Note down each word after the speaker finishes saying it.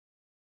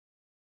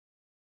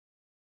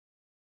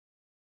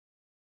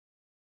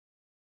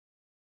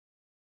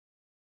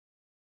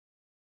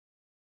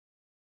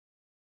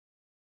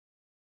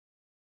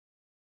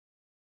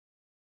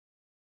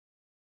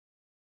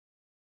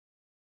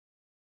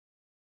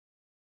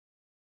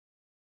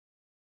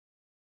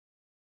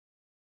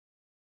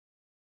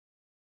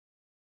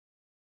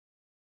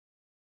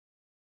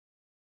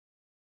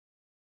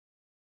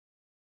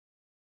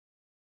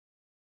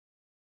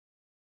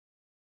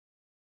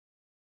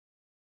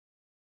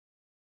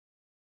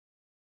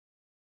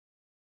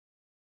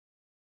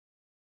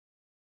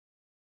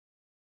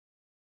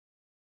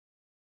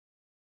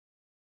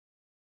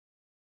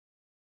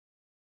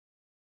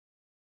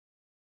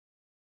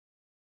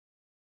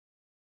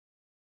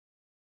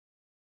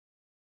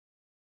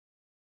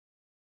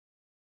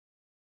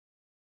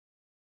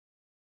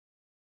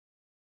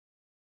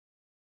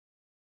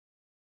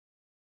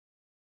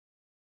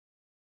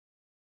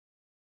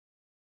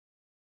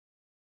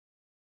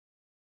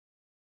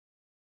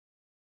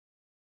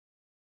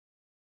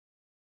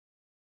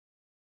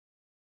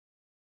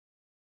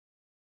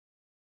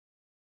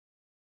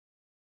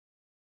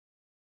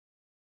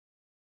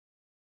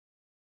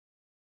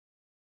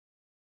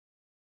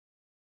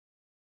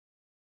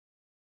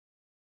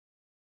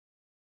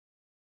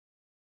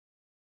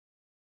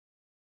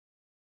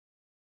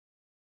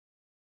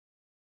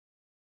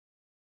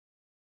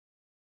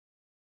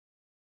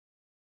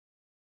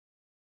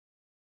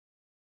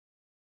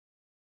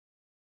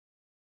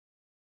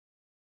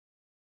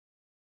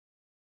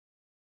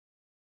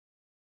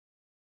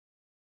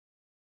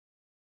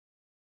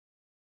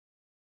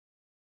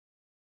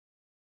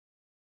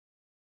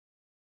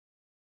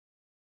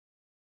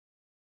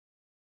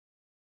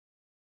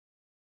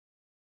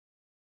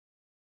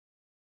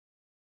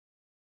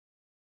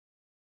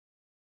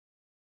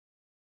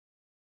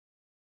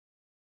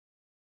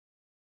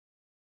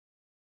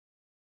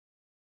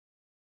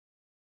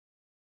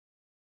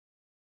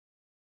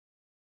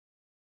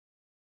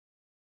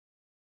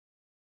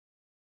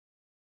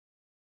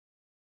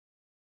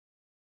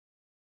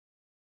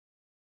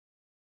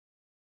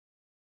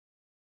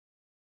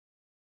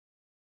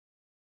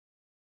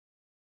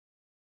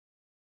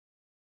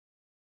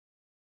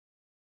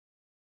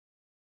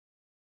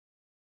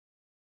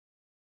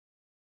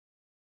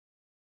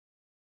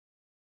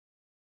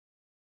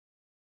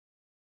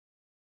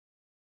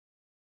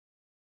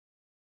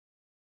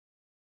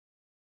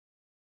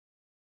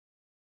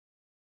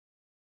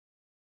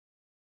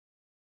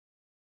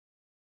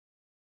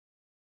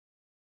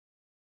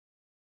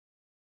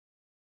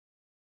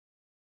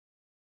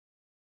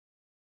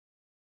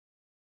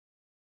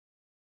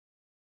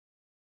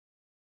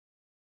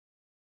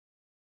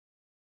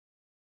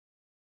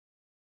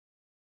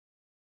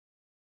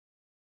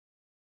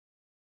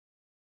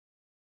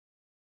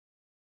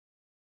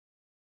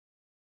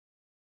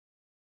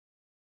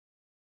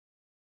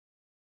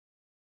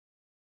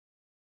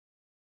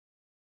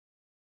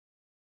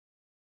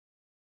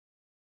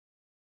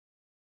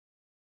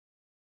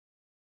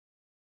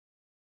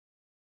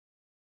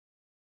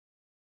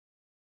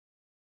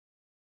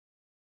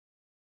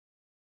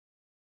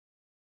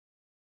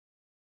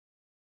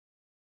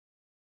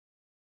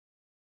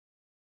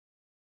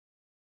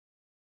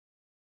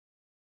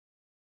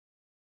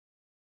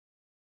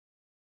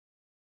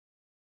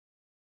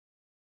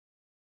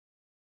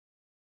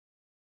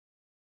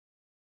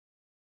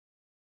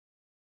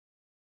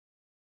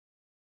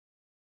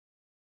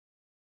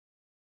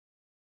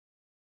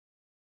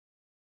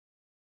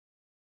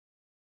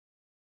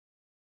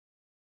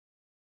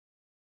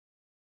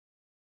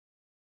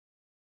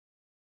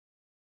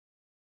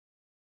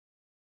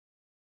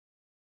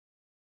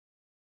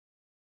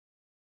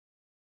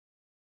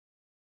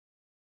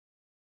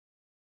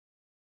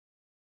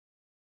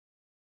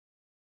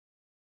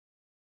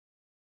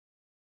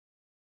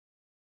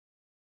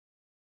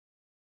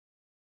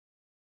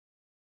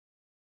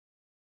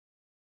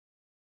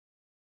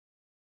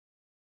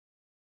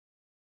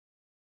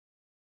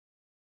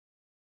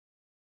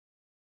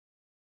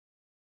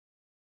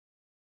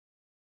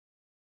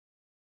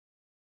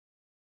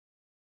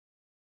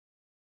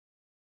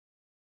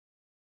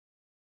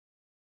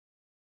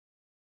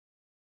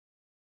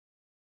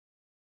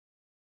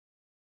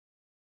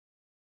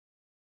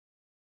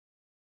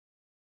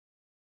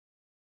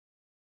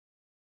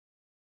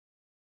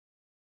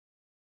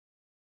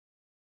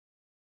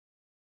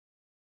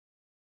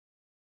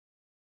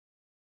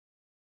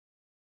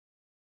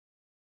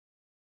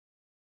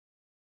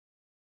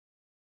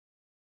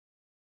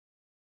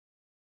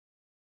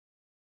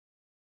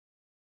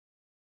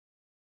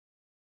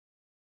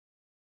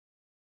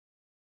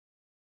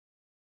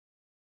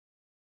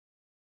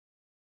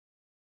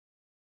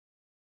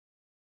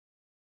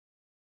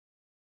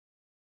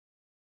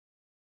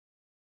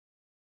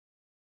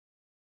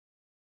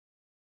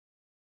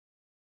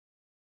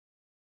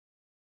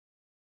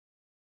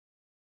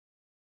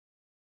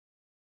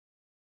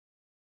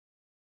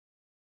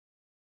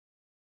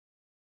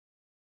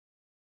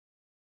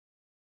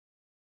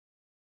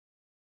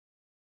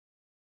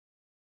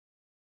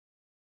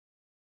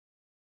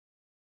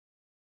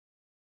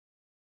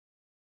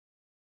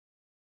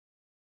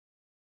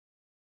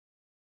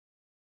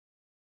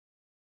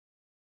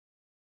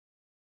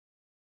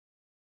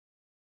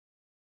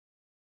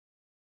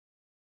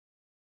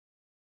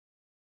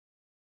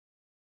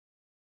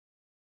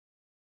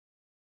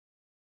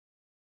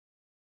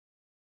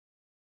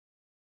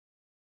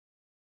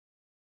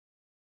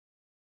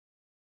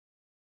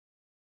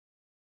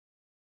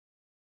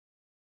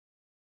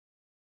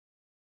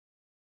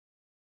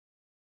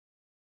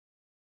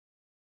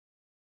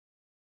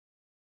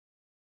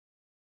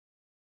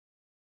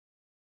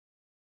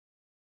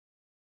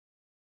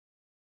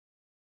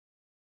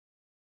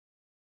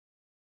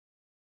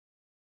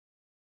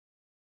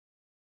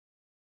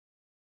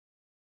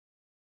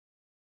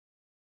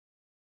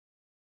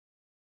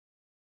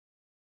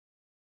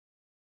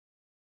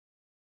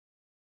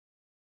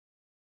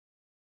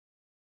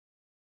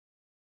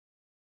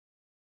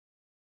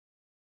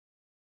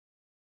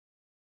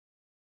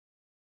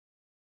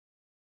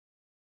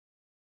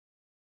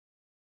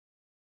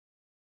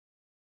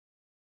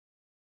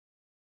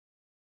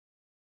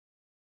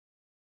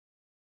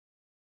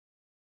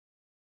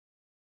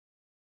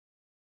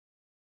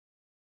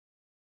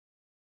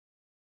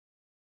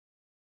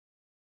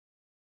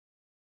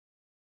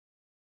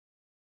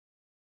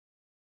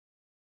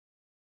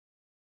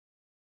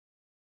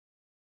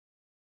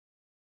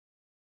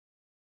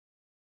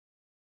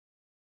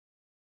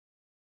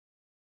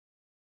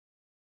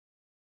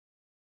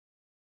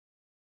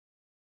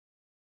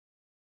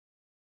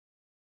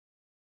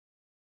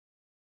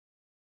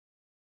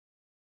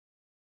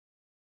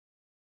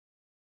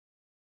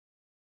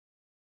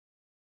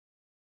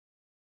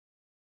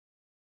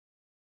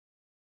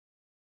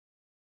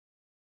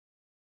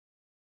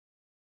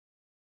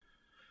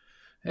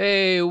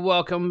Hey,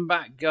 welcome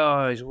back,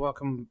 guys.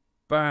 Welcome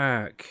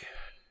back.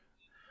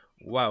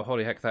 Wow,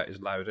 holy heck, that is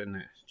loud, isn't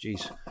it?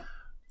 Jeez.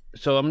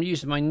 So I'm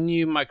using my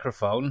new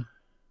microphone.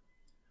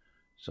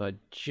 So I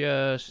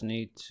just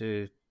need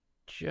to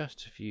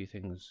just a few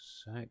things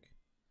a sec.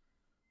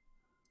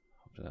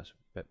 Hopefully that's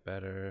a bit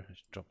better.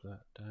 Let's drop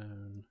that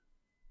down.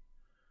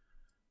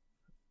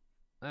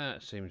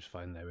 That seems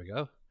fine. There we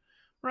go.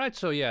 Right,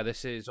 so yeah,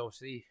 this is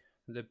obviously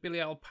the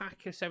Billy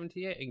Alpaca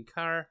 78 in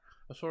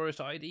Carasaurus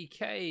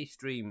IDK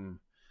stream.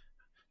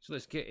 So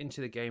let's get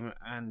into the game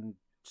and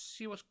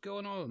see what's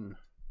going on.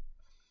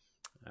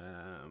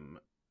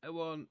 That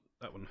one.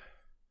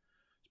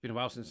 It's been a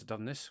while since I've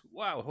done this.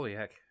 Wow, holy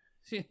heck.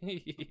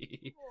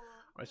 Right,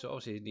 so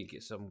obviously you need to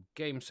get some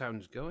game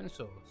sounds going,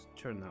 so let's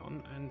turn that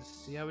on and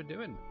see how we're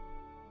doing.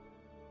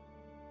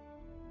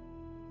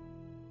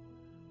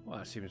 Well,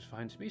 that seems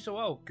fine to me.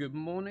 So, good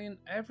morning,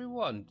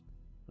 everyone.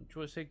 Do you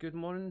want to say good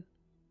morning?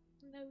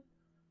 No.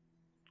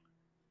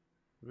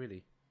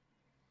 Really?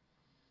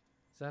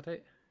 Is that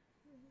it?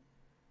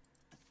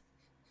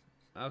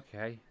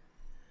 Okay.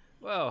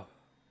 Well,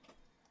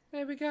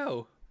 there we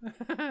go.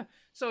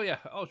 So yeah,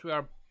 also we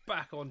are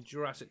back on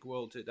Jurassic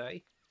World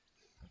today.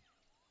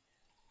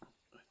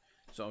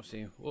 So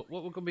obviously, what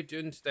we're going to be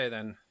doing today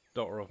then,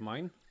 daughter of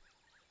mine?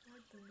 I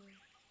don't know.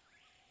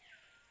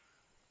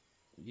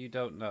 You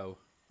don't know.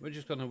 We're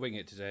just going to wing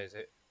it today, is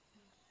it?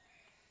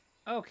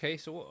 Okay,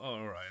 so what? Oh,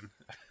 Ryan.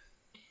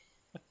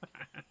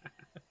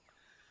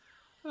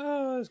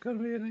 Oh, it's going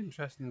to be an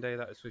interesting day,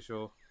 that is for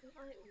sure.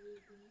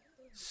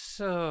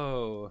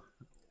 So,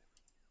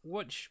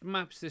 which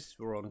maps this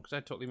we're on? Because I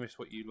totally missed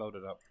what you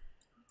loaded up.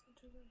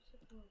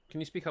 Jurassic World.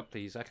 Can you speak up,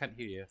 please? I can't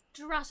hear you.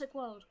 Jurassic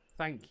World.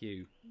 Thank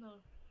you.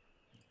 No.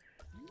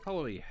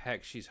 Holy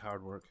heck, she's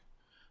hard work.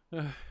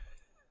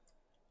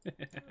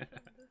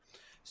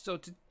 So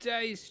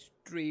today's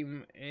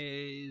stream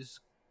is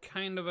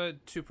kind of a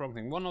two-pronged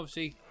thing. One,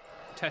 obviously,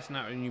 testing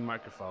out a new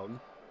microphone,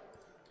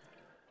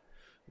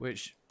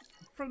 which,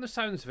 from the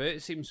sounds of it,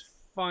 it seems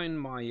fine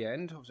my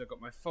end. Obviously, I've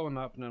got my phone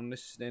up and I'm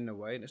listening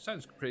away, and it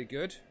sounds pretty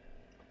good.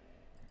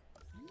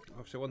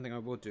 Obviously, one thing I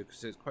will do,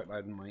 because it's quite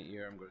loud in my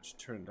ear, I'm going to just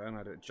turn it down. I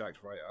had it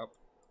jacked right up.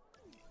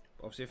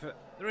 Obviously, if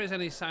there is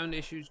any sound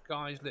issues,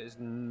 guys, let us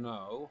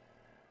know.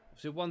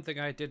 Obviously, one thing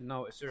I did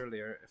notice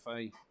earlier, if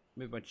I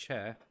move my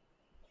chair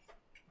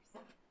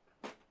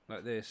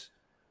like this,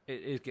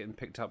 it is getting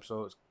picked up,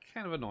 so it's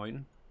kind of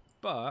annoying.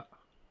 But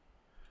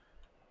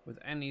with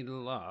any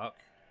luck,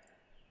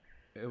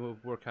 it will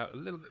work out a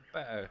little bit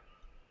better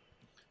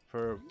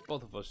for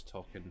both of us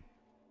talking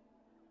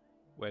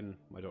when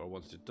my daughter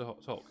wants to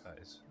talk, that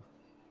is.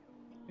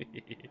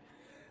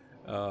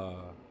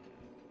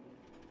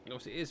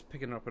 Obviously, it is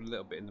picking up a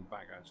little bit in the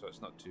background, so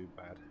it's not too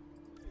bad.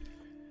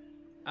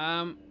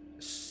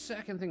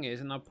 Second thing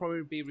is, and I'll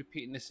probably be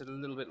repeating this a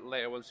little bit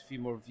later once a few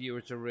more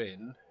viewers are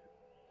in.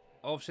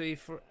 Obviously,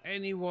 for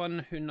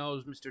anyone who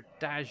knows Mr.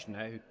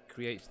 DAJNET, who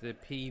creates the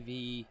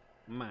PV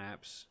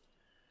maps,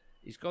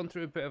 he's gone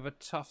through a bit of a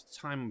tough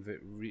time with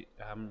it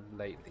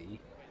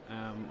lately.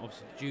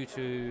 Obviously, due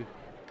to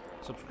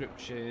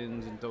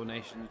subscriptions and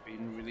donations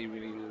being really,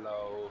 really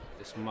low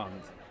this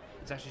month,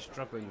 he's actually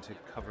struggling to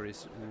cover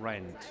his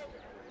rent.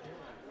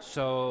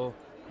 So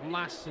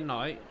last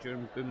night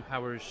during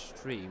Boomhauer's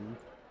stream,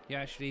 he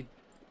actually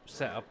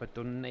set up a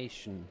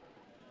donation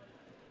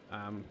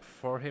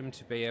for him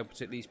to be able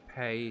to at least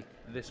pay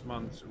this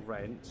month's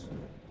rent.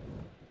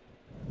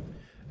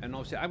 And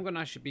obviously I'm going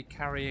to actually be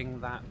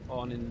carrying that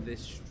on in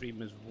this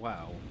stream as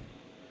well.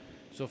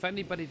 So if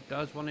anybody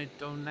does want to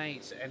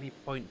donate at any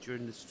point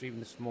during the stream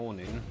this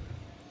morning,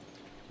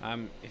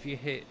 if you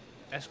hit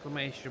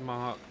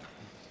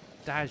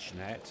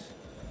 !DAJNET,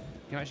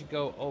 you can actually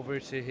go over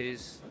to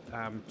his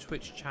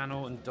Twitch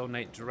channel and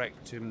donate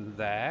direct to him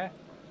there.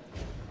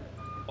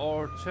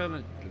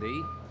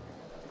 Alternatively,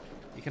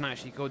 you can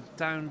actually go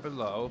down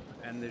below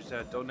and there's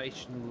a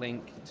donation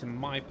link to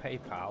my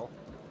PayPal.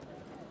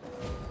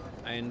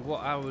 And what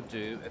I will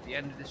do at the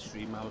end of the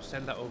stream, I will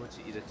send that over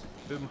to either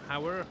to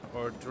Boomhauer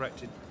or direct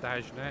to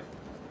DAJNET.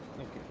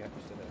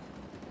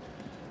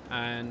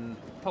 And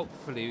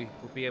hopefully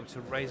we'll be able to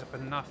raise up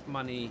enough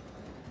money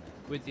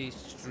with these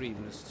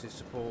streams to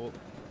support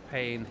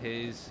paying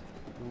his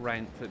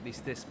rent for at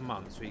least this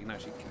month, so he can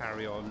actually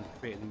carry on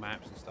creating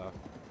maps and stuff.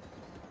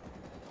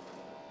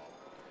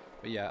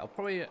 But yeah, I'll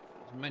probably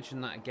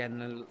mention that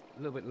again a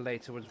little bit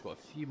later once we've got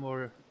a few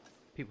more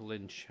people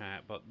in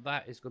chat, but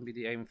that is going to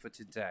be the aim for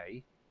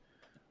today.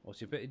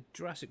 Obviously a bit of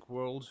Jurassic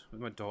World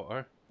with my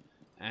daughter,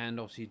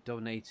 and obviously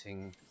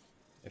donating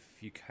if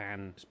you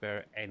can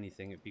spare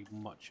anything. It'd be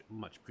much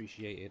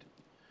appreciated.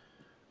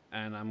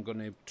 And I'm going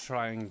to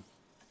try and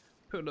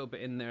put a little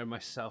bit in there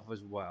myself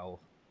as well,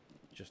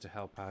 just to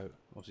help out,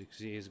 obviously, because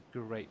he is a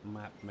great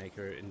map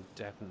maker and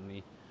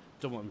definitely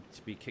don't want him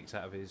to be kicked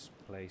out of his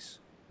place.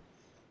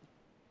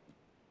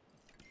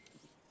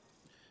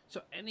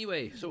 So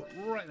anyway, so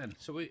right then,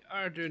 so we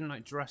are doing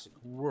like Jurassic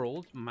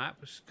World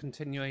maps,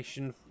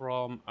 continuation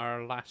from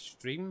our last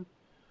stream.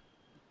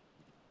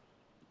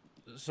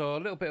 So a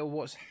little bit of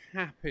what's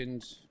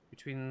happened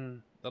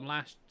between the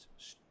last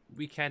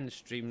weekend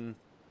stream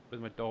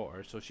with my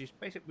daughter. So she's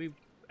basically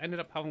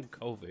ended up having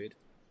COVID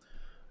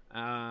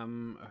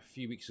a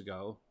few weeks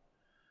ago,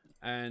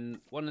 and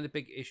one of the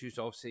big issues,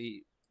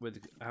 obviously, with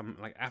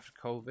like after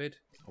COVID,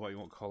 or what you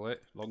want to call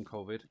it, long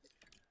COVID,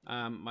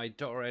 my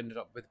daughter ended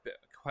up with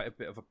quite a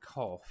bit of a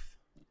cough.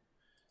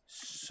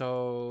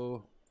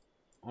 So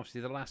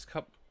obviously the last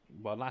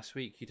last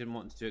week he didn't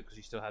want to do it because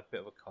he still had a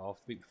bit of a cough.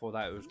 The week before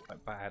that it was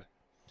quite bad,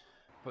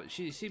 but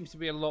she seems to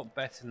be a lot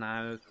better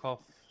now.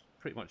 Cough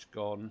pretty much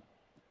gone.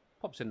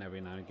 Pops in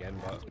every now and again,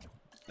 but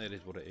it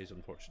is what it is,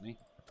 unfortunately.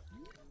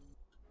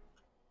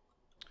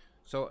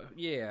 So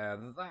yeah,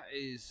 that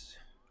is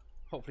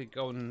hopefully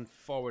going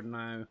forward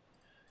now.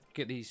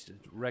 Get these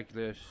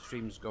regular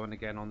streams going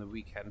again on the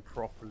weekend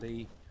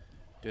properly.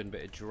 Doing a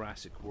bit of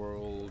Jurassic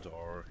World,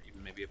 or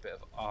even maybe a bit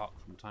of Ark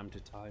from time to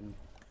time,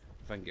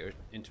 if I can get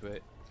into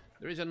it.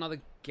 There is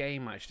another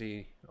game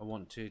actually I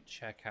want to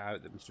check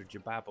out that Mr.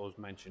 Jababo's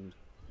mentioned,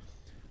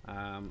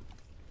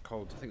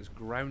 called, I think it's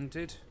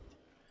Grounded,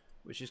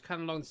 which is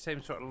kind of along the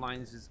same sort of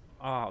lines as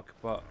Ark,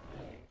 but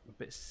a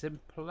bit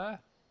simpler.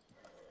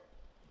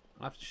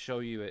 I'll have to show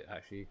you it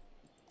actually,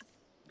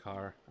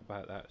 Car,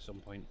 about that at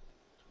some point.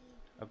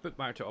 I've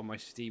bookmarked it on my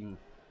Steam,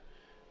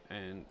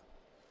 and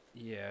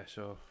yeah,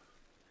 so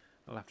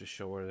I'll have to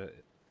show her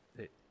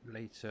it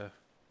later,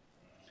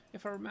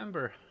 if I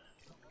remember.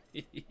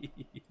 There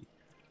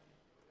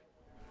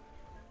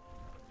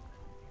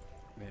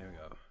we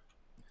go.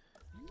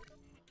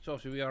 So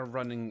obviously we are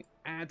running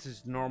ads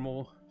as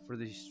normal for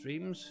these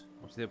streams.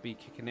 Obviously they'll be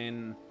kicking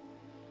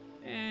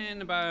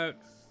in about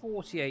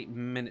 48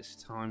 minutes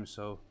time,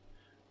 so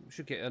we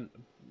should get a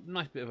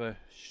nice bit of a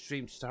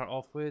stream to start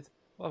off with.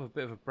 We'll have a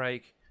bit of a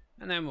break,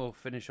 and then we'll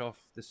finish off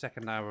the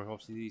second hour.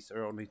 Obviously these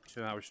are only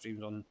 2-hour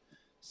streams on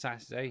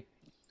Saturday.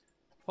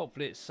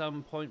 Hopefully at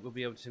some point we'll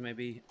be able to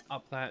maybe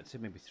up that to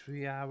maybe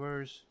 3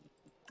 hours,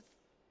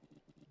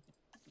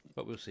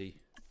 but we'll see.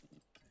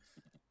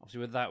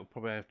 Obviously with that we'll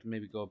probably have to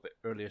maybe go a bit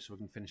earlier so we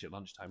can finish at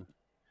lunchtime.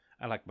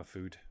 I like my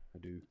food, I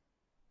do.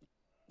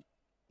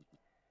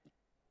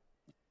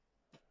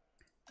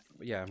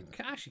 But yeah, I'm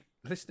actually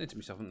listening to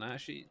myself, and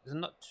actually there's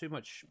not too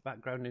much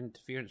background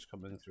interference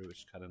coming through, which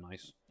is kind of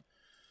nice.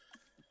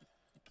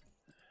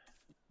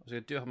 I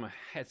do have my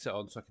headset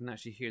on so I can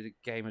actually hear the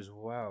game as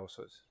well,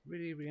 so it's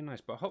really, really nice.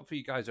 But hopefully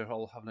you guys are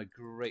all having a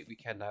great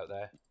weekend out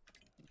there.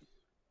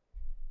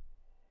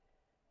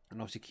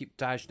 And obviously keep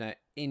DAJNET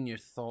in your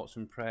thoughts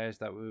and prayers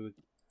that we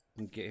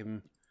can get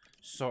him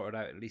sorted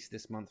out at least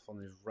this month on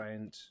his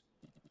rent.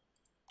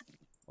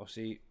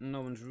 Obviously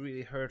no one's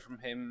really heard from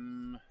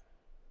him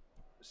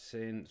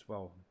since,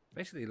 well,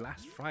 basically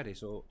last Friday,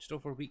 so just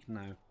over a week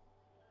now.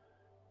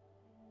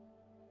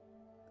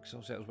 Because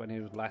obviously that was when he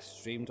was last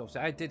streamed.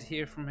 Obviously I did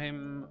hear from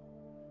him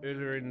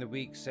earlier in the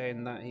week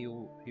saying that he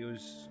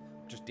was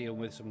just dealing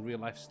with some real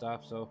life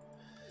stuff. So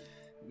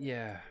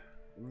yeah,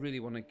 really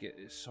want to get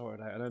it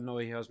sorted out. And I know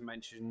he has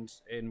mentioned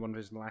in one of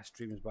his last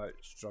streams about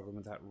struggling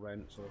with that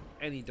rent. So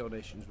any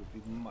donations would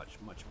be much,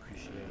 much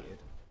appreciated.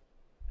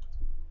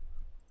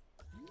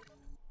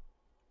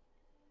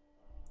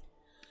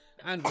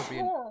 And we're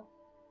being...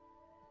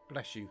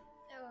 Bless you.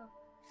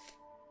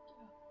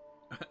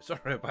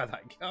 Sorry about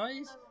that,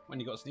 guys. When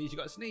you got to sneeze, you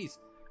got to sneeze.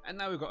 And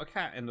now we've got a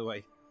cat in the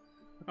way.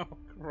 Oh,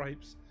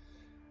 cripes.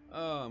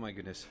 Oh, my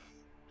goodness.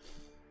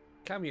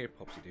 Come here,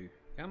 Popsy Doo.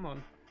 Come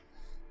on.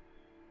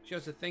 She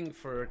has a thing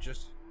for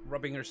just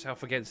rubbing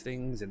herself against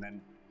things and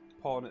then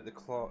pawing at the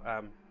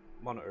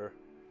monitor.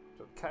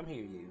 So come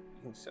here, you. You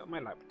can sit on my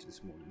lap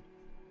this morning.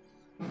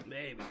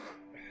 There we go.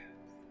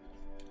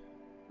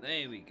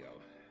 There we go.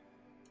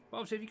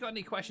 Well, obviously, if you've got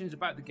any questions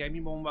about the game,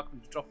 you're more than welcome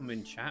to drop them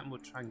in chat and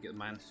we'll try and get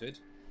them answered.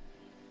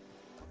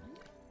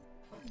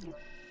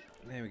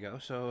 There we go.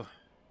 So,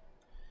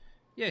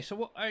 yeah, so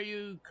what are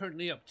you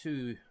currently up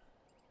to,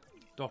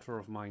 daughter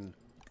of mine?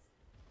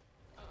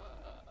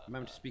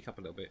 Remember to speak up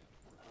a little bit.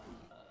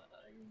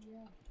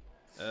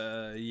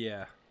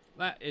 Yeah.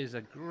 That is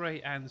a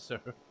great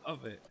answer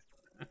of it.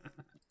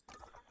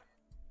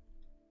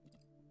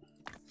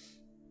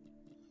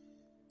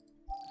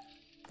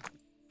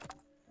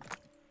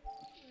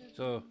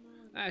 So,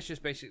 that's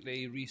just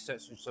basically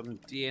researching some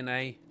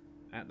DNA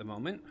at the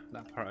moment.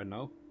 That part I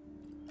know.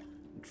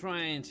 I'm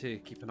trying to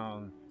keep an eye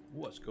on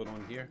what's going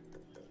on here.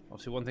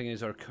 Obviously, one thing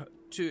is at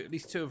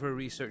least two of our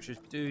researchers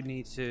do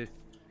need to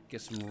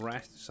get some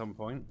rest at some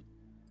point.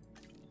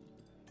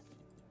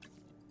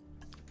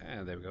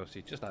 And there we go.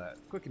 See, just like that,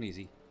 quick and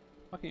easy.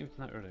 Why can't you have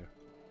done that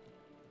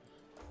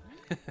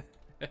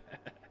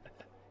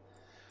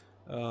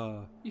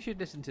earlier? You should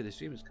listen to the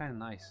stream. It's kind of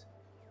nice.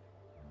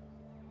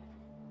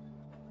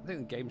 I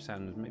think the game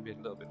sound is maybe a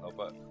little bit low,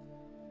 but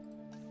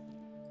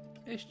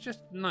it's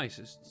just nice.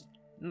 It's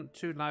not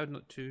too loud,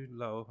 not too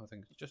low. I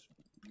think it's just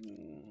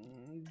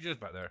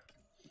about there.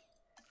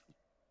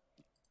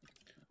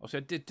 Also,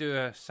 I did do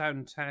a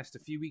sound test a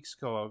few weeks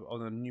ago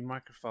on a new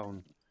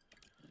microphone,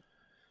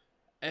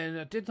 and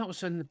I did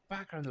notice in the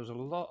background there was a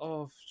lot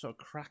of sort of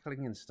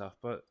crackling and stuff,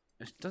 but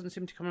It doesn't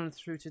seem to come on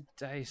through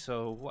today,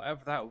 so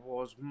whatever that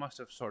was must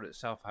have sorted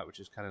itself out, which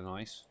is kind of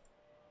nice.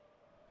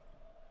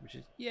 Which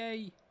is,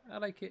 yay! I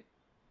like it.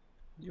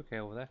 You okay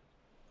over there?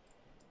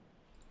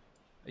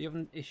 Are you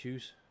having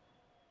issues?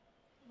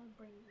 My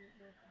brain isn't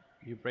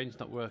working. Your brain's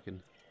not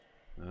working.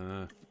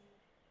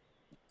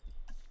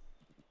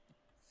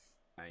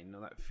 I know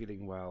that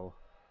feeling well.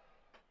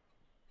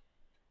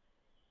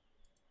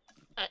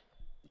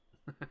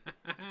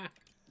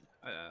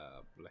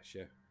 Bless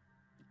you.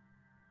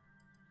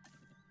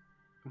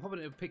 I'm hoping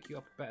it'll pick you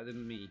up better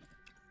than me.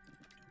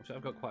 Also,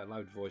 I've got quite a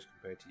loud voice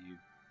compared to you.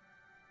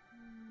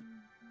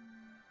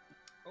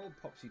 Oh,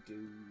 Popsy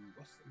Doo.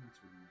 What's the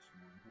matter with you this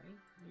morning, hey?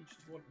 You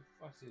just want the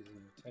fusses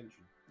and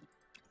attention.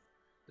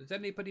 Does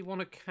anybody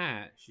want a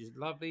cat? She's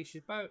lovely.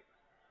 She's about,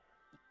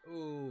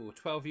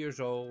 12 years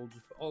old,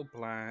 all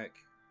black.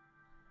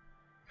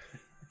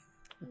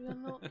 You're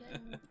not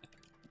getting...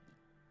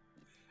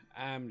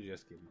 I'm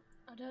just kidding.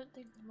 I don't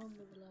think Mum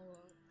would allow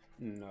it.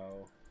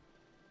 No.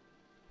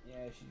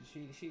 Yeah,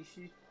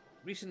 she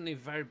recently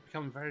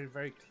become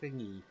very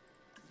clingy.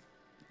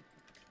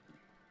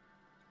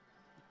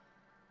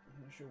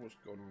 I'm not sure what's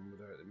going on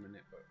with her at the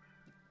minute, but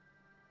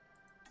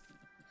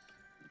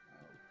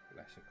oh,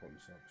 bless her cotton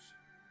socks.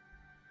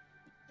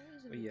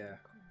 But yeah,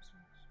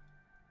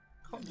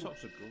 cotton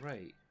socks are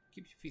great.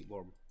 Keeps your feet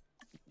warm.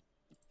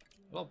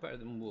 A lot better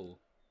than wool.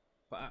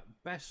 But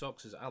best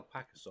socks is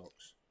alpaca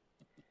socks.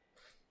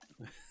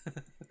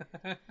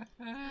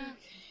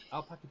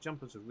 Alpaca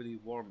jumpers are really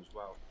warm as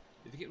well.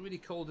 If you get really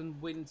cold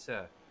in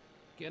winter,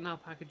 get an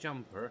alpaca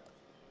jumper.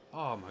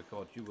 Oh my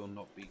god, you will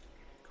not be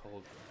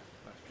cold.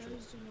 That's for sure.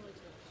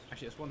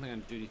 Actually, that's one thing I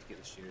do need to get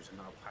this year is an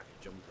alpaca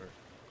jumper.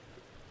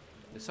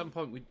 At some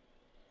point,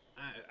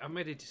 I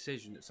made a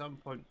decision. At some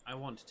point, I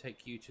want to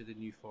take you to the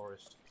New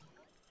Forest.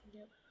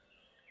 Yep.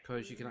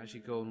 Because you can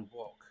actually go and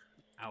walk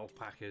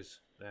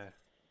alpacas there.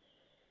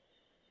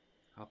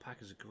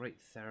 Alpacas are great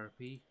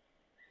therapy.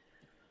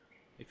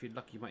 If you're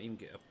lucky, you might even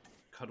get a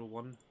cuddle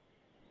one.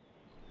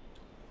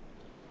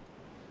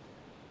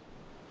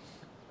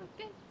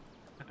 Okay.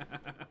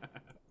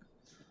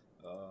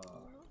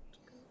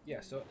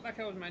 Yeah, so like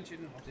I was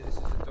mentioning, obviously this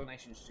is a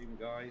donation stream,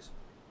 guys,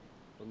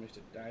 from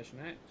Mr.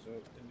 DAJNET. So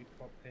let me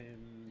pop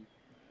in.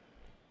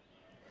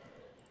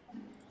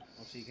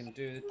 Obviously, you can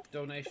do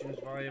donations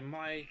via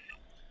my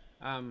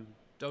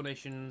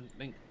donation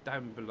link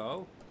down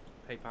below,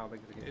 PayPal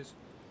link I think it is.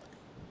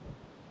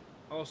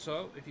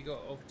 Also, if you go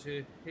over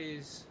to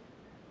his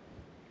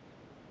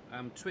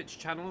Twitch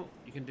channel,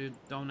 you can do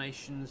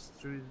donations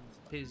through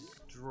his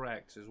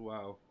direct as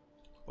well.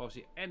 But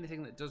obviously,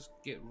 anything that does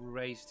get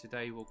raised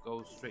today will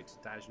go straight to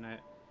DAJNET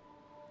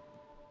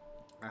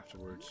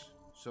afterwards.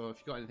 So if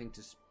you've got anything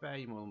to spare,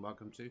 you're more than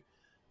welcome to.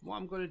 What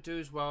I'm going to do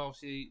as well,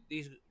 obviously,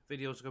 these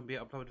videos are going to be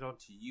uploaded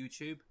onto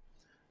YouTube.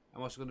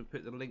 I'm also going to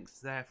put the links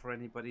there for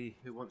anybody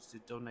who wants to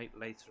donate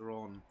later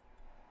on.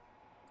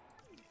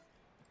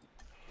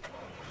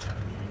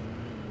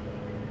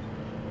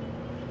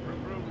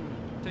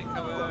 Take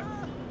cover.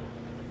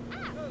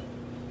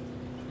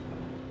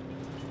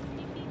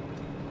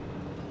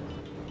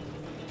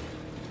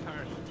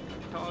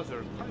 Cars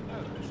are quite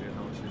loud actually, I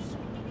noticed.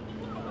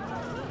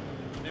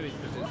 Maybe it's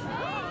because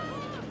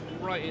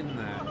it's right in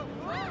there.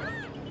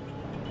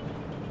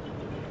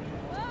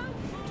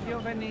 Do you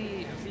have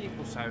any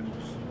vehicle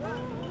sounds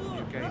in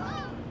your game?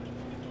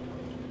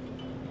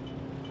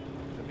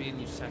 They'll be in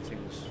your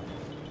settings.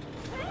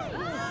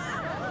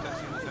 That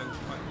sounds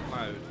quite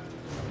loud.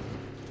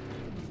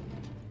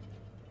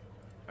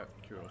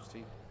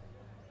 Curiosity.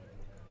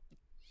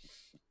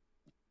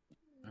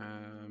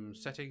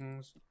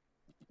 Settings,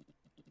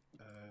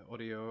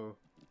 audio,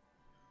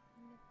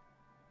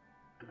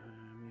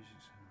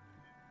 music.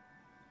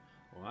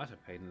 Well, that's a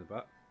pain in the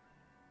butt.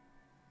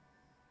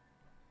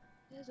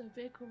 There's a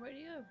vehicle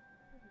radio.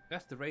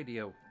 That's the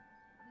radio.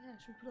 Yeah,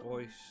 should we put it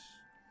Voice,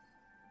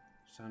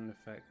 sound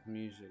effect,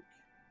 music.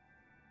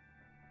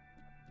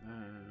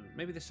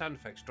 Maybe the sound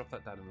effects. Drop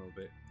that down a little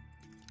bit.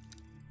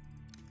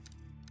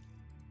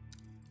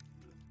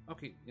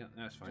 Okay, yeah,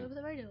 that's fine. over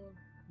the radio on?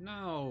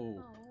 No.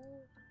 Oh.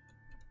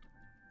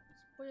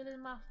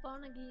 Spoiling my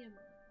fun again.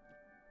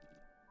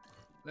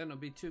 Then it'll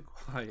be too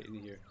quiet in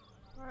here.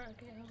 Alright,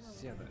 okay, hold on.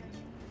 See how that is.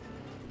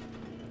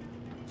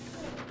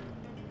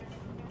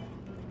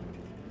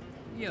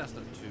 Yeah, that's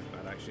not too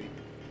bad actually.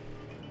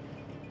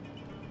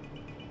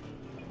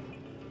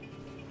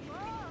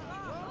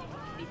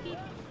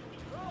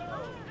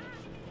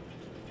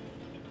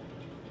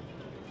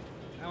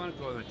 I want to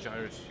go on a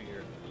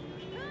gyrosphere.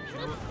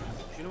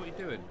 Do you know what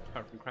you're doing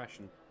apart from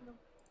crashing? No.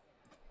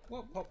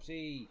 What,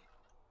 Popsy?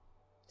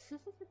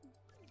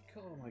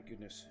 Oh my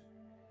goodness.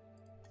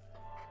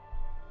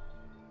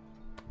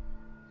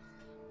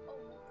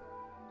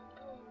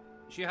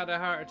 She had a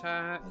heart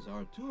attack. As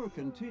our tour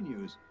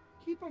continues,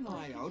 keep an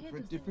eye out for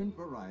different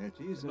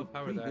varieties of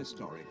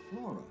prehistoric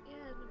flora.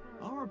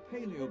 Our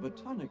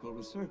paleobotanical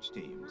research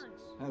teams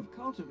have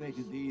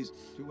cultivated these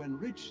to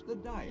enrich the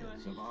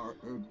diets of our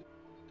herb.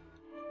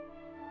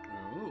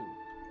 Oh.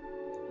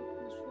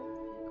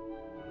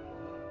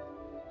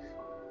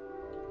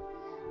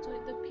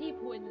 like the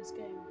people in this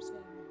game scare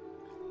me.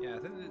 Yeah, I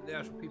think the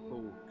actual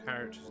people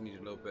characters need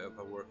a little bit of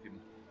a working.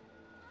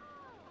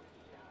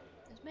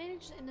 It's mainly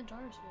just in the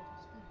gyrosphere,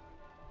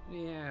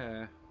 isn't it?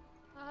 Yeah.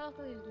 How look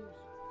at these dudes.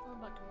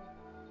 Going back to work.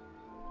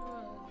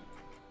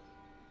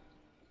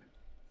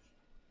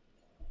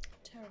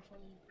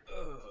 Terrifying.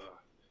 Ugh.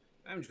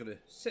 I'm just gonna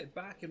sit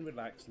back and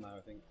relax now,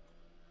 I think.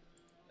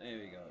 There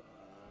we go.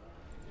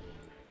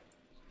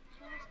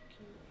 So that's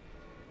cute.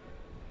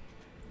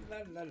 La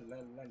la la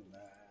la la.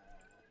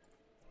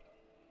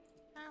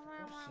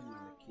 What's the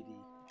matter, kitty?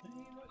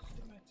 Hey, what's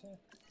the matter?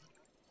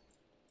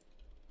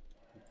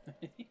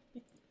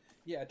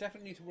 Yeah, I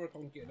definitely need to work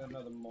on getting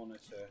another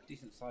monitor.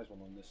 Decent sized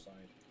one on this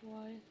side.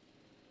 Why?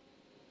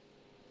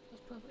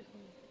 That's perfectly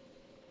fine.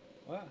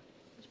 What?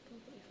 That's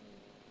perfectly fine.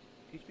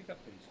 Can you speak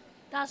up, please?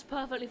 That's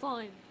perfectly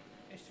fine.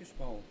 It's too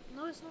small.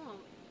 No, it's not.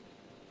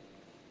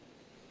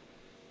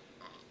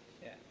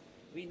 Yeah.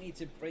 We need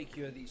to break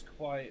you of these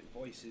quiet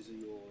voices of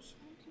yours.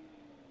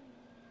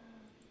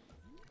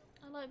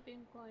 I like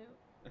being quiet.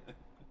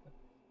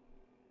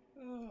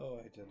 Oh,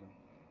 I don't know.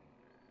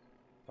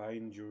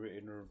 Find your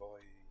inner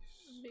voice.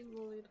 I'm being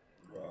worried.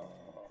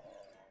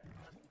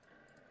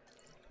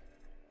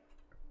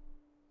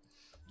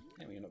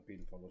 Anyway, you're not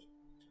being followed.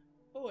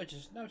 Oh, I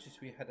just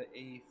noticed we had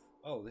a...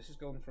 Oh, this is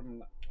going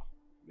from...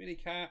 Really,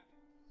 cat?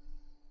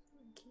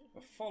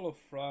 A follow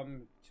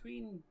from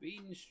Between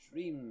Bean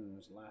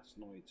Streams last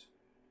night.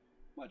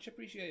 Much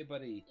appreciated,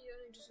 buddy. You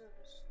only just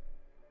noticed.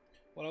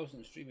 Well, I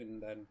wasn't streaming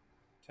then,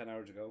 10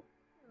 hours ago.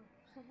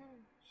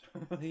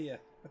 Oh. Yeah.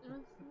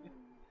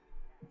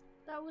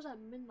 That was at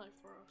midnight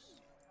for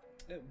us.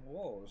 It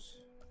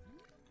was.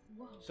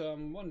 Wow. So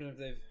I'm wondering if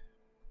they've...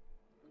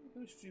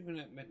 Who's streaming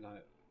at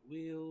midnight?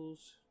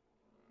 Wheels...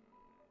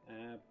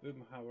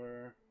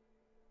 Boomhauer.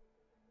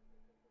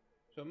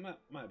 So it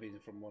might have been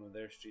from one of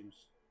their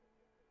streams.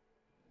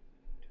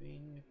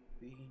 Between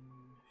Bean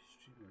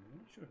Streaming. I'm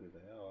not sure who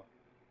they are.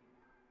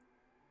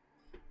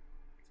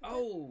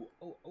 Oh,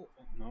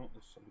 no,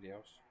 there's somebody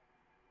else.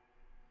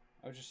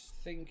 I was just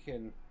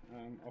thinking.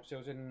 Obviously, I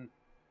was in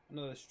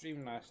another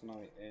stream last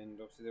night, and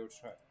obviously they were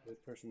the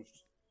person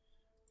was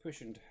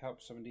pushing to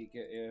help somebody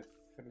get an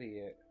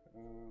affiliate.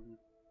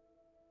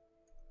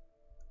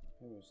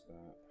 Who was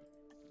that?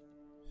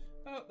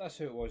 Oh, that's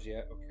who it was,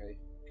 yeah, okay.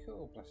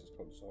 Cool, bless his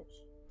cotton socks.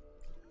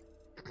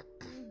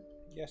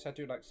 Yes, I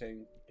do like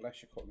saying,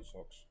 bless your cotton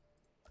socks.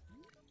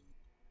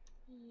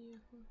 Yeah.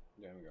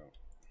 There we go.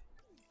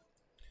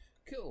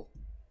 Cool.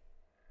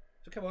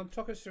 So come on,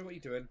 talk us through what you're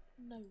doing.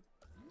 No.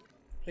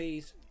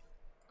 Please.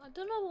 I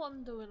don't know what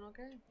I'm doing,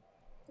 okay?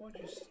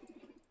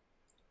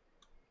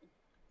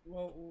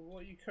 Well, what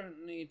are you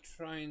currently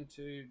trying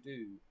to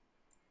do?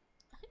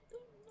 I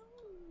don't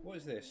know. What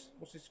is this?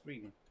 What's this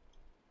screen?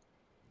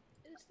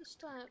 It's the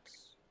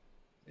stats.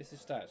 It's the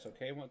stats,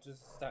 okay? What does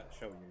the stats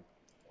show you?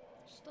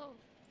 Stuff.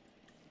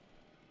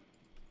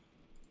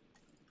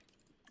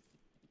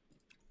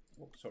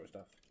 What sort of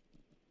stuff?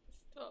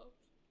 Stuff.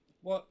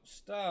 What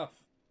stuff?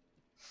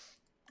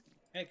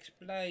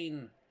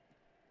 Explain.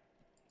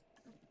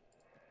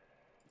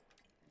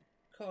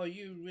 Carl,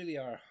 you really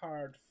are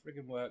hard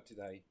friggin' work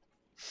today.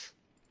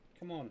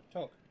 Come on,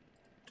 talk.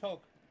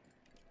 Talk.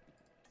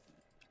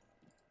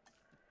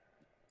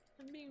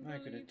 I'm being My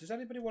really... goodness. Does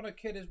anybody want a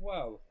kid as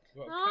well?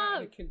 We've got a No. cat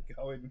and a kid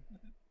going.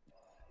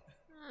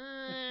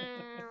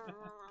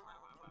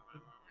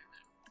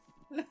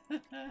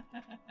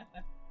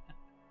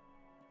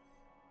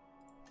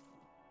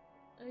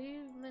 Are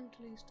you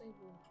mentally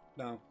stable?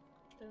 No. I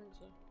don't think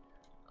so.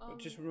 But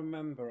just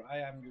remember, I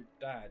am your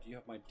dad. You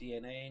have my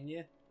DNA in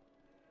you.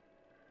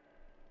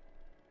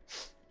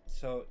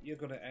 So you're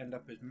going to end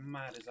up as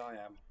mad as I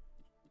am.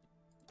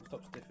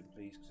 Stop sniffing,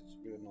 please, because it's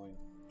really annoying.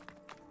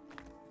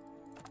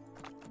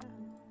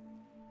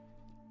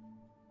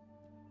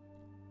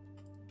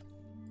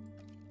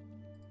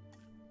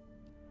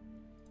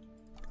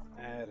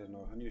 I don't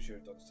know. I knew she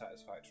was not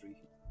satisfactory.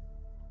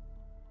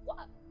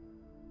 What?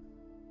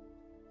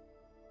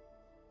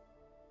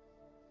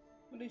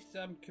 At least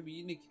I'm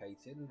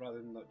communicating rather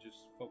than not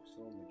just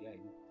focusing on the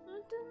game.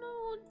 I don't know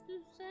what to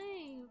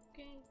say,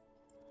 okay?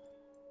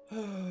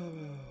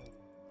 I'm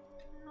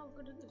not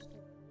good at this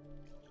stuff.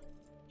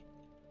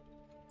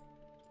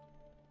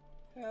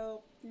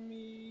 Help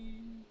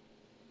me.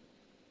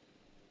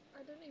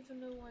 I don't even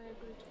know why I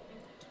agreed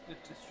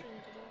to stream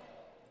today.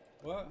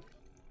 What?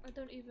 I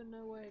don't even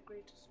know why I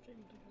agreed to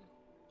stream today.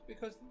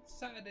 Because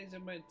Saturdays are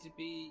meant to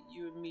be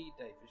you and me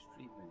day for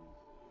streaming.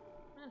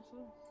 That's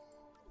all.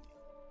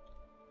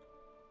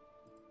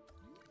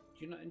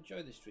 Do you not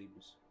enjoy the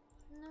streams?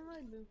 No,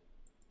 I do.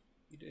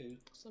 You do?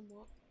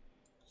 Somewhat.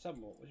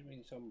 Somewhat? What do you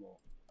mean somewhat?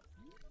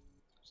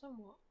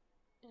 Somewhat.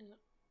 Yeah.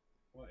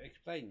 What?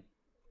 Explain.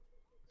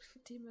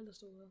 Team Miller's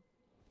still there.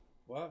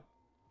 What?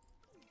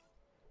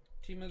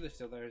 Team Miller's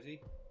still there, is he?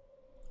 Yes.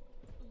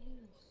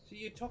 So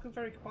you're talking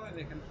very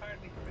quietly, I can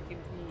hardly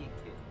freaking hear you,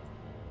 kid.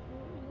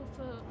 You're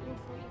for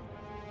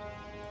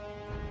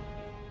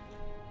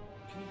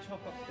Can you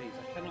talk up, please?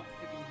 I cannot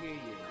freaking hear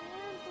you.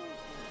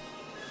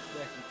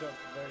 Yes, you talk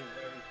very,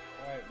 very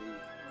quietly.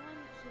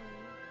 I'm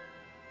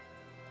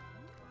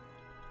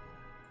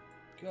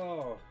sorry.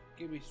 God,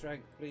 give me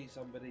strength, please,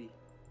 somebody.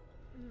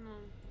 No.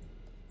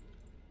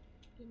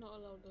 You're not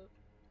allowed that.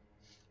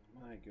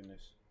 My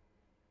goodness.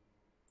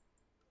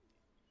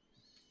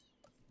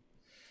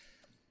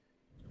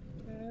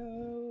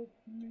 Help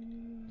me.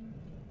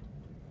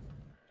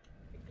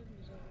 You didn't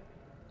deserve it.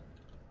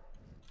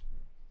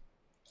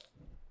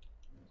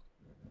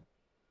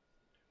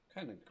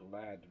 Kind of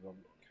glad Rob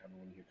got a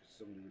camera on here because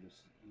somebody would have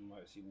might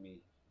have seen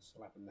me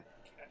slapping that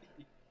cat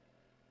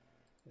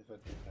if I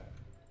did that.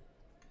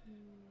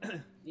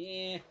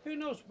 Yeah, who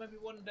knows? Maybe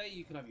one day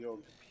you can have your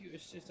own computer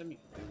system. You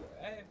can do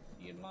whatever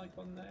you like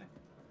on there.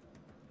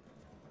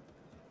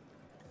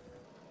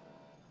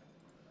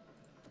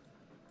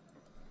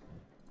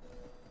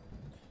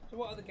 So,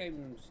 what other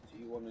games do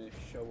you want to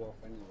show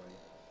off anyway?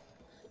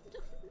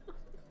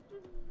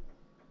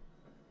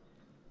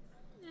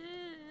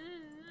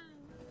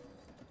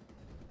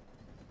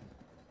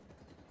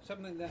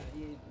 Something that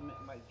you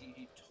might get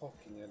you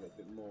talking a little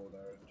bit more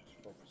there and just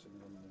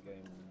focusing on the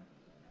game and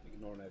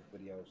ignoring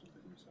everybody else,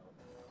 including yourself.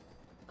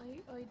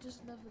 I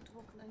just never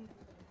talk to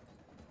anything.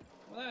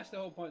 Well, that's the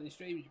whole point of the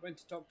stream. You went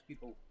to talk to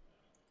people,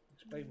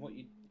 explain what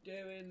you're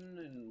doing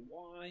and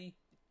why.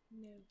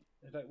 No.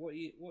 It's like what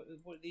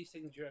are these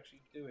things you're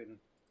actually doing?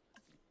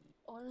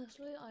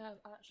 Honestly, I have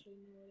actually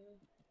no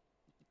idea.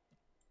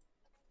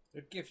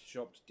 They're gift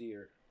shops,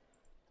 dear.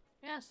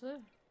 Yeah,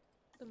 so.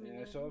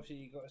 Yeah, so obviously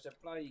you got to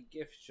supply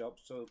gift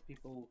shops so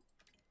people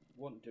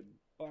want to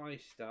buy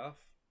stuff.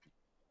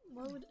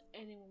 Why would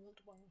anyone want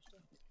to buy my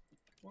stuff?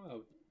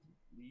 Well,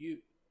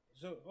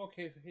 so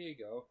okay, here you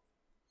go.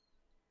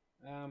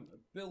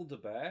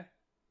 Build-A-Bear.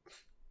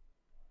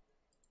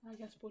 I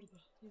guess Build-A-Bear,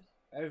 yes.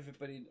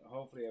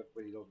 Hopefully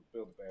everybody knows what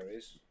Build-A-Bear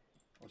is.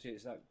 Obviously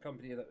it's that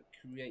company that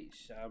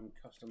creates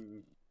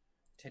custom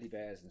teddy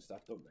bears and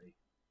stuff, don't they?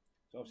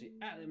 So obviously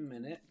at the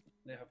minute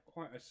they have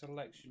quite a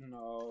selection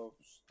of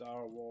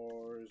Star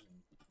Wars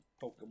and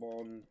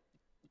Pokemon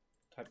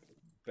type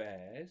of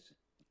bears.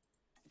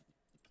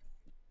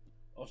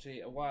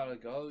 Obviously a while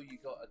ago you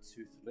got a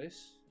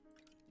Toothless.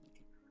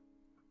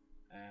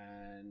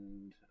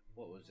 And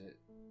what was it?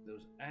 There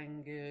was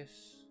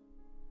Angus,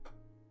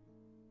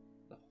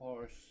 the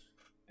horse,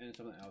 and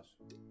something else.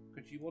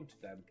 Because you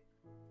wanted them.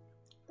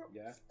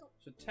 Yeah.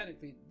 So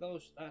technically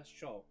that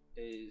shop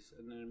is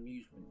an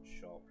amusement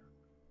shop.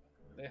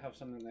 They have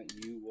something that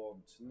you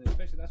want, and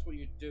especially that's what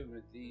you're doing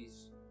with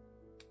these.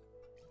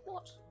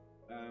 What?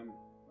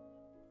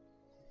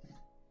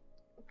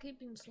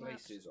 Keeping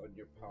places on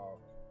your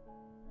park.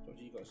 So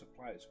you got to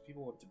supply it. So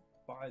people want to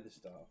buy the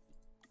stuff.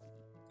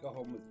 Go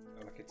home with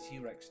like a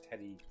T-Rex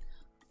teddy.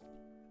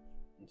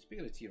 And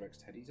speaking of T-Rex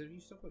teddies, have you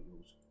still got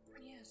yours?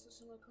 Yes,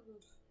 it's in my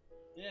cupboard.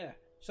 Yeah.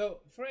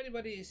 So for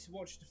anybody who's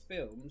watched the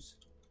films,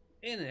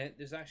 in it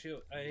there's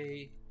actually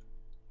a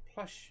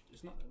plush.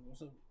 It's not.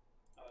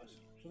 I was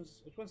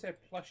going to say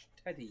a plush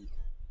teddy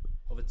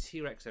of a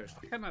T-Rex there. It's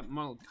kind of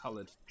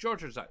multi-coloured.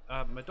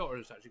 My daughter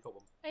has actually got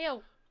one. Hey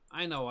yo.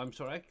 I know. I'm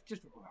sorry.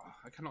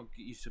 I cannot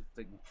get used to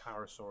thinking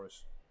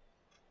Carasaurus.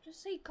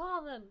 Just say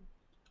car then.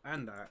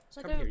 And that.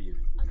 So Come here, you.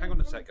 Hang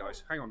on a sec,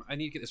 guys. Hang on. I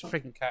need to get this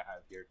freaking cat out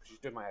of here because she's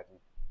doing my head in.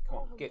 Come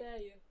on, how get. dare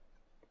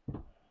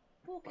you?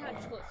 Poor cat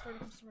just got thrown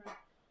across the road.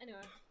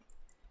 Anyway.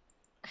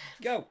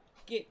 Go.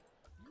 Get.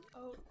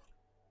 Oh.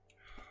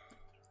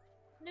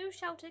 No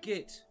shouting.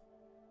 Get.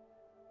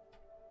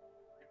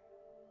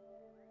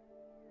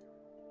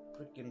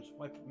 Freaking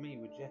swipe at me,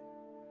 would you?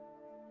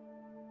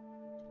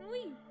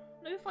 Wee.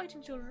 No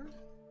fighting children.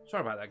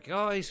 Sorry about that,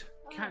 guys.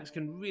 Cats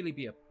can really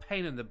be a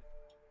pain in the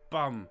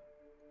bum.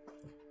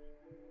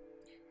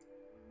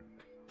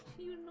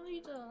 You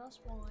annoyed her, that's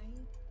why.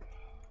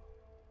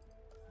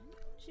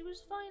 She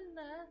was fine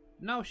there.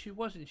 No, she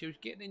wasn't. She was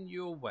getting in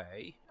your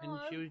way, and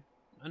she was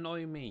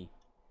annoying me.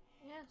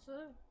 Yeah,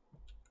 so.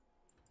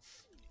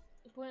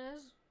 The point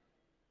is.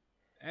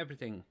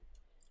 Everything.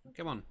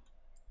 Come on.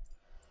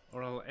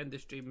 Or I'll end the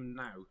stream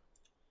now.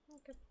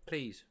 Okay.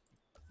 Please.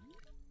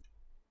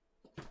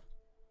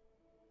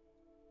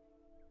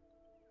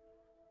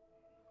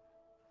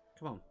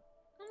 Come on.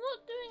 I'm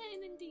not doing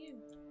anything to you.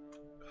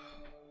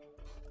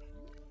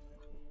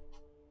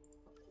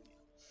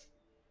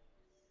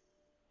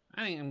 I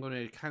think I'm going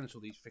to cancel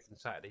these freaking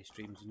Saturday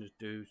streams and just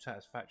do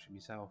Satisfaction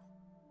myself.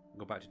 And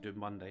go back to doing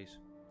Mondays.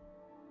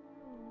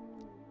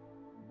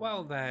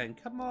 Well then,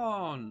 come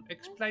on.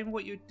 Explain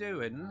what you're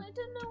doing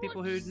to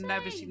people who've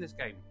never seen this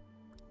game.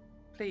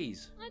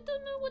 Please. I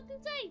don't know what to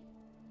say.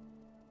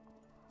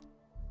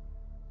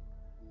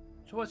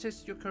 So what's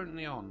this you're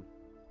currently on?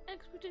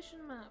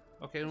 Expedition map.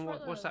 Okay, and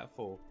what's that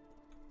for?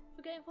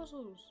 For getting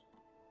fossils.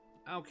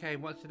 Okay,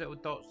 what's the little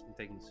dots and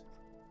things?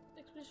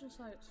 Expedition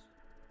sites.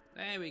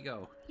 There we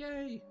go.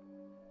 Yay!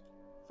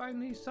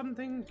 Finally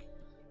something.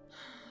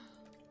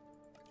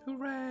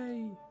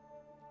 Hooray!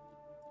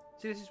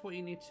 See, this is what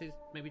you need to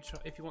maybe try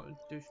if you want to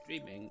do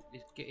streaming.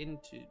 Is get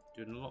into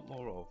doing a lot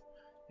more of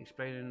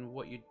explaining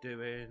what you're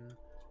doing,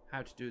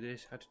 how to do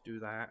this, how to do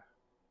that.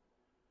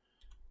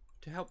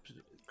 to help,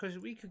 because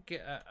we could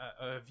get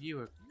a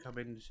viewer come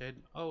in and say,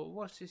 "Oh,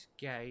 what's this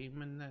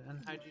game? And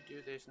how do you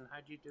do this? And how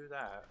do you do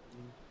that?"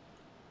 And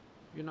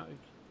you're not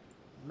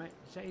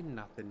saying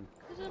nothing.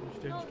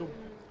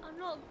 I'm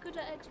not good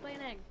at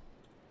explaining.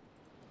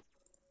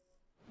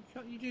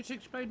 You just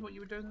explained what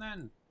you were doing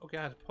then. Okay,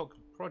 I had a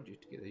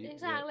project to get the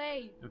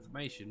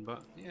information,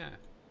 but yeah.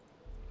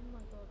 Oh my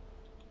god.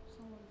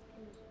 Someone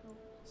please help.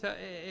 So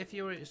if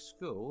you were at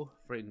school,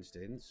 for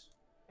instance,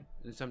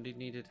 and somebody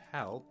needed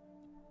help,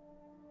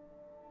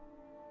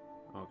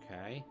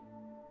 okay,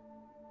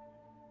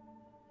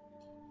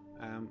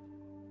 and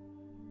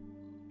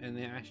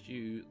they asked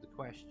you the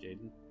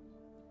question,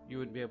 you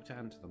wouldn't be able to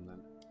answer them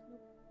then?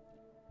 Nope.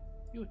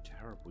 You're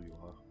terrible, you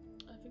are.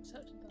 I've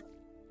accepted that.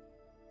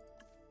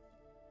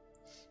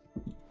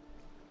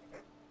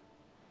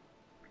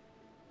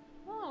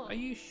 Are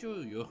you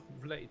sure you're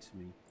related to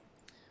me?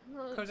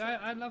 No, because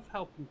I love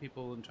helping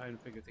people and trying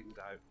to figure things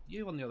out.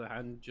 You, on the other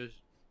hand,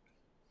 just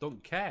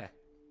don't care.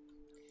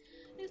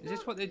 Is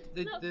this what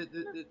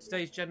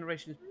today's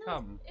generations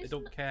become? They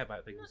don't care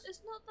about things. No,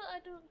 it's not that I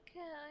don't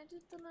care. I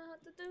just don't know how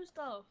to do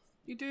stuff.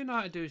 You do know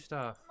how to do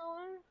stuff.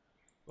 No.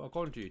 Well,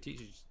 according to your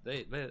teachers,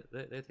 they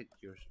think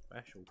you're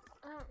special.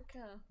 I don't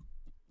care.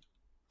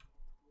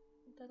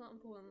 They're not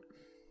important.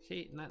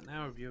 See, now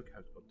our view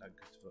account's got down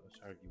because of us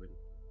arguing.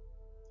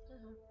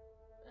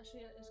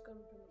 Actually, it's gone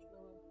pretty much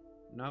nowhere.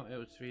 No, it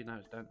was 3, now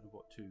it's down to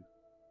what, 2?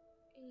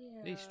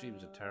 Yeah. These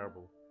streams are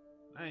terrible.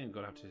 I ain't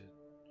gonna have to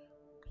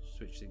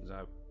switch things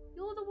out.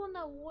 You're the one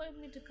that wanted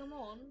me to come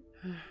on.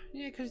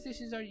 Yeah, because this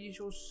is our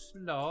usual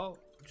slot.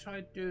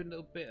 Try doing a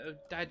little bit of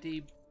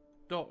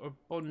daddy-daughter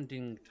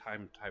bonding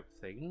time type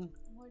thing.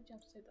 Why did you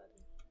have to say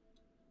daddy?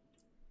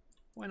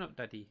 Why not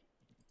daddy?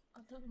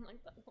 I don't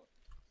like that one.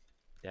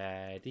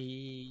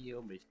 Daddy,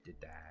 oh Mr.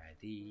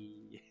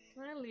 Daddy.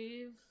 Can I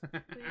leave,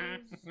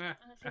 please? I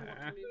actually want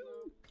to leave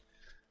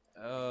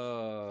now.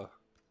 Oh.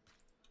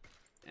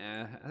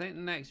 I think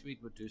next week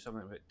we'll do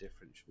something a bit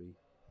different, should we?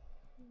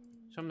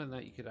 Something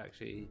that you could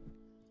actually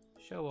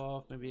show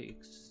off, maybe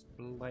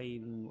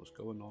explain what's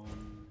going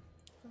on.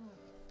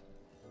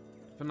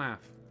 FNAF.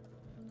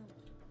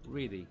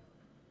 Really?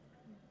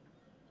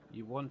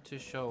 You want to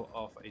show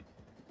off a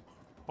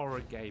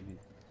horror game?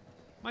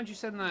 Mind you,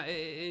 saying that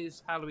it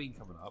is Halloween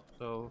coming up,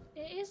 so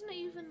it isn't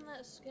even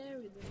that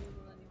scary, the new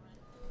one, anyway.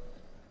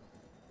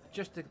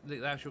 Just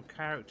the actual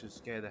characters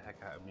scare the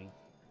heck out of me.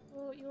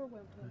 Well, you're a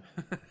weapon.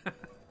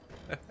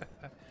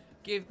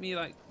 Give me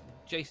like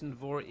Jason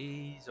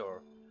Voorhees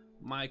or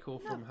Michael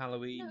from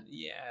Halloween. No,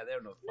 yeah,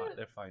 they're not fun.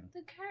 They're fine.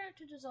 The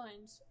character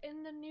designs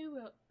in the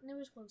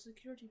newest one,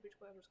 Security Bridge,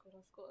 whatever it's called,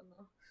 I've forgotten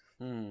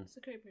now.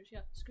 Security Bridge,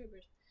 yeah, Security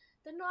Bridge.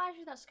 They're not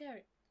actually that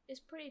scary. It's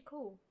pretty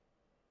cool.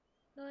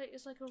 Like,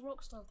 it's like a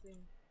rock star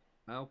thing.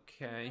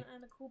 Okay.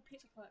 And a cool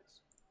pizza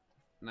flags.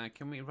 Now,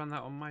 can we run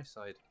that on my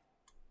side?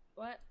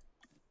 What?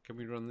 Can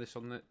we run this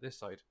on this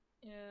side?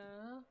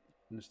 Yeah.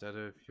 Instead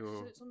of your...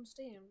 So it's on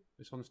Steam.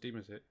 It's on Steam,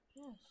 is it?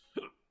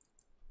 Yes.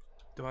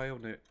 Do I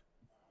own it?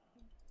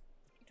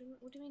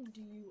 What do you mean,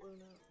 do you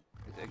own it?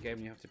 Is it a game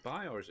you have to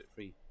buy, or is it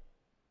free?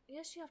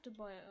 Yes, you have to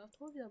buy it. I've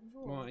told you that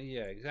before. Well,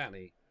 yeah,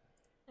 exactly.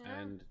 Yeah.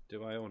 And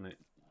do I own it?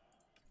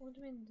 What do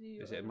you mean, do you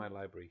Is it in my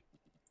library?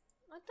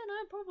 I don't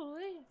know,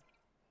 probably.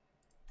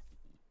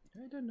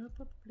 I don't know,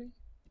 probably.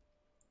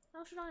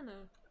 How should I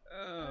know?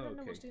 Oh, I don't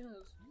know what Steam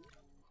is.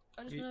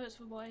 I just know it's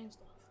for buying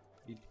stuff.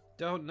 You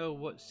don't know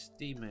what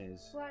Steam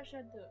is? Well, actually,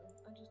 I do.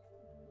 I just...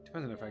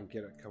 Depends on if I can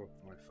get it come up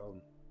on my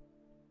phone.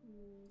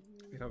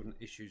 We're having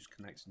issues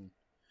connecting.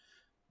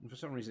 And for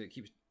some reason it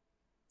keeps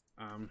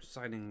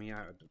signing me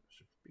out.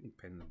 It's being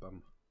a pain in the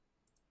bum.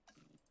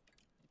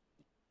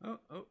 Oh.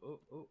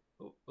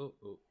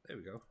 There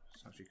we go.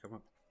 It's actually come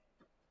up.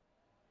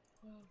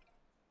 Wow.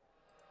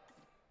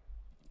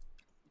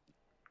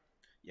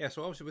 Yeah,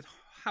 so obviously with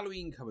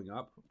Halloween coming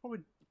up, probably,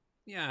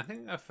 yeah, I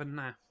think a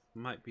FNAF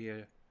might be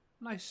a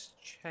nice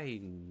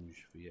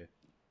change for you.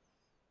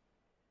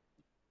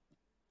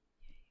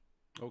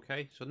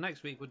 Okay, so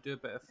next week we'll do a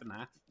bit of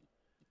FNAF,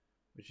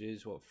 which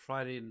is what,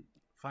 Friday,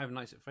 Five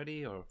Nights at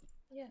Freddy, or?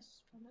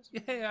 Yes, Five Nights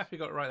at Freddy. Yeah, I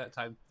got it right that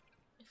time.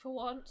 For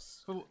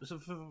once.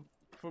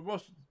 For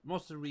most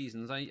of the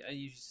reasons, I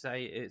usually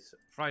say it's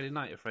Friday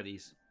Night at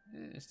Freddy's.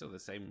 It's still the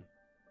same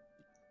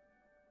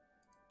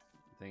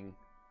thing.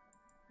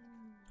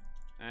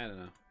 I don't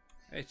know.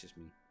 It's just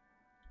me.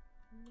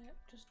 Yep,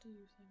 just do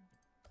your thing.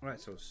 Right,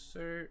 so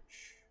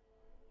search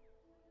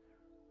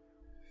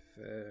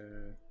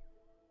for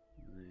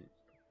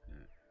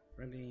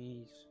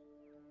Freddy's.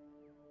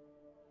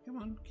 Come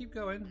on, keep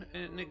going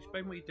and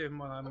explain what you're doing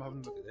while I'm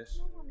having a look at this. I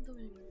don't know what I'm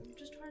doing. I'm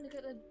just trying to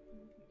get the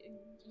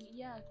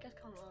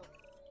get count up.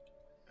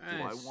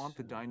 Do I want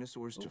the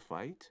dinosaurs to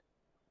fight?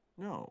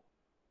 No.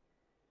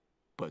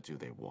 But do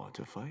they want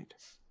to fight?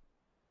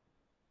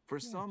 For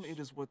some, it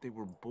is what they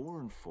were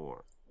born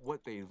for,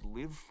 what they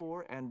live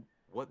for, and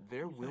what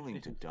they're willing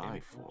to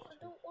die for. I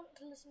don't want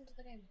to listen to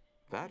the game.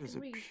 That is a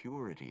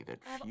purity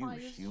that few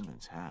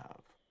humans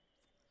have.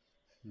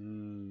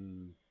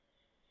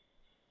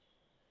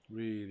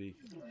 Really?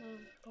 No,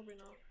 probably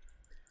not.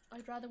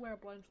 I'd rather wear a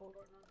blindfold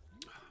right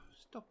now.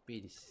 Stop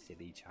being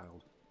silly,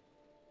 child.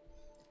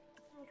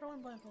 I'm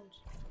drawing blindfolds.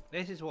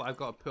 This is what I've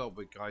got to put up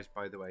with, guys,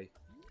 by the way.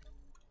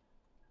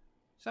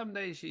 Some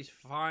days she's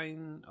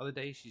fine, other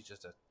days she's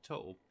just a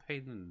total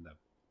pain in the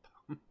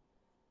bum.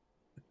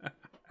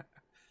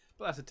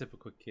 But that's a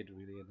typical kid,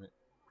 really, isn't it?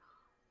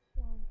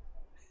 Wow.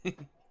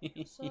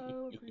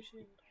 So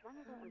appreciated.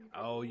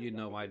 Oh, you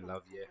know I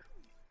love you.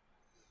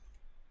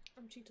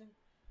 I'm cheating.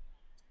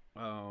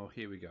 Oh,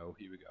 here we go,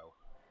 here we go.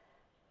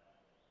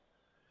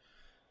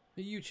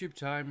 The YouTube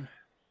time.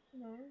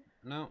 No.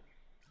 No.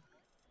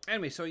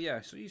 Anyway, so yeah,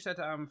 so you said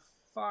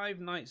 5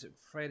 Nights at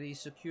Freddy's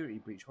Security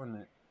Breach, wasn't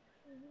it?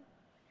 Mm-hmm.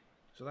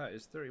 So that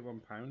is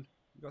 £31.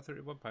 You got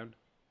 £31? I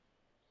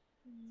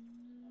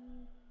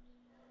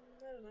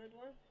don't know, do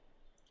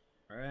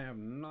I? I have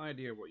no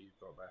idea what you've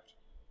got left.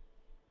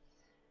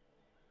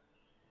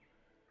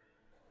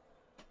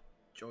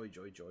 Joy,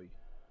 joy, joy.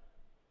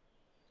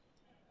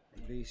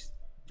 At least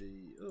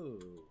the a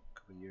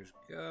couple of years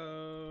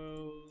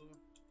ago.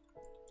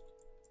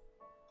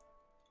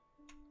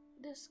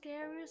 The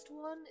scariest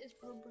one is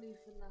probably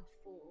FNAF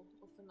 4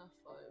 or FNAF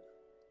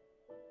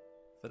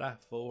 5. FNAF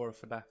 4 or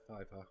FNAF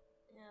 5, huh?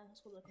 Yeah,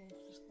 that's what they're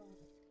called, just that.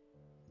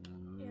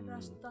 Yeah,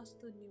 that's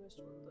the newest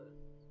one though.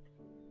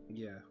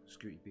 Yeah,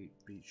 Security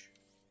Breach.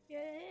 Yeah,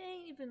 it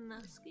ain't even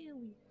that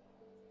scary.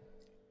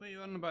 What are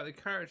you on about? The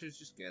characters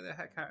just get the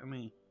heck out of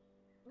me.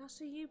 That's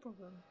a you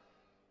problem.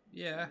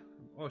 Yeah.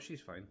 Oh,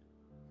 she's fine.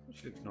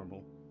 She looks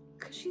normal.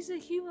 Cause she's a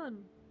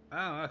human.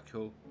 Oh, that's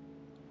cool.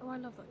 Oh, I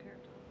love that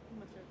character.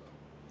 My favourite.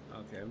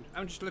 Okay,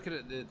 I'm just looking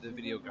at the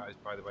video, guys,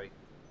 by the way.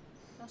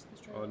 That's the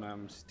trailer.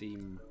 On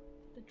Steam.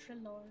 The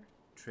trailer.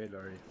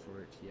 Trailer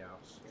for it,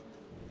 yes.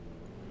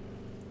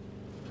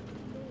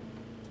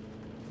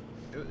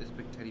 Oh, there's a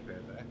big teddy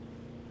bear there.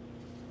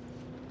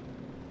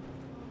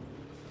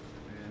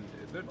 And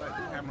it looked like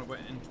the camera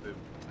went into him.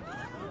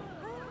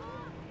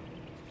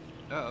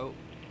 Uh-oh,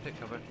 take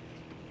cover.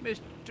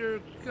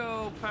 Mr.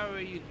 Cope, how are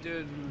you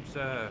doing,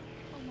 sir?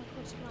 Oh my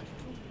god, someone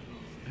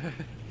actually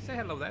talking. Say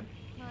hello then.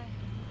 Hi.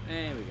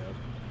 There we go.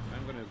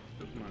 I'm gonna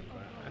bookmark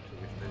that after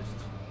this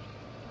list.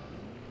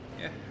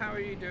 Yeah, how are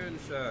you doing,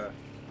 sir?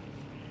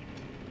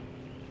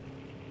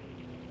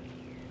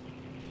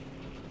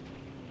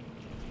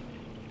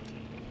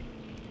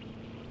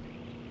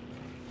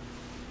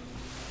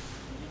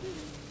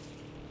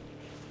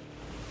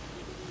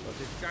 Well, if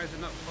you guys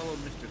are not following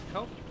Mr.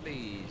 Cope,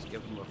 please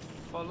give him a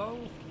follow.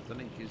 The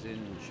link is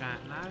in chat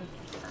now.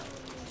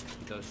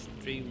 He does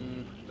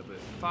stream a little bit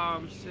of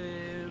farm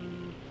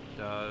sim,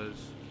 does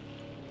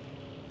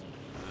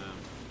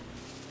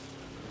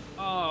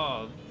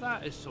oh,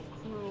 that is so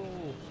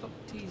cruel. Stop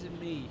teasing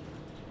me.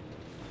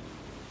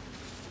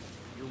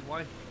 Your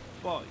wife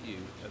bought you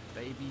a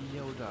baby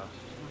Yoda.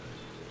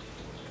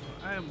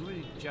 I am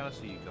really jealous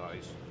of you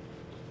guys.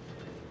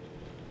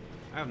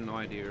 I have no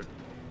idea.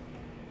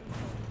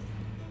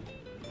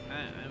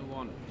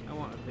 I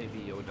want a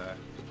baby Yoda.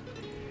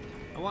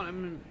 I want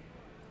him.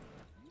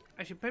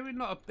 Actually, maybe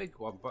not a big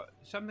one, but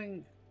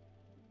something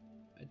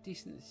a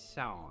decent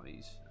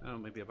size. I don't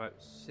know, maybe about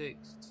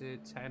 6 to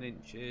 10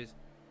 inches.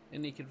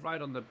 And he could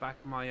ride on the back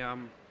of my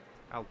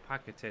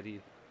alpaca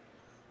teddy.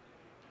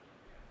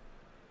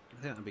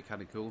 I think that'd be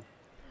kind of cool.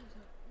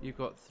 You've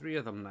got 3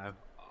 of them now.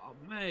 Oh,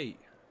 mate.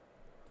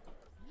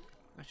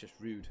 That's just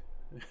rude.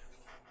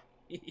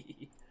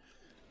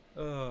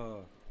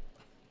 Oh.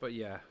 But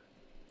yeah.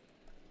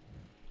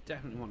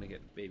 Definitely want to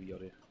get Baby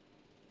Yoda.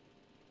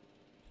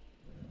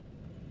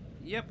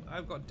 Yep,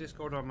 I've got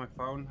Discord on my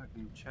phone. I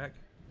can check.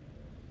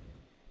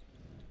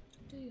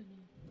 Do you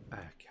know?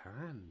 I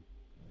can.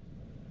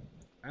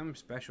 I'm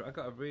special. I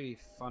got a really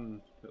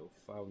fun little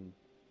phone.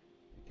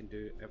 You can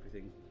do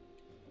everything.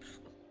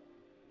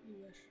 You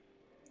wish.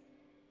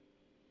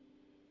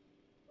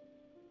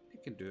 You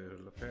can do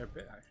a fair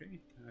bit actually.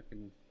 I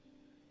can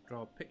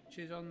draw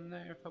pictures on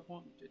there if I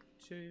wanted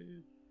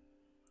to.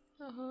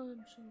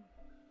 I'm sure.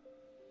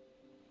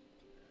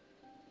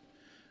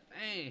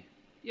 Hey,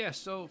 yeah.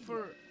 So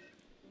for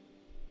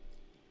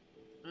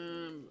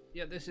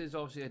yeah, this is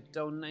obviously a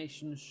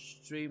donation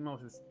stream.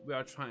 We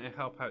are trying to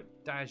help out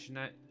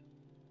DAJNET.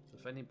 So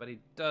if anybody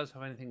does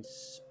have anything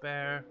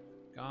spare,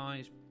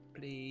 guys,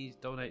 please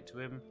donate to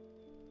him.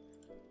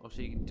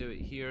 Obviously, you can do it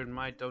here in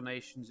my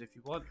donations if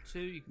you want to.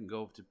 You can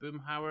go over to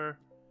Boomhauer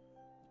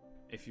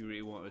if you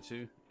really wanted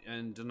to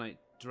and donate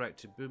direct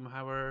to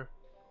Boomhauer,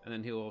 and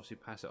then he'll obviously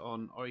pass it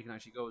on. Or you can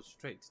actually go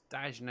straight to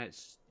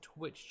DAJNET's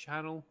Twitch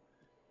channel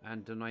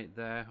and donate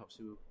there.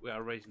 Obviously, we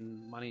are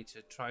raising money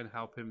to try and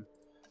help him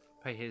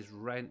pay his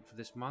rent for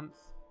this month.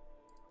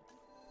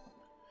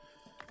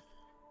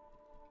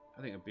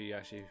 I think it'd be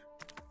actually,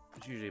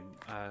 it's usually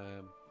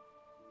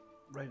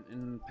rent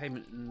and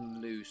payment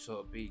in lieu, so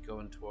it'll be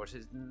going towards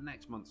his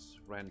next month's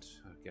rent,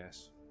 I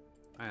guess.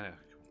 Something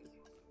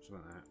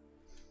like that.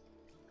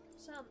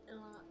 Something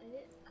like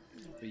it.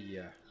 But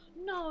yeah.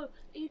 No, are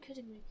you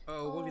kidding me?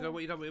 Oh, what have you done?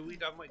 What have you done? What have you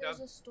done? What have you There's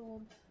done? a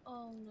storm.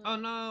 Oh no. Oh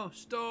no,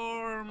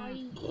 storm! I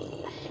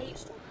hate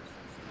storms.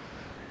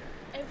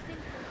 Everything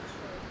hates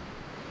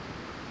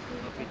storm.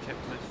 Okay, check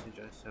the message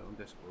I sent on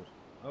Discord.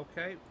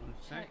 Okay, one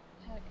sec.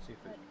 See if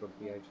it's got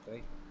to be out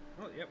today.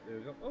 Oh, yep, there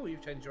we go. Oh,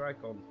 you've changed your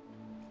icon.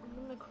 I'm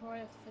gonna cry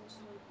if the fence is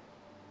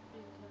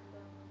being turned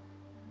down.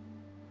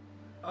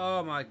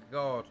 Oh my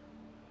god.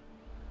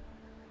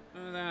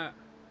 Look at that.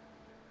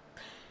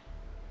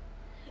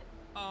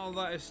 Oh,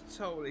 that is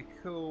totally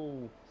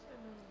cool.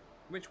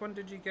 Which one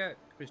did you get,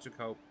 Mr.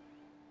 Cope?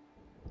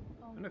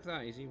 And look at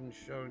that, he's even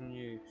showing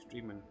you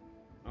streaming.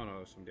 Oh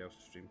no, somebody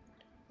else's stream.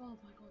 Oh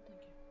my god,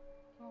 thank you.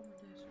 Oh my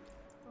days.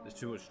 There's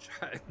too much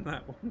chat in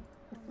that one.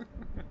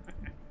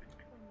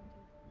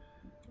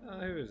 Oh,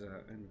 who is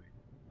that anyway?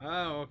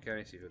 Oh, okay,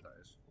 I see who that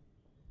is.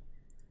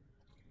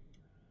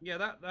 Yeah,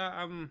 that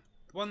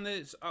one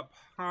that's up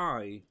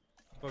high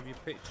above your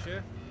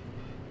picture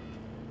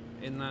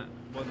in that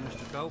one,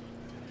 Mr. Cope.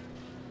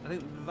 I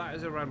think that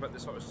is around about the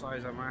sort of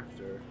size I'm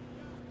after.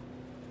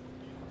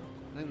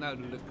 I think that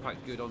would look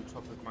quite good on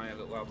top of my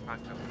little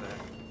alpaca up there.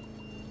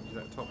 Is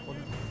that top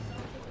one?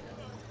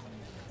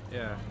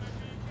 Yeah.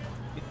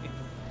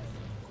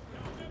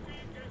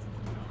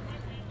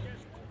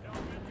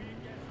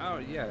 Oh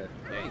yeah,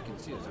 yeah, you can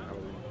see it's a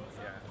Halloween.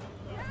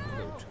 Yeah,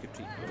 little trick or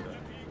treat Yoda,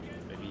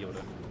 maybe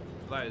Yoda.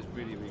 That is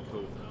really, really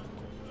cool.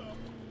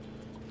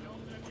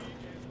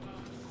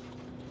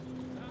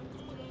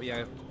 But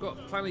yeah,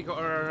 finally got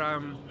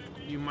our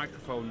new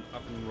microphone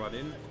up and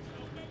running,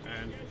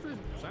 and the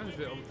sounds of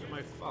it on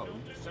my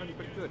phone sounded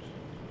pretty good.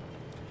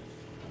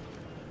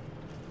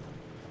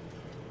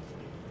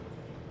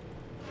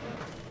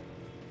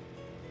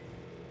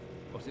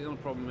 The only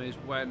problem is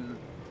when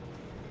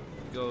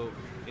you go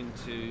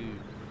into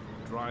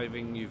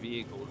driving new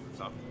vehicles and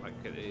stuff like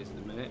it is in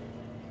a minute,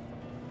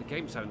 the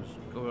game sounds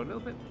go a little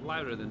bit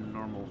louder than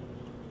normal.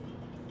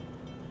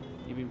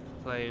 You've been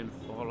playing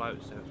Fallout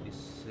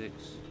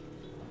 76.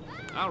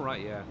 Oh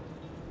right, yeah.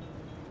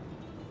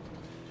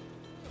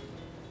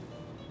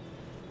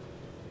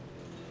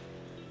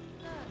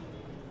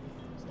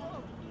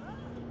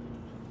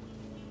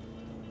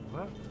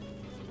 What?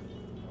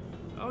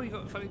 Oh, you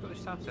finally got your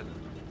sound set.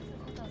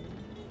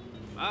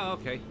 Oh,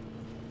 okay.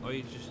 Oh,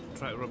 you just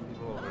try to run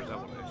people over, is that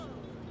what it is?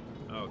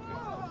 Oh, okay.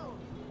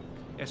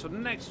 Yeah, so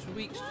next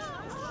week's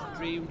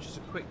stream, just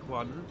a quick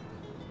one,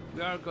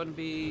 we are going to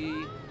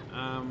be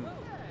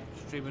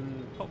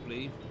streaming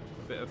probably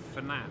a bit of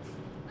FNAF.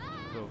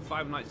 So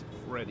 5 Nights at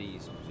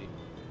Freddy's, obviously.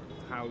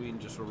 Halloween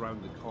just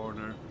around the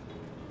corner.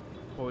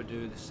 Probably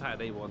do the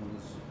Saturday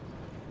ones.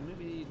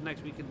 Maybe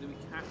next week and the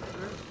week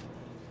after.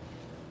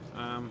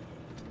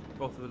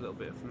 Both with a little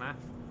bit of FNAF.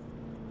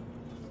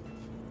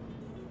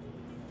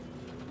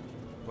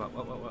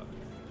 What?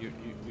 You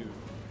you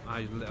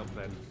lit up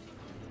then.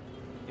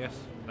 Yes,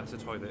 that's a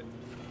toilet.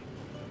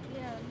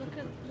 Yeah, look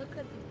at the back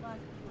of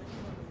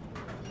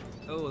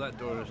my door. Oh, that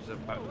door is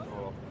about to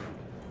fall off.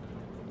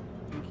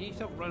 Can you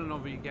stop running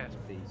over your gas,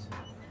 please?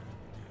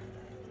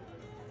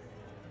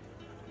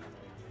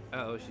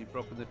 Uh oh, she's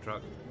broken the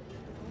truck.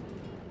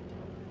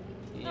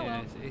 Yeah,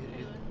 well.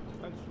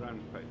 it bounced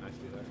around quite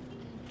nicely there.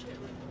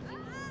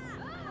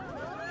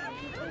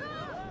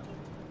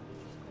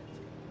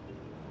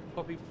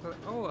 Poppy.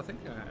 Oh, I think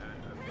I've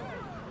got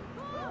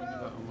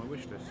that on my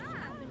wish list.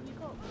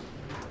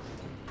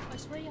 I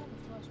swear you had the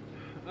first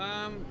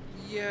one.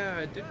 Yeah,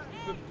 I did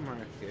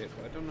bookmark it,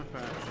 but I don't know if I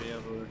actually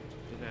ever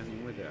did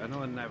anything with it. I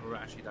know I never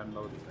actually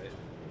downloaded it.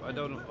 But I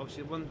don't know.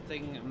 Obviously, one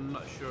thing I'm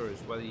not sure is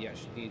whether you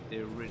actually need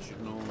the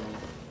original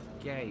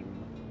game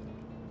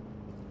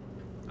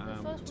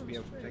to be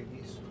able to play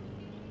these.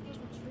 The first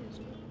one's free,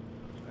 isn't it?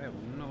 I have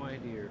no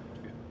idea.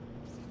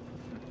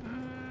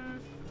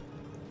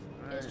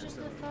 It's just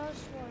the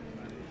first one.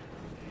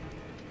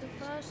 The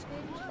first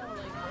game's about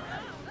like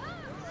 5,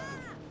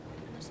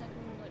 and the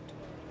second one like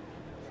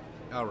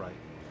 12. Alright.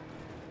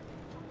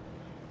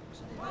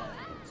 So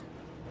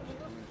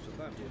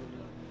that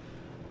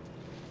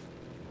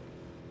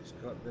it's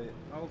got the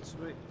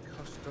Ultimate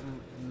Custom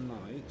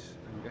Night.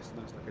 I'm guessing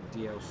that's like a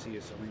DLC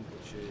or something,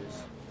 which is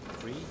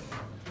free.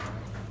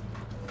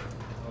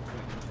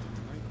 Ultimate Custom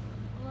Night.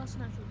 well, that's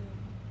an actual game.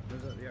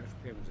 Is that the actual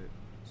game, is it?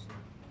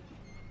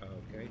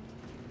 Okay.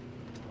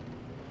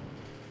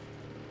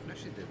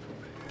 Actually did put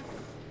it.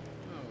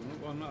 Oh,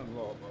 well, not a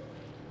lot, but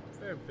a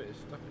fair bit of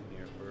stuff in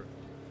here for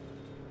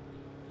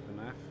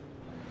FNAF.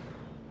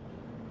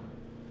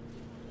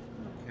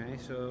 Okay,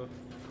 so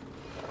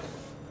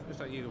looks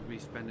like you'll be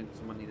spending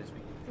some money this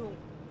week. Cool.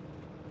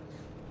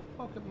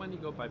 Pocket money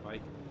go bye-bye.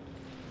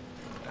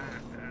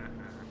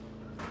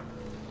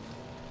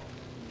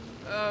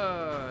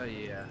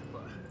 Yeah.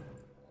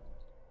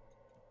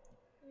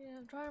 Yeah,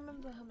 I'm trying to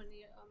remember how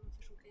many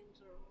official games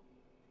there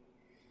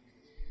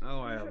are.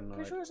 Oh, I have no idea.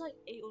 Pretty sure it's like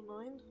 8 or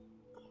 9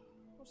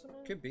 or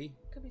something. Could be.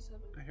 Could be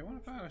 7. Okay, what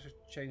if I was to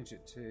change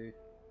it to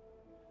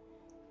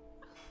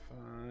 5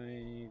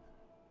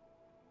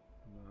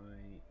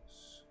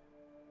 Nights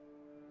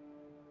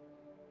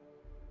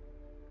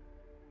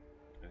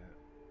at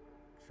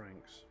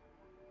Frank's?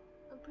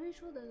 I'm pretty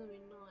sure there's only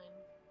 9.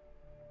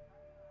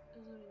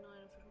 There's only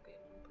 9 official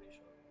games, I'm pretty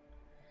sure.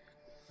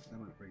 I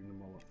might bring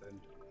them all up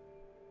then.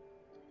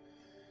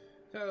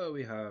 So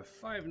we have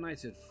Five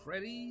Nights at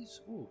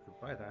Freddy's. Oh, could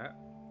buy that.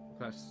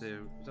 That's the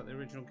is that the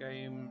original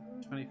game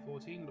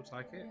 2014? Looks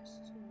like it. Yes,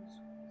 it is.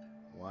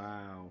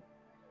 Wow.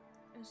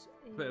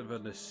 Bit of a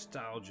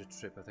nostalgia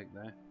trip, I think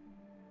there.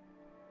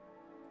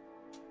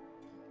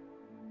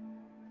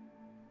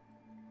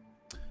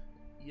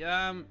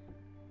 Yeah,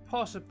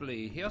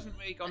 possibly. He hasn't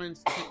really gone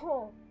into.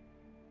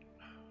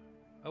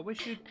 I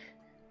wish you'd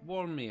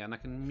warn me, and I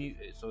can mute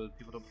it so that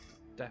people don't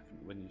deafen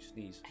when you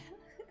sneeze.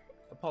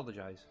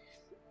 Apologise.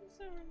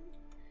 Sorry.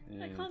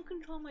 Yeah. I can't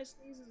control my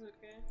sneezes.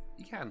 Okay.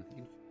 You can.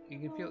 You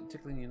can feel it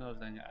tickling your nose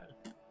down your head.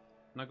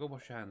 Now go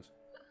wash your hands.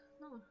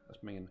 No.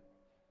 That's mean.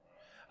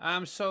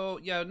 So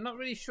yeah, not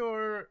really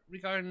sure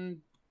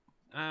regarding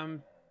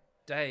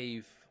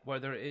Dave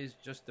whether it is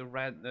just the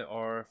rent that,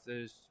 or if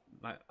there's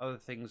like other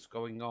things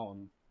going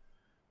on.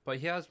 But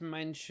he has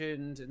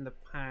mentioned in the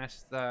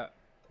past that,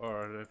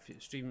 or the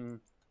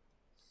stream,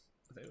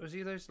 it was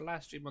either his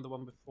last stream or the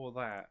one before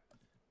that,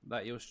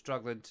 that he was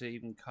struggling to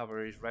even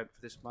cover his rent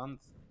for this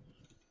month.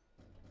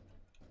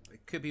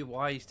 It could be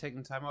why he's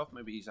taking time off.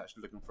 Maybe he's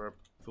actually looking for a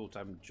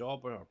full-time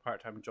job or a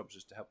part-time job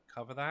just to help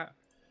cover that.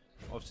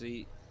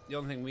 Obviously, the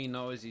only thing we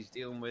know is he's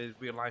dealing with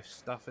real-life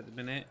stuff at the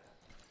minute.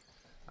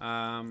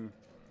 Obviously,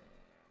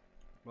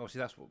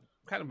 that's what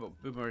kind of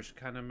what Boomer's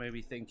kind of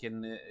maybe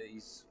thinking, that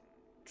he's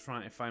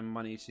trying to find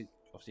money to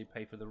obviously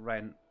pay for the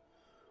rent.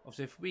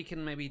 Obviously, if we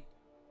can maybe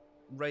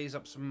raise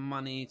up some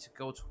money to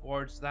go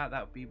towards that,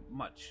 that would be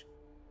much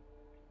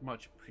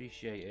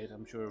appreciated.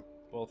 I'm sure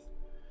both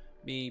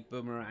me,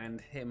 Boomer,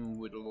 and him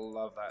would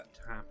love that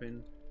to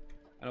happen.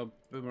 I know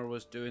Boomer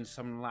was doing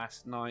some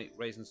last night,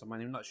 raising some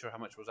money. I'm not sure how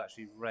much was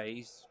actually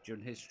raised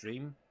during his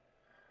stream.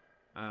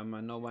 I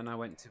know when I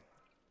went to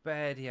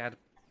bed, he had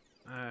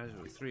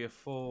 3 or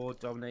 4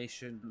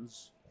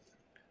 donations.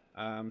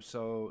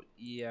 So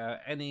yeah,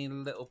 any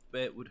little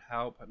bit would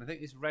help. And I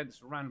think his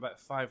rent's around about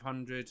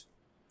 $500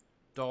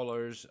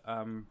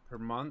 per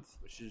month,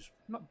 which is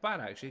not bad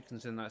actually,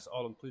 considering that's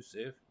all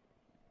inclusive.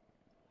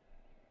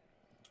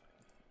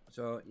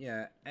 So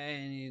yeah,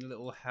 any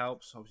little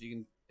helps. Obviously, you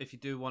can, if you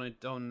do want to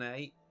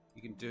donate,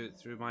 you can do it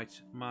through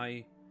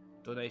my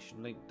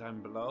donation link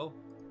down below.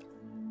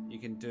 You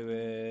can do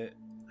it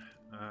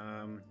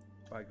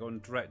by going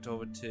direct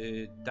over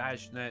to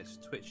DAJNET's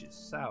Twitch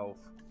itself.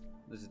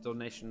 There's a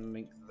donation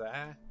link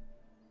there.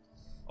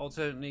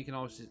 Alternatively, you can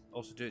also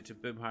do it to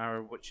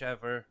Boomhauer,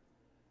 whichever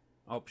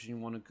option you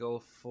want to go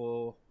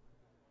for.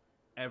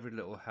 Every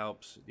little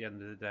helps at the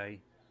end of the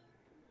day.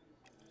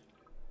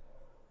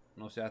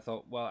 And obviously I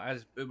thought, well,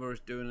 as Boomer was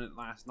doing it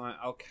last night,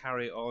 I'll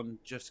carry on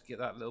just to get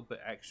that little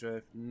bit extra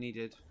if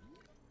needed.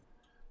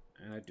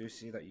 And I do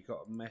see that you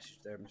got a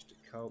message there, Mr.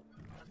 Cope.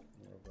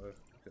 Look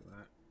at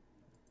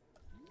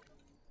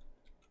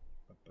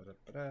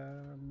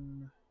that.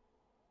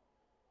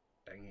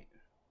 Dang it.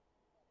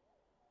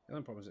 The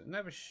only problem is it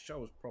never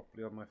shows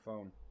properly on my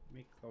phone. Let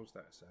me close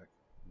that a sec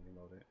and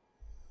reload it.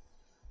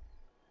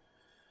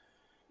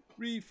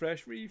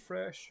 Refresh,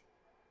 refresh.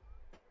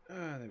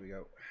 Ah, there we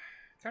go.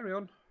 Carry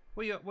on.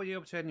 What are you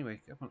up to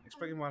anyway? Come on,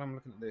 explain while I'm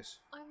looking at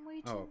this. I'm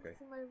waiting for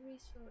my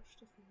research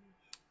to finish.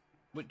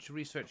 Which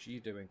research are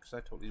you doing? Because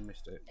I totally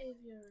missed it.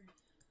 Aviary.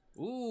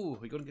 Ooh,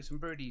 we're going to get some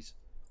birdies.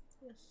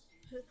 Yes,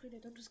 hopefully they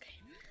don't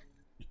escape.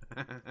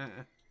 I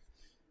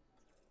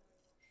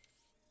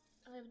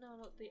have now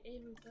got the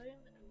aviary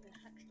dome and the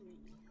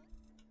hatchery.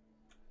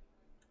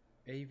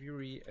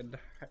 Aviary and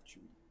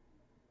hatchery.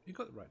 You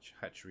got the right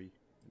hatchery.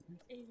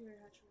 Aviary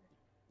hatchery.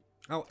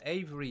 Oh,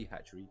 Avery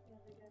hatchery. Yeah, I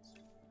guess.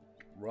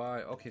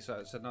 Right. Okay, so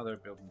it's another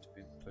building to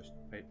be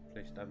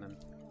placed down then.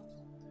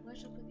 Where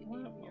should I put the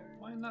aviary?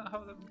 Why not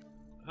have them?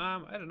 I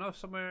don't know,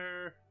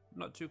 somewhere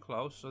not too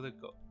close, so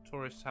they've got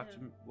tourists have to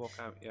walk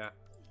out. Yeah.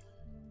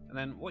 And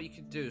then what you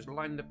could do is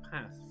line the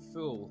path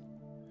full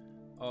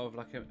of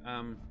like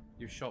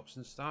your shops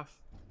and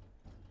stuff.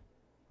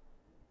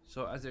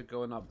 So as they're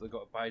going up, they've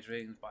got to buy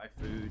drinks, buy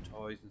food,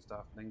 toys and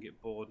stuff, and then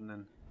get bored and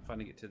then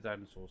finally get to the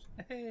dinosaurs.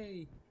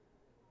 Hey!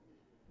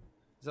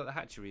 Is that the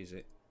hatchery, is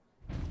it?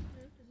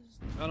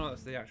 Oh no,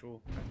 that's the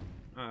actual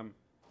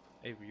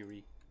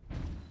aviary.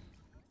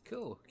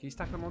 Cool. Can you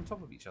stack them on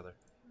top of each other?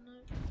 No.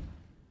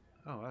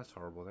 Oh, that's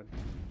horrible then.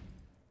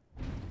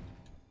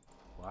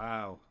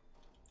 Wow.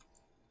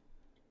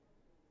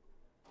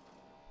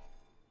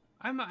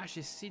 I've not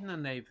actually seen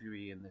an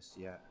aviary in this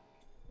yet.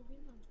 Have you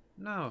not?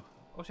 No.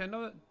 Obviously, I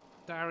know that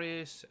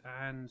Darius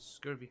and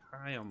Scurvy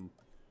Hyam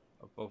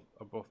have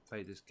both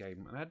played this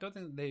game, and I don't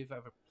think they've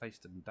ever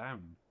placed them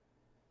down.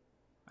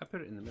 I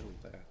put it in the middle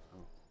there.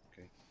 Oh,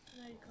 okay.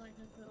 No, you can't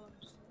even put it on.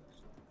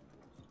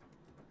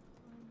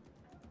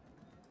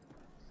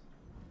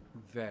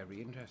 Very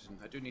interesting.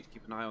 I do need to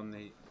keep an eye on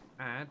the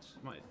ads.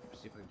 Might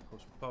see if I can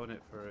postpone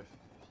it for a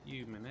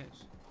few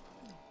minutes.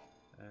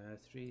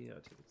 3, I'll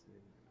take it to,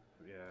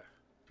 yeah.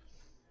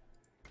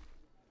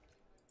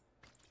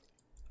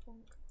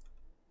 Bonk.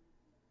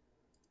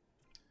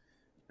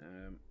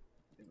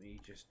 Let me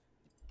just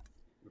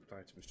reply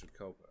to Mr.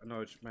 Cope. I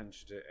know I just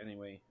mentioned it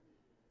anyway.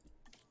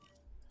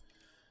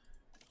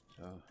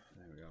 So,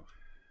 there we go.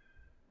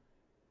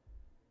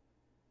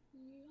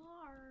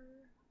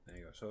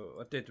 So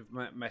I did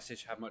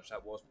message how much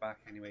that was back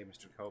anyway,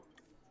 Mr. Cope.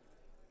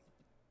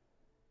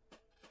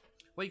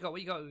 What you got?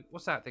 What you got?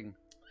 What's that thing?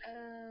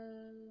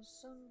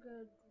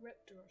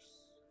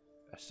 Sungaripterus.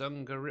 A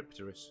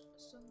Sungaripterus.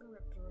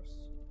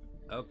 Sungaripterus.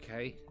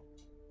 Okay.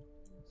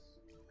 Yes.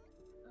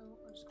 Oh,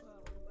 I just got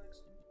out of the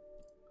accident.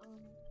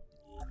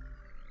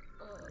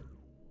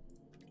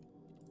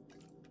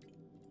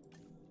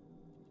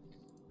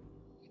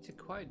 It's a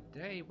quiet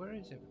day. Where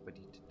is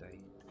everybody today?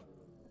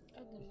 I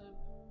don't know.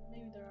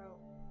 Maybe they're out.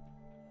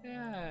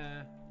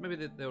 Yeah. Maybe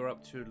they were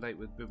up too late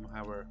with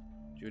Boomhauer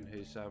during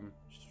his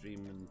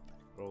stream and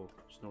they're all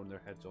snoring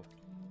their heads off.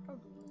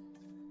 Probably.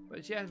 But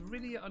it's, yeah,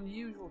 really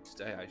unusual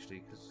today actually,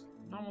 because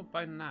normal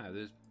by now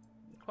there's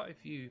quite a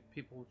few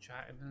people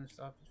chatting and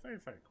stuff. It's very,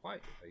 very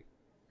quiet today.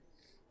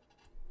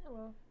 Oh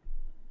well.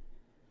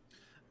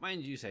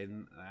 Mind you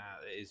saying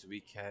it is the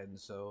weekend,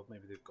 so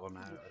maybe they've gone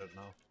out, I don't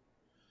know.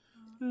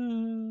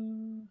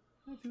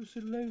 I feel so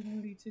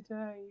lonely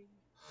today.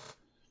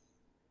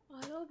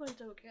 I normally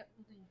don't get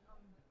many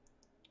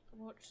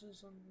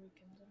watches on the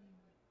weekends anyway.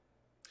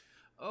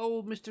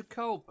 Oh, Mr.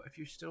 Culp, if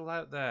you're still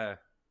out there,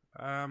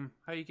 how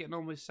are you getting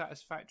on with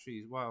Satisfactory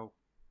as well?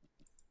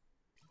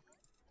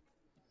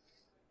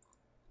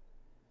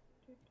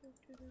 I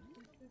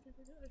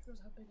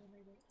just how big I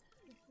made it.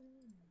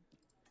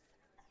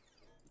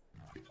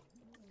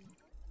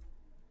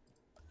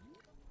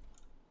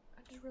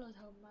 I just realised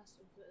how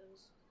massive it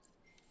is.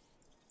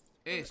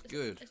 It's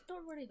good. It's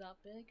not really that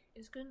big.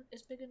 It's good.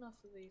 It's big enough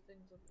for the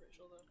things, I'm pretty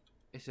sure though.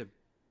 It's a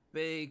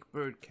big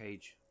bird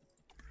cage.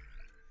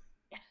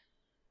 Yeah.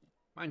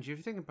 Mind you, if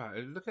you think about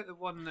it, look at the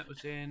one that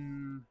was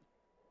in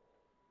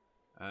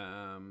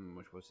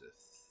which was it,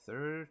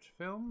 third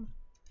film?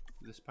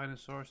 The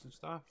Spinosaurus and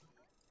stuff?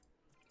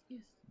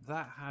 Yes.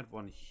 That had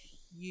one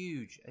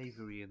huge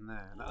aviary in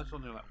there. And that was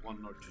only like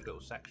one or two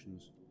little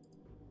sections.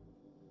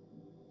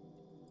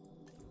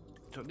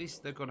 So at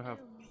least they're going to have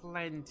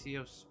plenty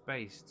of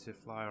space to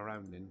fly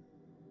around in.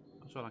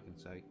 That's all I can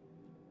say.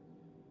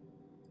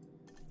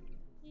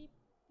 Beep,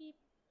 beep.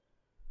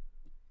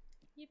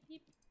 Beep,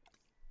 beep.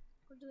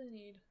 What do they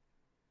need?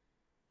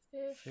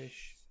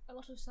 Fish. A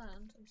lot of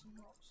sand and some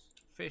rocks.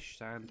 Fish,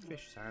 sand,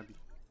 fish, sand.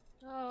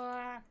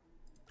 Oh,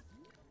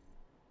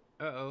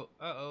 Uh-oh,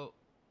 uh-oh.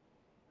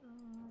 oh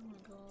my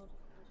god.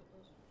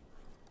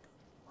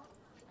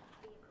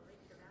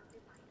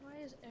 Why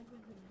is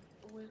everything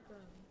always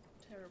going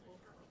terrible?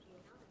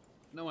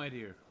 No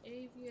idea.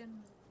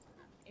 Avian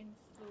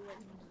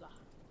influenza.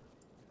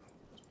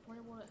 That's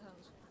probably what it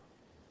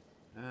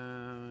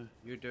has.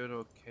 You're doing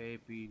okay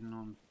being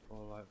on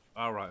Fallout.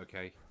 Oh, right,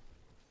 okay.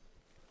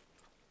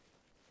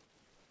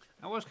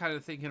 I was kind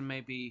of thinking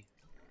maybe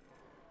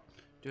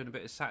doing a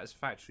bit of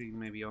Satisfactory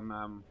maybe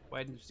on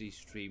Wednesday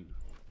stream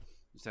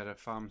instead of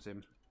Farm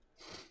Sim.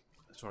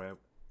 Sorry, I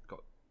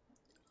got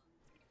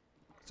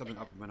something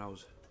up in my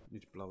nose. I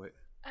need to blow it.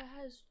 It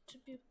has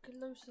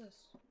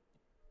tuberculosis.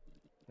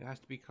 It has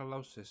to be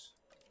colossus.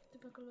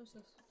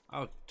 Tuberculosis.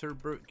 Oh,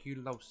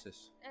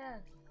 tuberculosis. Yeah.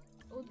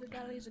 All the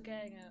galleys are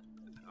getting it.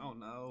 Oh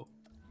no.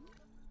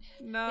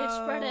 No. It's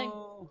spreading.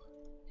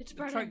 It's The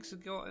spreading. Treks are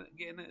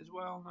getting it as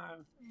well now.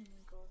 Oh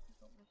my god,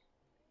 help me.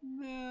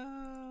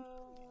 No.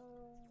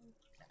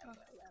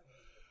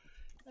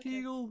 Okay.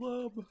 Heal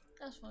them.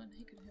 That's fine,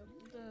 he can heal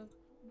the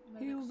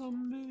medics. Heal them.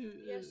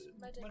 Yes,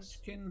 medics.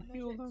 Munchkin,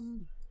 heal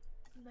them.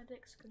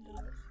 Medics can do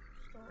it.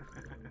 Stop.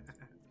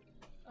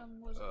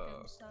 Was it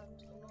getting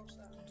sand? A lot of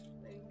sand.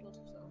 A lot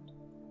of sand.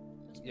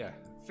 That's Yeah,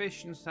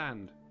 fish and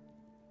sand.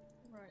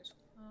 right.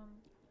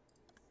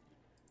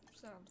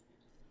 Sand.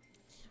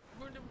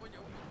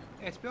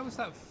 Yeah, to be honest,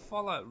 that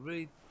Fallout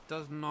really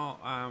does not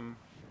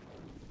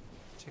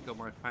tickle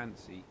my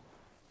fancy.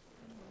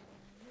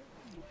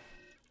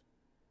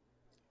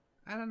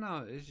 I don't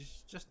know,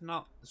 it's just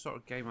not the sort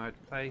of game I'd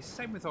play.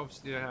 Same with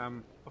obviously I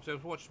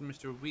was watching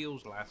Mr.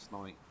 Wheels last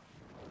night.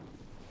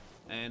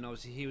 And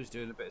obviously he was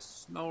doing a bit of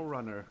Snow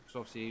Runner, because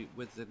obviously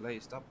with the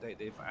latest update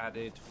they've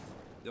added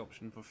the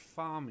option for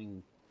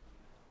farming.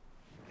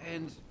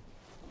 And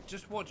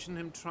just watching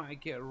him try to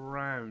get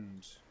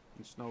around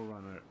in Snow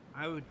Runner,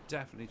 I would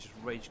definitely just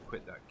rage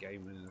quit that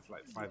game in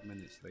like 5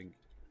 minutes, I think.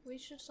 We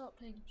should start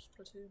playing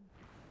Splatoon.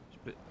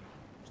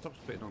 Stop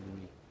spitting on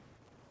me.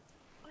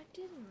 I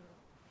didn't.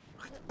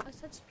 I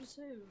said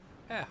Splatoon.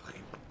 Yeah.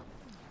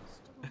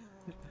 Stop.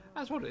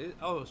 That's what it is.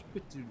 Oh,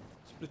 Splatoon.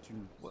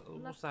 Splatoon.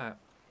 What's that?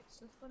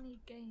 It's a funny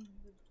game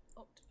with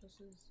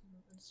octopuses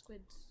and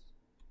squids.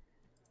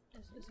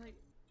 It's like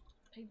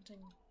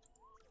painting.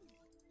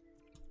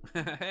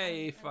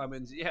 Hey,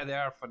 Famins. Yeah, they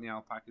are funny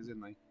alpacas,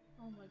 aren't they?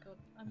 Oh my god,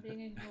 I'm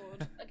being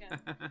ignored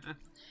again.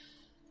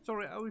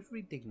 Sorry, I was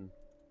reading.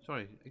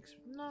 Sorry,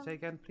 No. say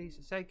again, please.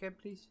 Say again,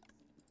 please.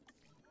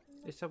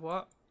 It's a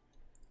what?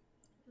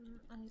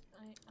 I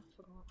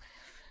forgot.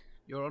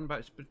 You're on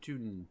about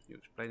Splatoon. You're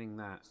explaining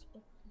that.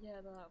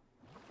 Yeah, that.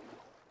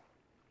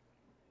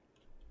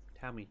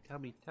 Tell me.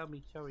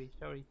 Sorry.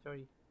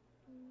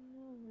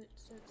 No,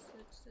 it's the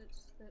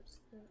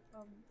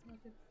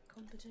like a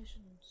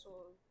competition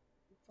sort of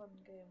fun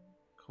game.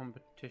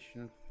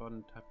 competition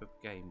fun type of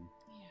game.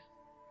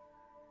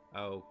 Yeah.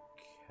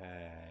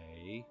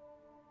 Okay.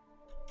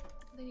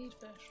 They need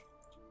fish.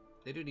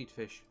 They do need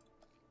fish.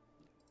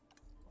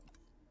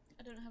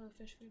 I don't have a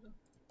fish feeder.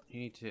 You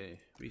need to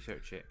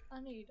research it. I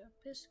need a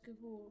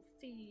piscivore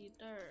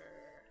feeder.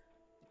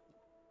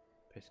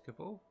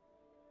 Piscivore?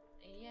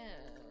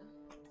 Yeah.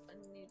 I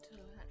need to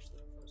hatch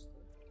them first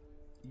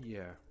though.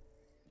 Yeah.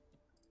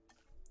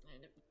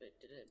 And a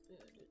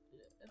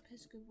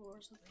piscivore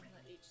or something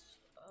that eats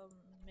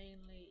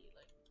mainly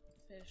like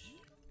fish.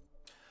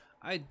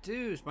 I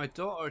do. It's my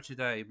daughter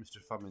today,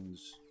 Mr.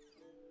 Fummins.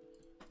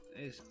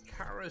 It's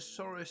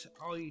Carasaurus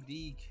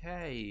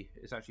IDK.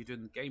 It's actually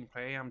doing the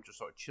gameplay. I'm just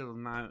sort of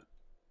chilling out,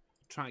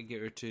 trying to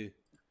get her to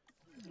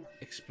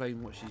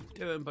explain what she's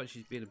doing, but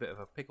she's been a bit of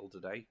a pickle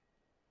today.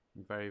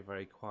 And very,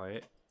 very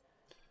quiet.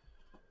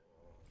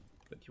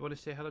 But do you want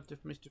to say hello to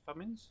Mr.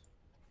 Fummins?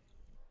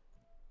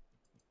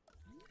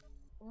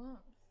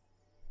 What?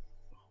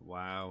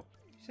 Wow.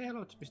 Say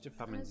hello to Mr.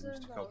 Fummins and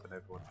Mr. Cope and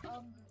everyone.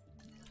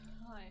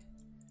 Hi.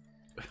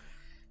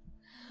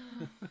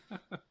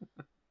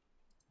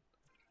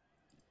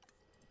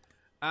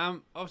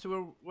 Obviously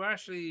we're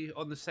actually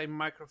on the same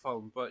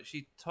microphone, but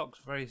she talks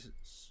very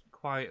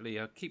quietly.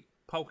 I keep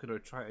poking her,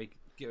 trying to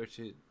get her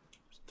to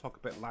talk a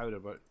bit louder,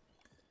 but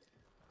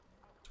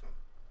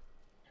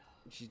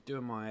she's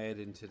doing my head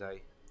in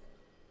today.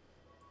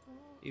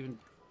 Even,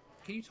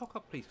 can you talk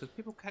up, please? Because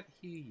people can't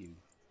hear you.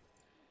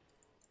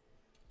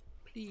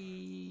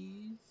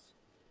 Please,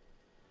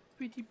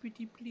 pretty,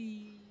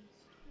 please.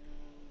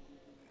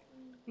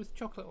 With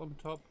chocolate on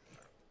top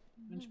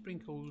and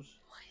sprinkles.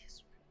 Why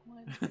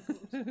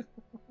sprinkles?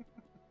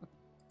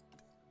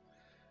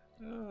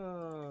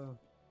 Oh.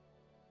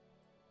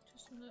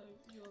 Just know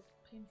you're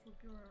painful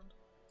ground.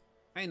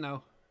 I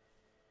know.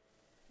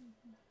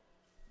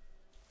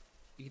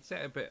 You could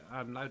say it a bit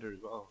louder as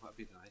well. That'd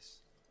be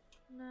nice.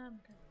 Nah, I'm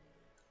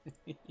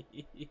good.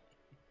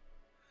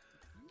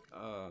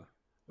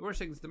 The worst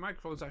thing is the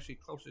microphone's actually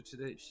closer to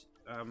this,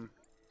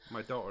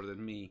 my daughter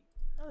than me.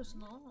 No, it's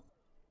not.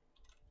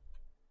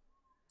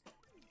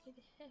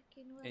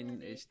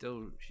 And it's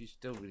she's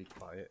still really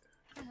quiet.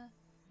 Okay.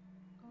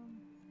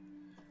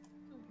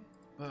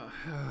 But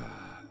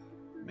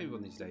maybe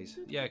one of these days.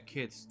 Yeah,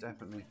 kids,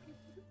 definitely.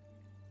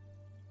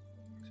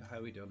 So how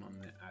are we doing on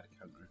the ad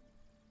counter?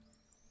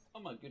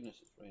 Oh my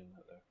goodness, it's raining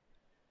out there.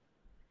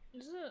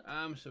 Is it?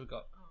 So we've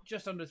got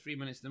just under 3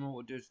 minutes. Then what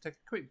we'll do is take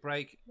a quick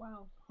break.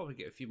 Wow. Hopefully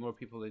get a few more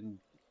people in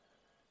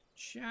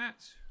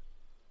chat.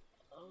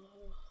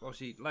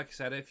 Obviously, like I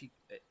said, if you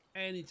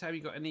anytime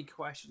you got any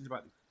questions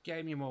about the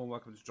game, you're more than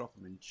welcome to drop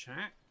them in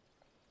chat.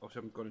 Also,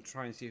 I'm going to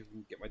try and see if we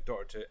can get my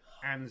daughter to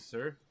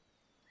answer.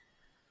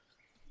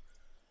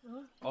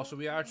 Also,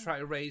 we are trying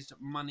to raise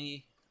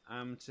money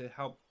to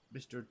help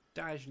Mr.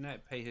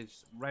 DAJNET pay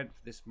his rent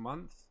for this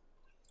month.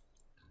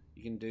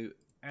 You can do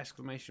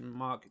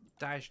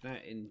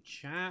 !DAJNET in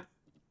chat,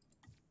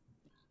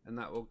 and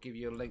that will give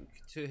you a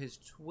link to his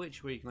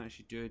Twitch where you can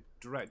actually do a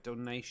direct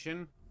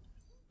donation.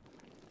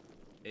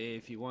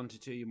 If you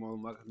wanted to, you're more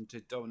than welcome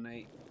to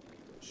donate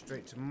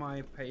straight to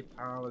my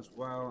PayPal as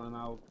well, and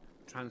I'll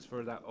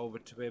transfer that over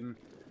to him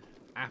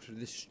after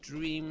the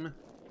stream.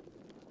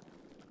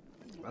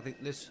 I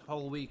think this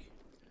whole week,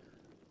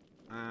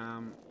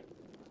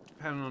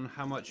 depending on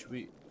how much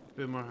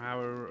Boomer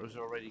Hour has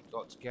already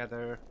got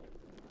together,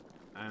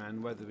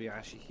 and whether we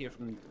actually hear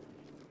from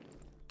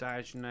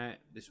DAJNET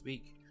this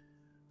week,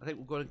 I think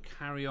we're going to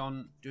carry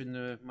on doing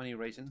the money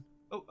raising.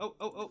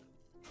 Oh!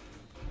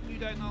 New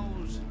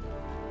dinos!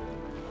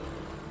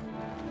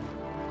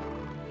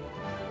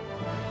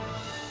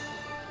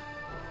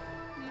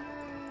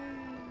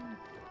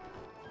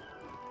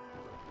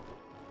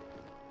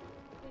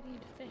 They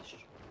need fish.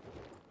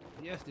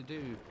 Yes, they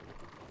do.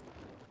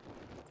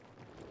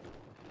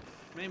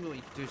 Maybe what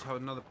you could do is have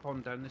another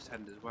pond down this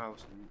end as well.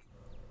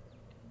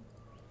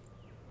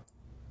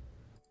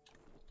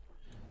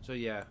 So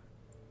yeah,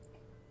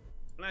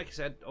 like I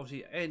said,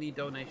 obviously any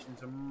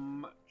donations are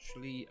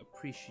muchly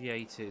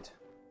appreciated,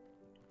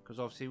 because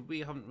obviously we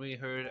haven't really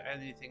heard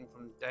anything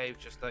from Dave,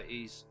 just that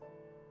he's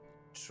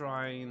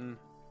trying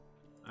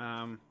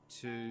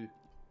to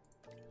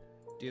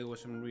deal with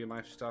some real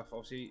life stuff.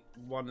 Obviously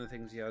one of the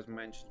things he has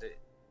mentioned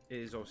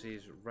is obviously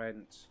his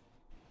rent,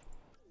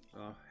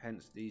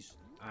 hence these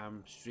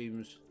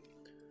streams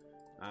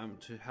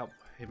to help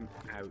him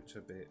out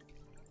a bit.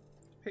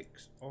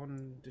 Pics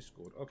on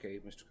Discord. Okay,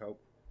 Mr.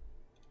 Cope.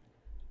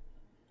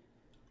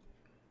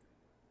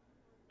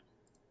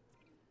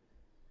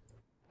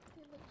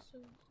 It looks so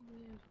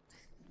weird.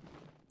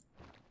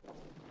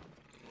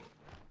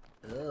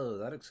 Oh,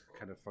 that looks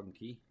kind of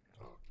funky.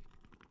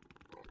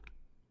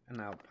 An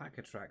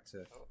alpaca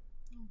tractor. Oh,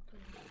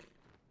 God.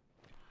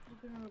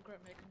 You're gonna regret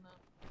making that.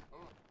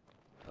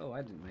 Oh,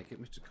 I didn't make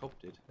it. Mr. Cope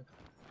did.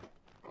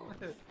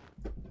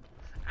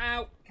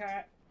 Ow,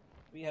 cat.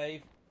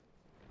 Behave.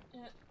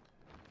 Yeah.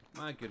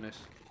 My goodness.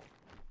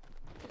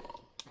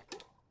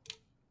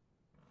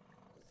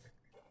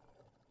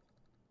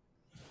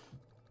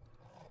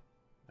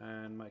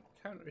 And my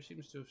counter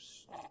seems to have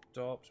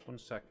stopped. One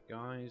sec,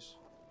 guys.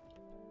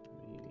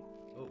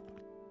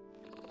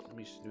 Let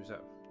me snooze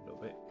that a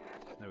little bit.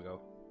 There we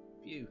go.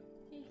 Phew.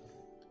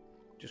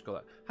 Just got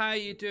that. How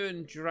you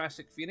doing,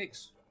 Jurassic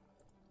Phoenix?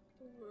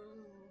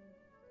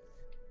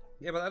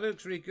 Yeah, but that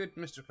looks really good,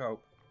 Mr.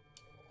 Cope.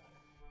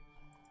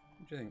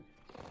 What do you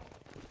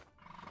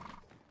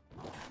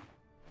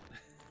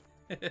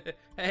think?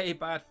 Hey,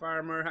 Bad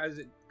Farmer, how's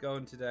it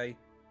going today?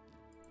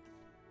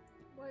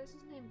 Why is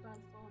his name Bad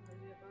Farmer?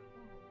 Is he a bad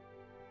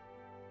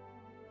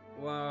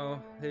farmer?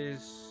 Well,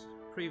 his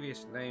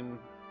previous name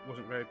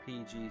wasn't very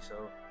PG,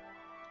 so...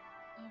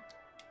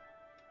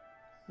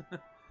 Oh.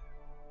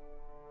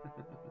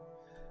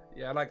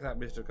 Yeah, I like that,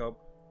 Mr. Cobb.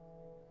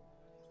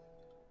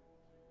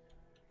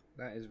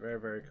 That is very,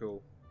 very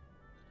cool.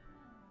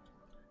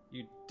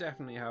 You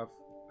definitely have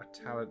a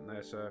talent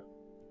there, sir.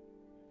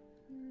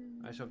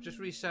 Right, so I've just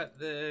reset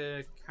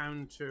the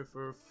counter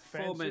for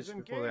 4 minutes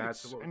before they had,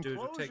 so what we'll do is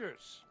we'll take a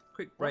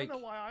quick break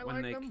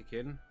when they kick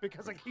in.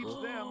 Because it keeps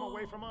them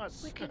away from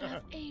us. We could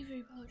have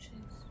Avery pouches.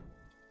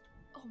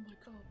 Oh my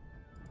god.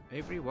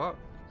 Avery what?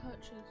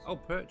 Purchase. Oh,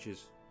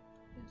 purchase.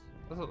 Yes.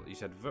 I thought you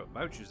said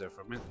vouchers there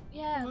for a minute.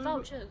 Yeah,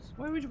 vouchers.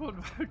 Why would you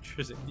want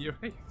vouchers in your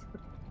Avery?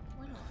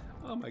 Why not?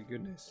 Oh my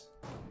goodness.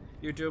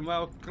 You're doing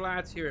well.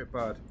 Glad to hear it,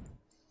 bud.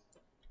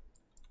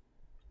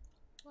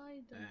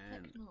 Why the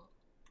heck not?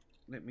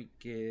 Let me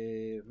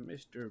give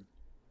Mr.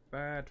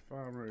 Bad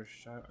Farmer a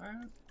shout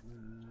out.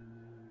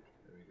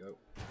 There we go.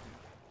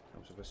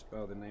 Helps if I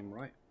spell the name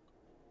right.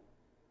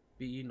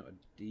 B, not a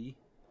D.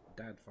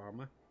 Dad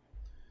Farmer.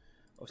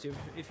 Obviously,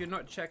 if you're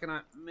not checking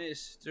out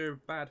Mr.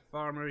 Bad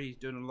Farmer, he's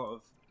doing a lot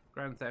of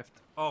Grand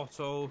Theft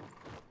Auto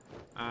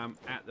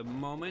at the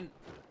moment.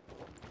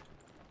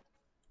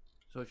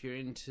 So if you're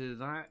into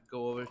that,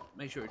 go over,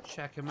 make sure to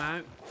check him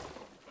out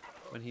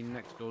when he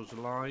next goes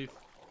live.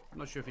 I'm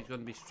not sure if he's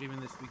going to be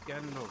streaming this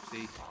weekend.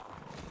 Obviously,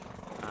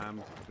 I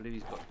believe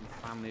he's got some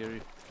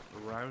family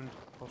around,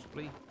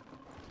 possibly.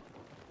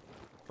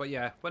 But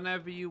yeah,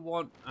 whenever you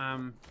want,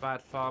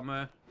 Bad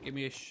Farmer, give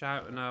me a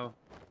shout and I'll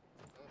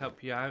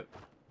help you out.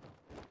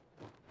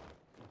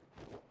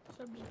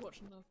 So I'm just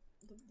watching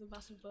the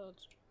massive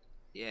birds.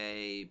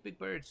 Yay, big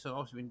birds. So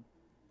obviously,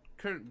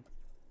 current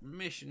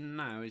mission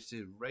now is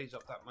to raise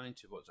up that money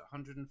to what's it,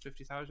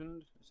 150,000?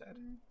 Is that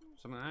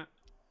something like that?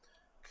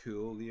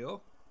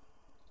 Coolio.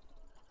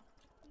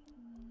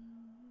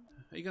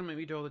 Are you gonna make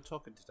me do all the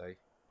talking today?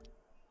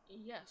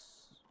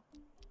 Yes.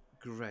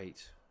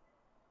 Great.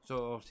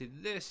 So obviously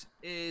this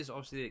is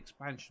obviously the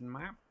expansion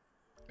map,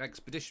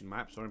 expedition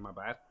map. Sorry, my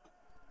bad.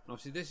 And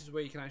obviously this is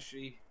where you can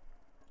actually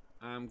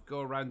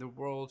go around the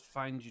world,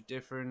 find you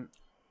different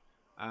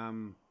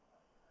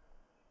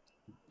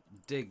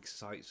dig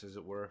sites, as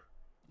it were,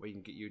 where you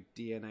can get your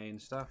DNA and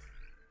stuff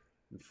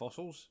and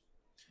fossils.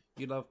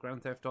 You love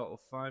Grand Theft Auto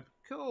 5?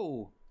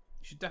 Cool.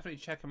 You should definitely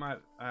check them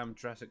out.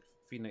 Jurassic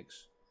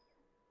Phoenix.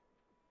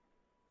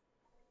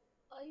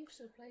 I used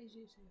to play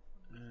GTA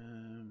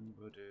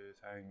 5.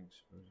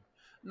 Thanks.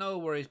 No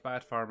worries,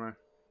 Bad Farmer.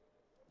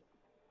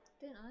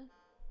 Didn't I?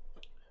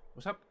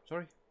 What's up?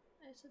 Sorry.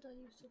 I said I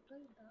used to play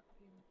that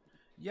game.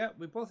 Yeah,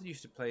 we both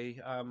used to play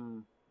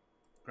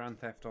Grand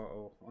Theft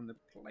Auto on the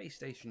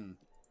PlayStation.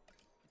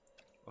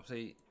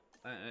 Obviously,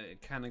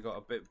 it kind of got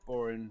a bit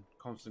boring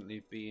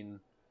constantly being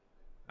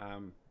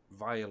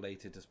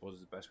violated, I suppose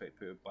is the best way to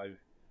put it, by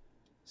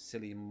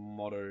silly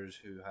modders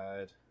who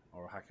had,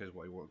 or hackers,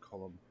 what you want to call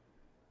them,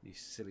 these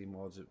silly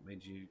mods that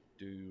made you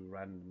do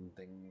random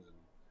things.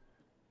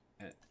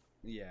 And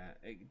yeah,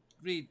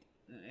 it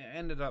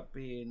ended up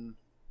being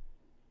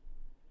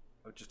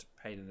just a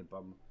pain in the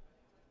bum.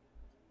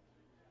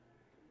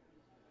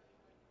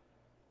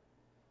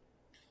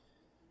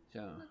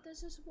 So But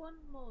there's this one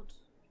mod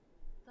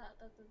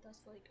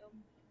that's like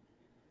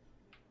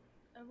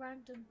a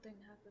random thing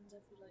happens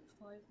every like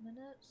 5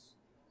 minutes,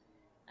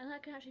 and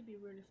that can actually be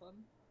really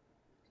fun.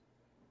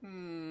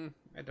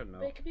 I don't know.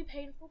 But it can be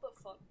painful but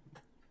fun.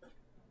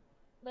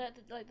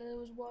 Like there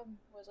was one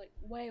where it's like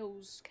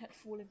whales kept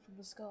falling from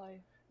the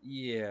sky.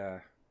 Yeah.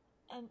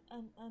 And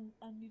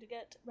you'd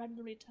get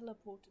randomly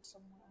teleported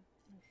somewhere,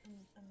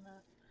 and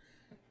that.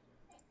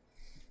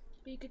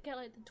 But you could get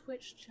like the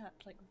Twitch chat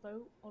like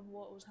vote on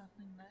what was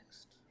happening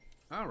next.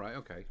 All right.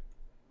 Okay.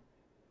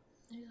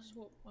 I think that's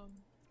what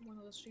one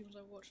of the streams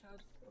I watched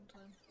had one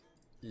time.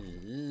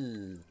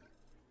 Ew.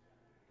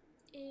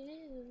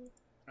 Ew.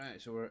 Right,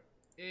 so we're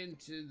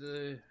into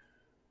the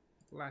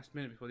last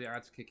minute before the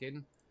ads kick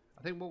in.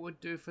 I think what we'll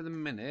do for the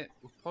minute,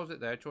 we'll pause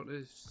it there. Do you want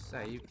to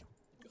save?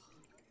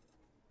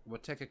 We'll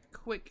take a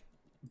quick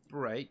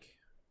break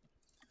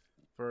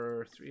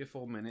for 3 or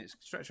 4 minutes,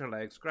 stretch our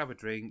legs, grab a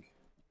drink,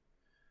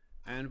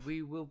 and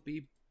we will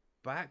be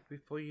back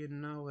before you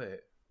know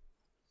it.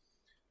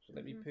 So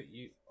let me put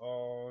you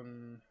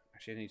on.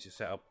 Actually, I need to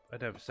set up. I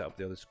don't have set up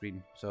the other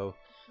screen, so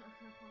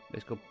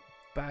let's go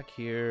back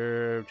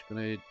here. I'm just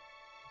gonna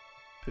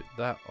put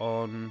that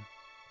on,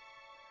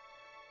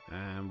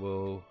 and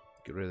we'll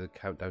get rid of the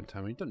countdown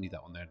timer. You don't need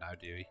that one there now,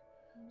 do we?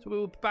 So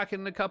we'll be back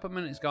in a couple of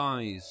minutes,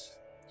 guys.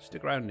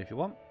 stick around if you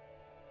want.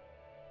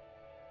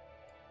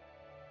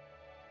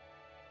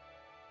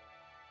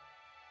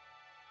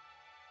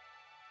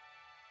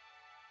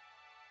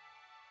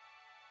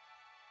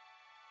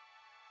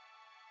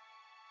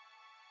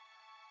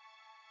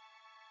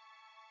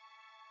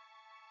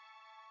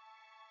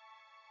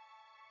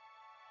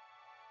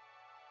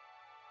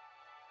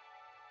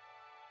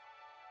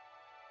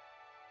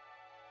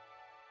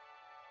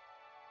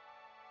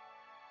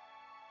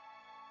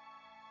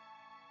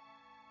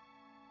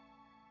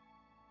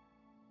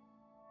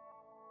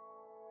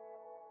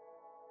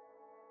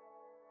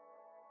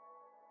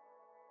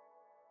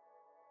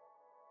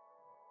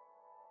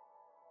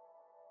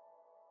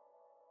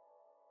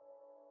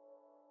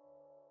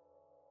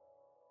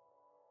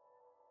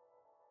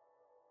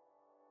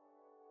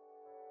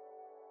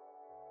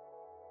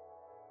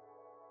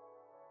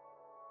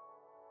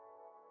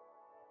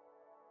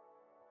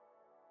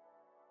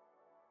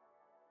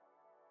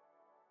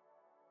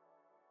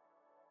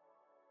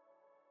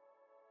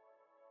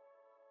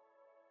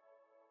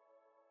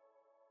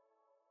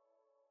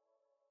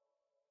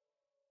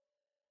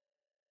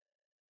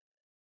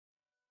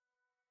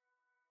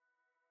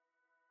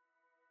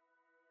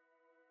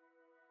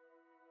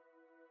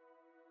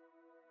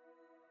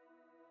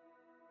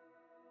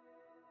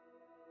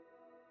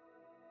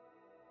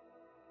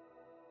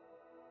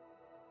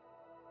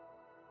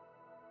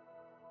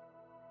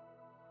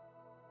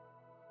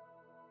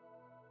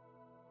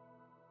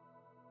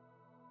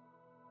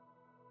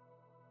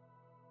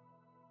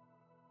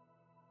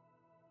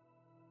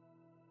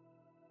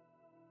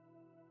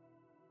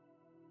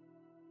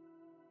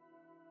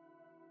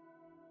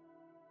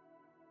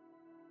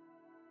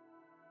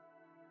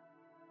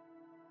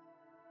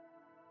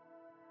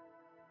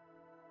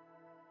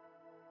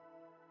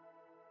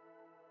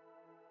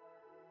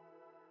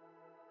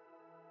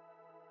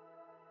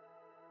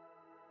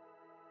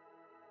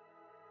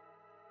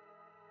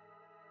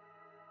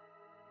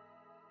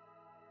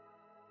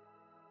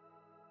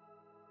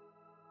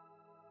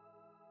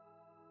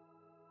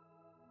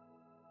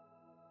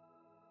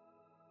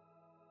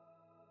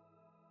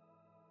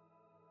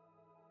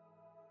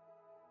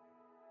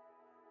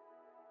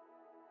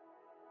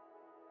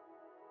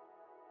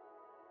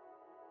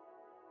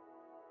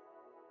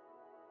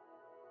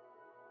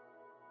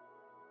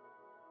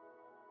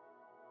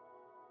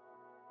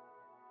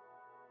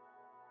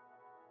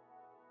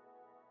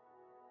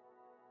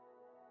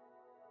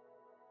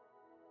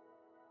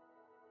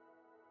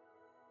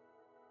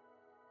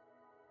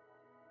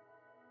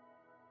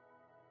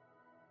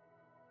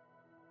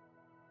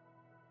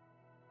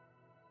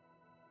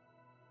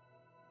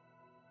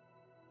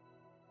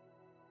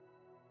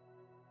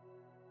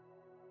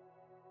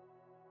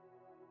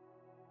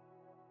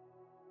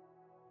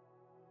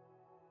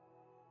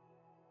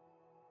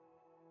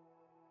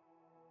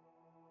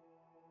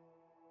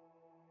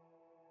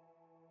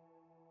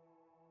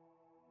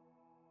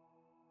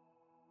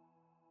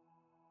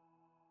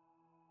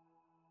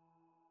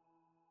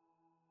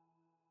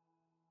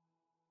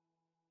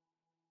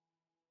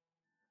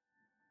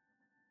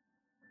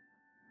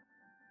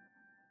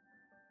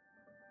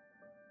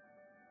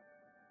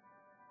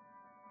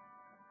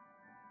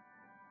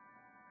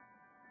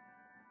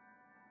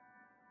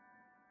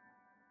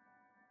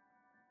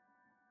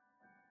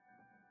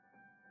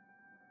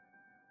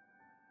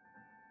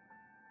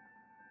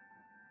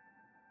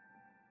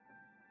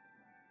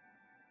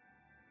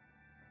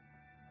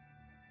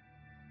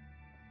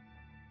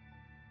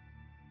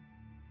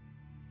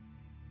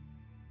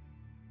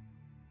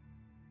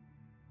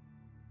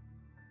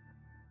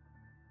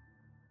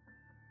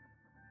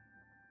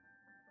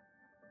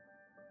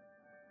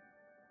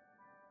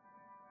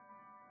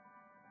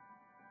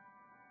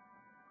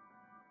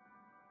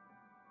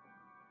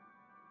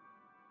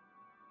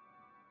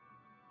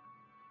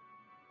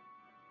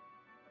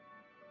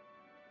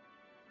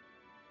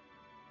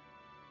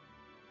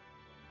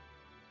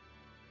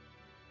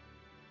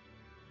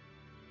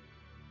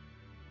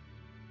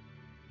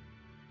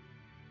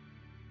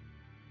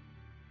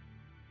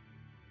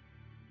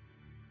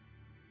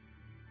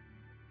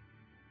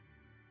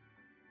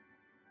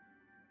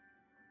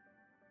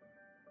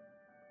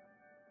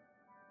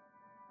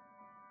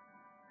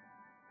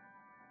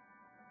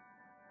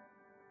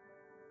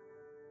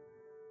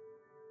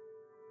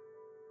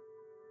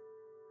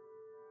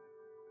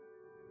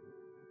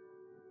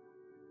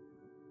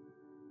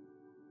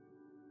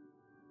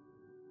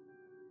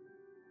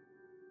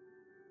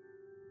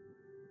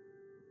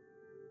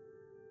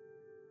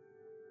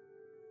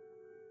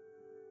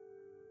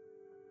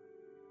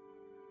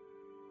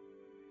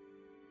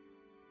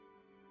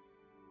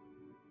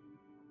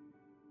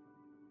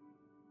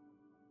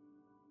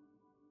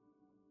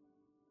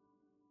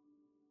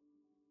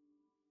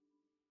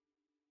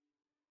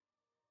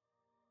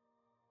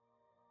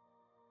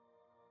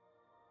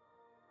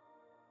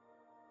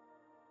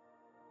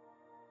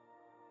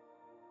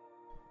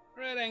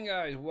 Right then,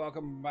 guys,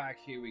 welcome back.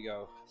 Here we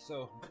go.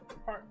 So,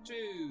 part 2.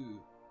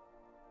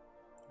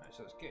 Right,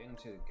 so let's get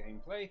into the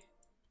gameplay.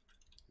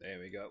 There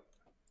we go.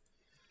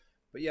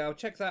 But yeah, I'll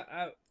check that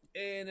out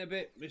in a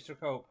bit, Mr.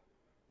 Cope.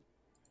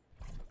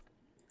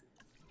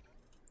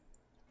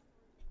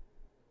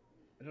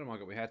 I don't know why I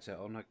got my headset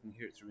on. I can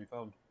hear it through my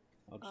phone.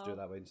 I'll just do it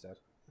that way instead.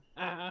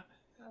 Okay.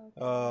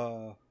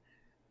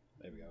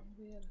 There we go.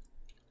 Weird.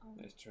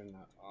 Let's turn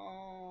that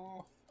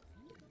off.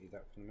 Leave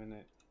that for a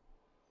minute.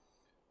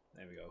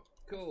 There we go.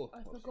 Cool.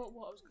 I forgot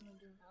what I was going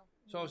to do now.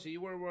 So obviously you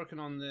were working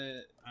on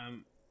the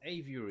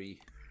aviary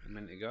a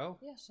minute ago.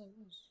 Yes, I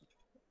was.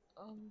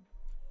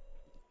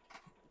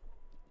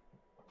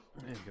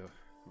 There you go.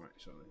 Right,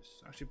 so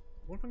let's actually,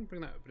 what if I can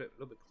bring that a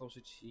little bit closer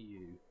to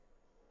you?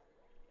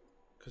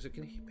 Because it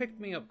can pick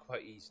me up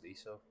quite easily,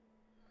 so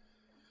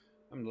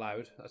I'm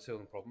loud. That's the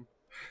only problem.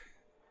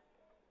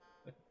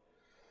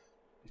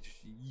 It's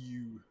just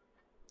you.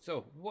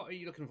 So, what are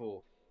you looking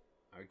for?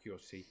 Out of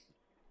curiosity.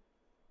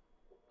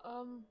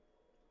 Oh,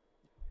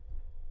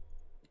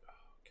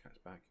 cat's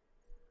back.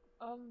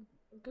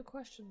 Good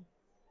question.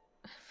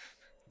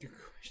 Good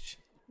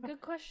question. Good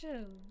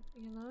question.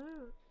 You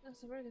know,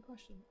 that's a very good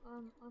question.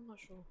 I'm not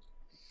sure.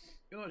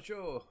 You're not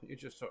sure. You're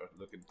just sort of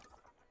looking.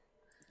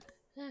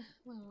 Yeah.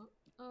 Well.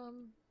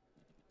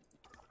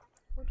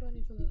 What do I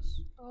need for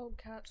this? Oh,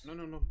 cat. No,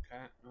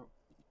 cat. No.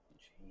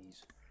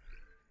 Jeez.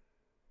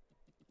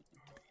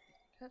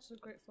 Cats are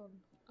great fun.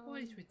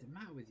 What is with the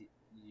matter with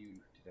you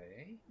today,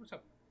 eh? What's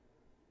up?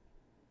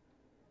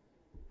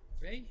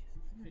 Hey?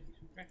 You're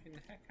cracking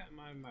the heck out of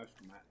my mouse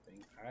mat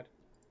thing, pad.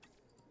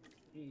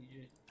 You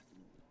just...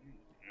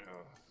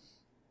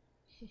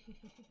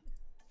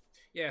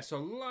 Yeah,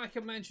 so like I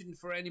mentioned,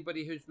 for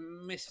anybody who's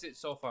missed it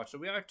so far, so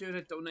we are doing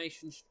a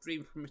donation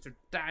stream from Mr.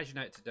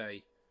 DAJNET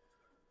today.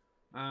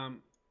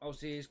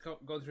 Obviously he's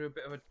gone through a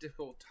bit of a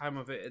difficult time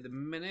of it at the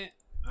minute,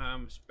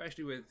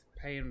 especially with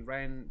paying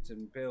rent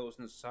and bills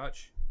and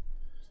such.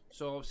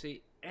 So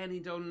obviously any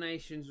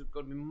donations are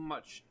going to be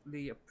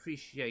muchly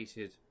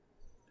appreciated.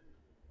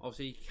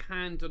 Obviously you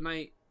can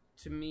donate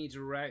to me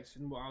direct,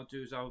 and what I'll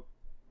do is I'll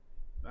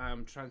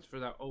transfer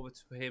that over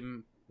to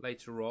him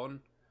later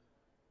on.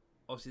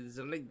 Obviously there's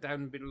a link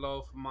down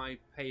below for my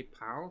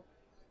PayPal.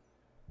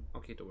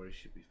 Okay, don't worry,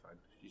 she should be fine.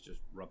 She's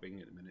just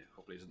rubbing at the minute.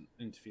 Hopefully it doesn't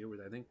interfere with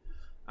anything.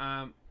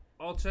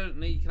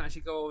 Alternately, you can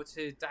actually go over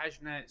to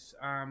DAJNET's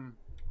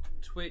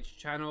Twitch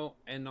channel,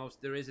 and also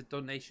there is a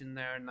donation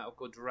there, and that'll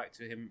go direct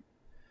to him.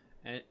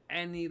 And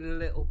any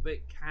little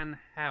bit can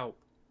help.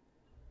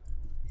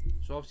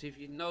 So obviously, if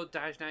you know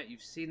DAJNET,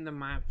 you've seen the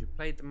map, you've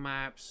played the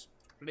maps,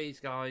 please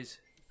guys,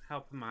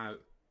 help him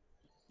out.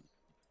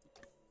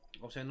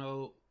 Also, I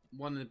know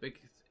one of the big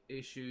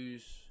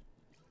issues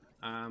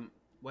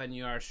when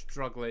you are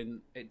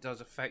struggling, it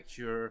does affect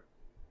your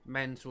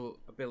mental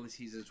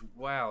abilities as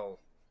well.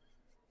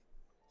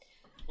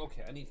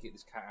 Okay, I need to get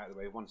this cat out of the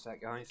way. One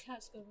sec, guys. The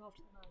cat's going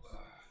after the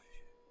mouse.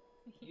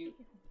 You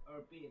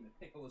are being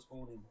a pickle this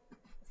morning.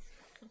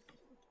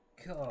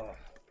 God.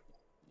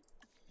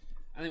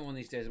 I think one of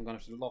these days I'm going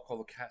to have to lock all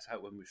the cats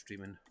out when we're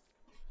streaming.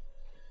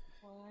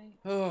 Why?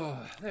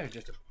 Oh, they're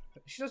just a...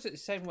 She does it the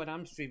same when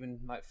I'm streaming,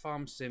 like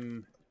Farm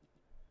Sim.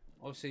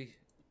 Obviously,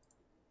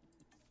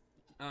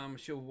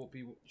 she'll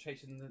be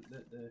chasing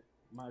the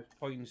mouse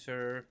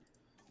pointer,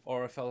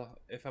 or if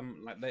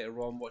I'm like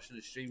later on watching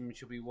the stream,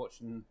 she'll be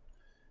watching,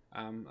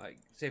 like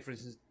say for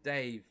instance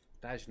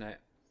DAJNET,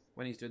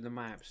 when he's doing the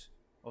maps.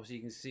 Obviously,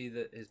 you can see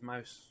that his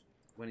mouse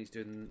when he's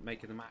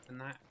making the map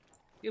and that.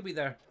 He'll be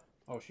there.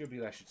 Oh, she'll be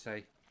there, I should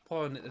say.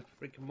 Pulling at the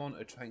freaking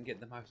monitor trying to get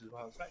the mouse as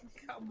well. It's like,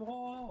 come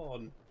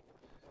on.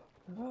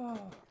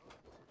 Oh.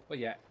 But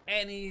yeah,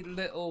 any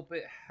little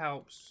bit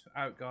helps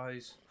out,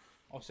 guys.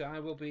 Also, I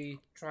will be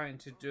trying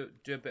to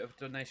do a bit of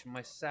donation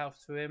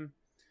myself to him.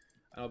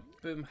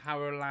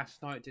 Boomhauer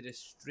last night did a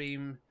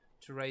stream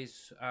to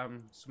raise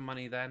some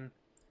money then.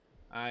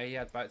 He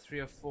had about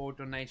 3 or 4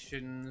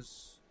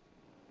 donations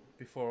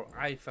before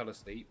I fell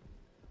asleep.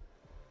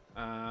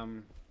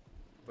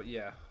 But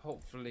yeah,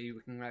 hopefully we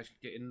can actually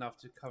get enough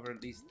to cover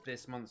at least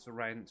this month's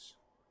rent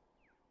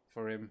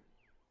for him.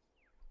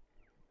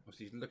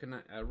 Obviously, he's looking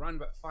at around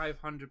about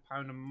 £500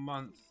 a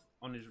month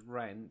on his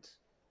rent,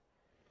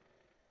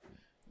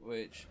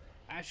 which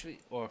actually,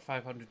 or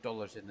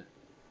 $500, isn't it?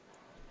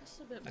 That's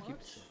a bit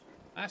much.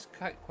 That's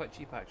quite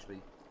cheap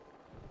actually.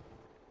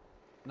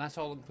 And that's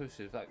all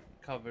inclusive. That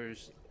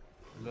covers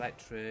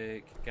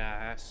electric,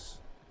 gas.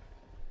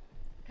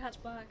 Cat's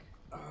back.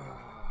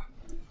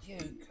 You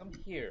come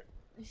here.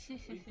 Will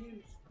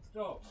you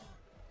stop?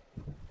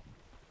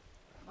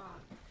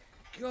 Oh,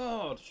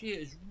 God, she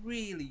is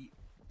really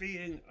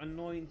being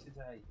annoying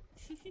today.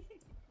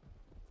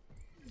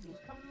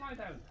 Come and lie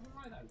down. Come and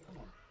lie down. Come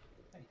on.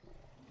 Hey.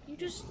 You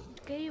just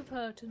gave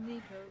her to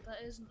Nico.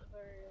 That isn't a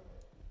very.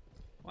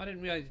 I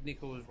didn't realise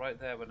Nico was right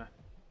there when I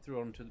threw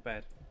her onto the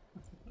bed.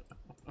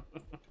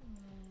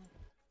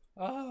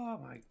 Oh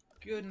my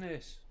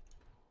goodness.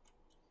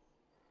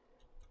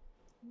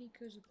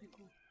 Nico's a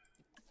pickle.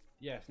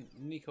 Yes,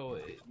 Nico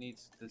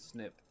needs the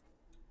snip.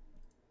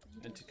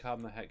 And to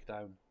calm the heck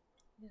down.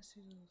 Yes,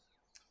 he does.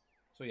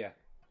 So yeah.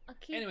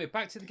 Anyway,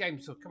 back to the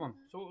game. So come on.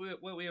 So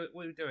what are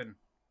we doing?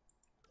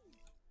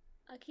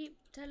 I keep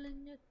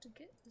telling you to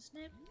get the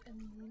snip,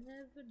 and you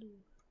never do.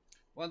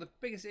 Well, the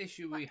biggest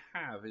issue we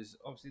have is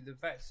obviously the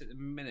vets at the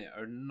minute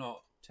are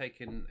not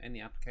taking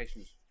any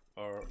applications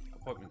or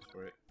appointments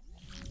for it.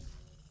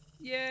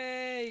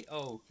 Yay!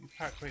 Oh, your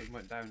park rating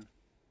went down.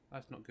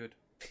 That's not good.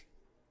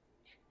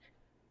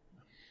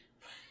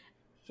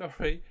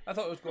 Sorry, I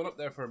thought it was going up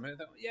there for a minute.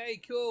 I thought, yay,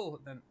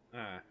 cool. And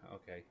then,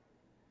 okay.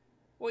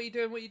 What are you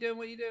doing? What are you doing?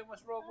 What are you doing?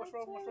 What's wrong? What's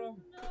wrong? What's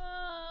wrong? No.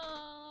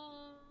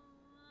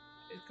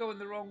 It's going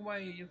the wrong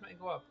way. You're making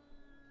it go up.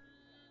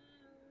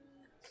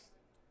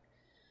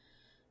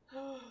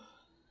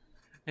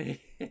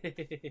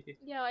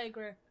 Yeah, I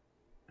agree.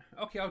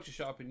 Okay, I'll just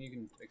shut up and you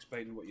can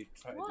explain what you're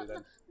trying to do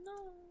then.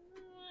 No.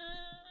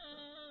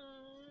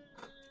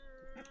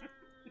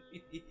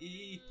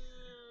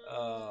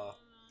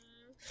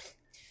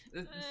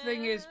 The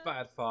thing is,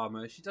 Bad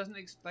Farmer, she doesn't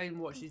explain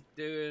what she's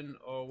doing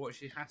or what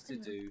she has to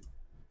do.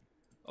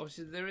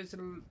 Obviously, there is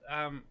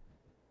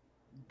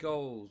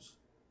goals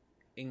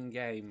in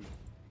game,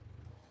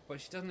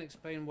 but she doesn't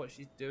explain what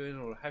she's doing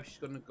or how she's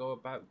going to go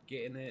about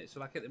getting it. So,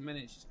 like at the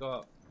minute, she's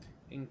got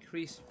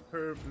increased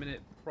per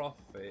minute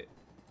profit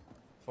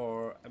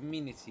for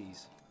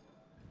amenities,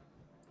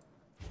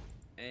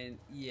 and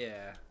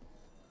yeah,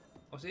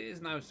 obviously it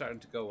is now starting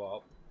to go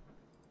up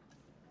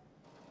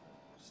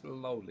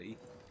slowly,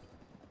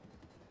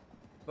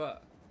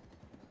 but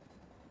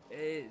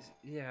it's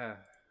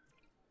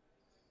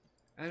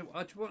and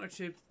I just want her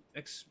to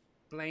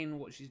explain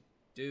what she's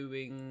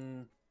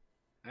doing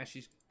as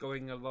she's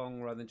going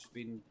along rather than just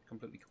being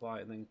completely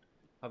quiet and then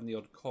having the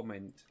odd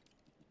comment.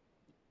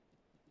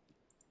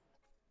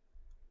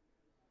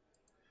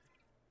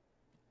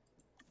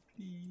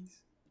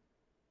 Please.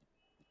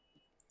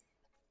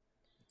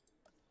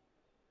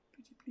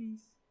 Pretty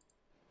please.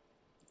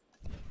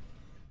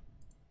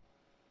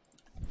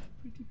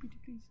 Pretty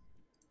please.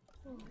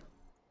 Oh.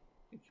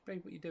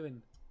 Explain what you're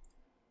doing.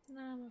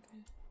 No, I'm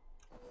okay.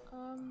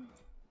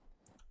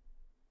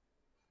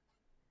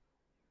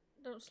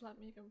 Don't slap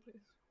me again,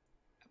 please.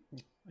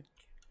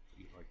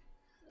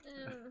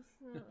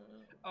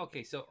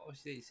 Okay, so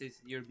obviously it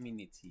says your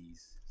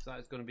amenities. So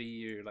that's going to be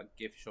your like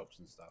gift shops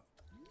and stuff.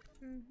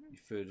 Your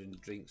food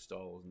and drink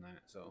stalls and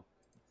that. So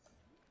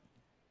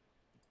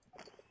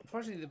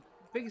unfortunately, the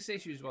biggest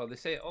issue as well, they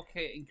say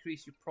okay,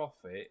 increase your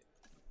profit.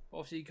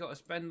 Obviously, you got to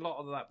spend a lot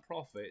of that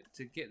profit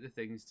to get the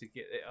things to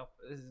get it up.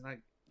 This is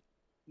like,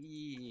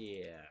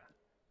 yeah,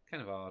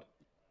 kind of hard.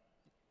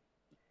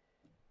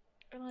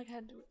 And I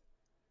can't do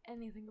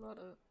anything about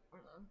it.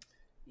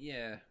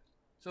 Yeah.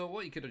 So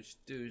what you could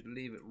just do is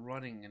leave it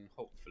running and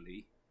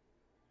hopefully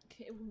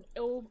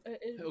it'll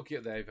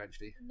get there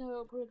eventually. No,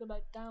 it'll probably go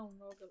like down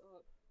rather than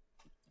up.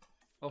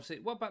 Obviously,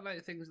 what about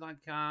like things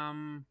like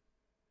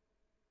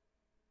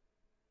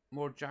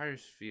more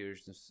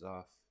gyrospheres and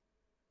stuff?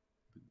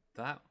 Would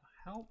that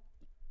help?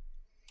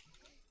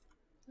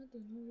 I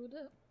don't know what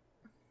it.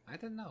 I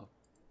don't know.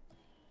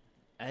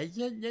 I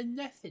don't know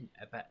nothing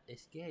about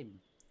this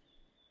game.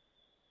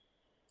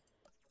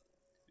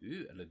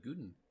 Ooh, a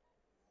lagoon.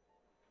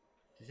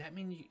 Does that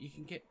mean you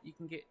can get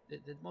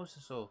the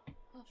mosasaur?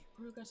 I'll have to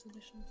progress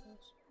edition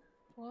first.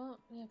 What?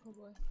 Yeah,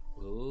 probably.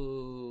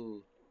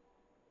 Ooh.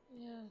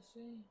 Yeah,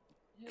 see.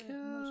 Yeah,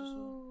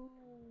 cool.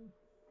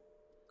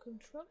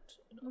 Construct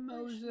an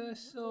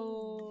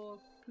mosasaur.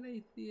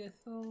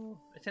 Plesiosaur.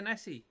 It's an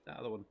Essie, that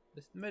other one.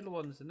 This middle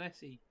one's an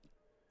Essie.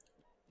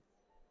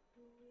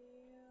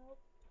 Yep.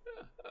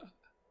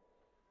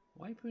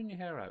 Why are you pulling your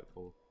hair out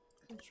for?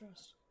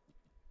 Contrast.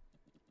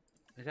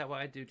 Is that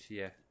what I do to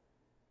you?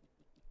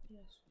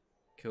 Yes.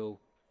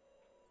 Cool.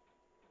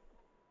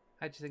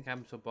 How do you think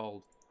I'm so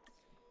bold?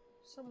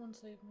 Someone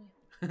save me.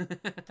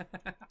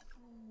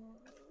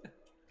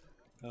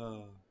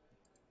 Oh,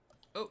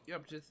 you're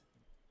up to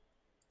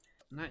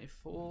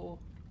 94.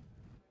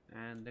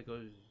 And there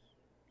goes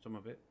some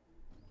of it.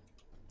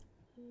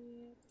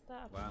 Yeah,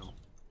 that happens. Wow.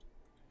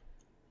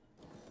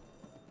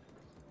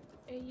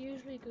 It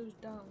usually goes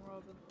down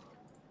rather than up.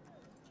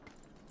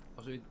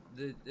 Also,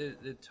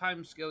 the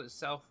time scale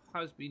itself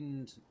has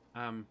been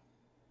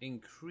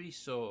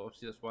increased, so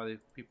obviously that's why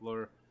people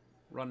are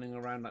running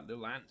around like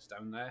little ants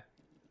down there.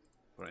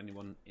 For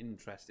anyone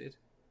interested.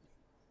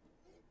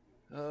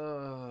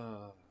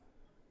 So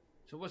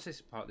what's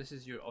this part? This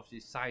is your obviously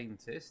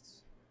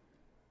scientists.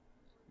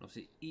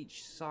 Obviously,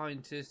 each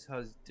scientist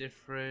has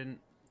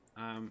different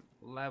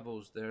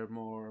levels they're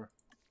more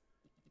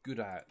good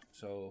at.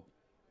 So,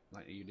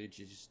 like your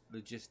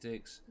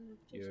logistics,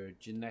 your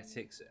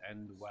genetics,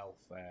 and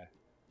welfare.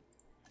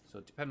 So,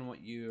 depending on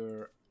what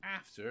you're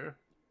after,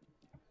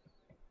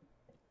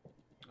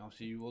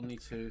 obviously you will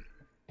need to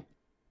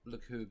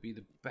look who would be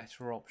the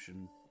better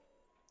option.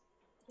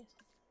 Yes.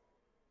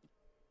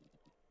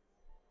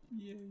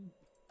 Yay!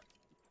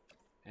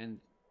 And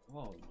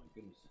oh my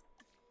goodness.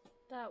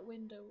 That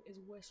window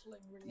is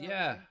whistling really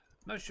Yeah, loudly.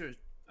 not sure.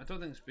 I don't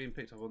think it's being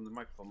picked up on the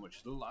microphone, which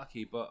is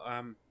lucky. But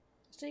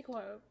Stay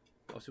quiet.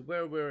 also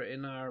where we're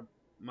in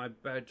my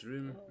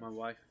bedroom, my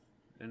wife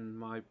in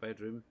my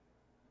bedroom.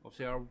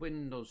 Obviously, our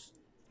windows,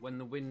 when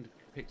the wind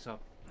picks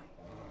up,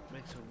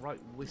 makes a right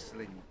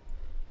whistling.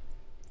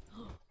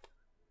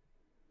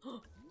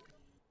 No!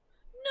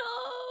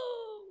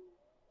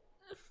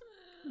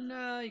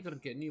 No, you gotta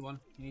get a new one.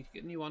 You need to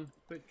get a new one.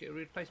 Quick, get a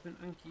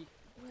replacement Anki.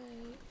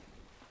 Wait.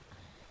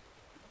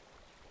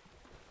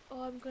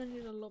 Oh, I'm gonna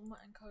need a lot more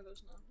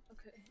Ankylos now.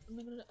 Okay, I'm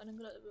gonna.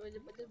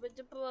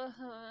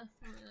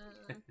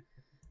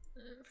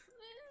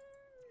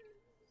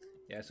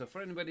 Yeah, so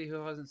for anybody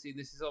who hasn't seen,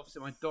 this is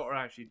obviously my daughter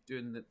actually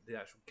doing the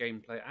actual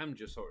gameplay. I'm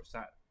just sort of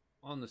sat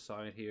on the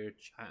side here,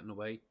 chatting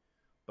away,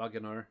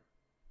 bugging her.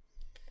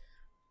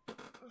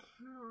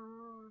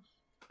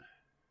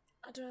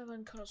 I don't have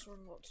Ankylos or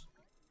what.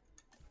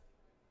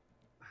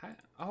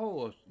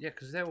 Oh, yeah,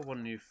 because they were one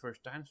of your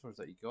first dinosaurs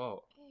that you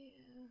got.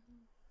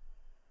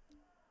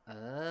 Yeah.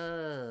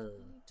 Oh.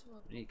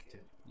 You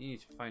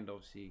need to find,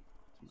 obviously,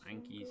 some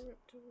Ankies.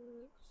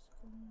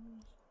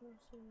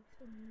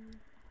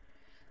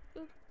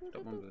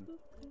 Stop mumbling.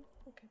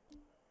 Okay.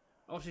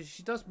 Obviously,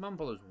 she does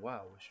mumble as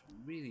well, which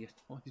really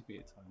annoys me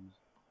at times.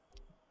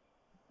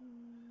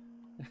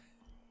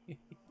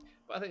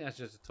 But I think that's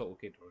just a total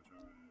kid.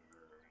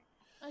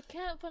 I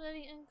can't find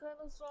any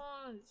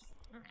Ankylosaurs.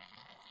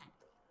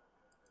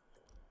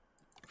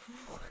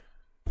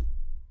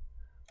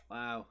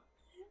 Wow.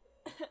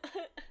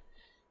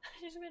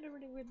 I just made a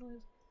really weird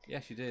noise.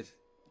 Yes, you did.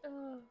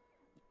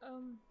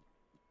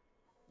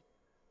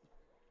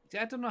 See,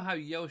 I don't know how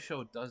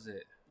Yosho does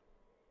it.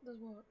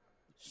 Does what?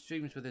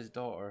 Streams with his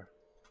daughter.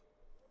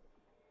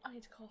 I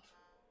need to cough.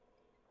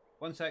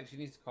 One sec, she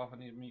needs to cough. I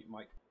need to mute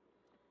mic.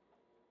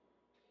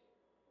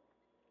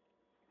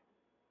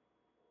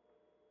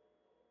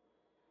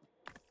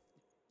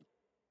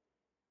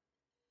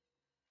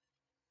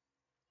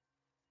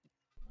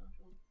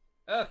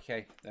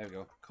 Okay, there we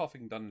go.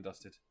 Coughing done and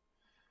dusted.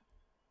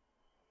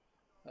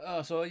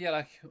 Oh, so yeah,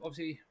 like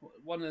obviously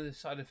one of the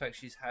side effects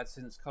she's had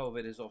since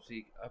COVID is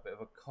obviously a bit of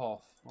a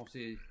cough.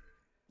 Obviously,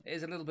 it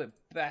is a little bit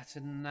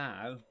better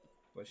now,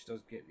 but she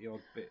does get the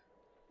odd bit.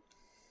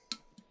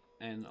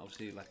 And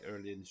obviously, like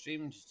early in the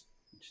stream, just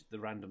the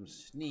random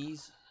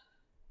sneeze.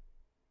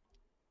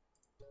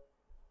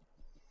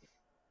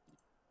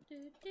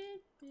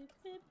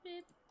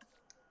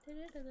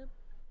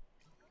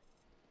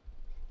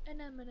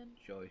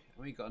 Joy.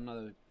 And we got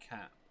another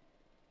cat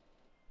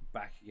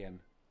back again.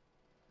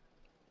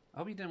 I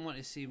hope you didn't want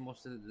to see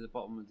most of the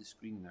bottom of the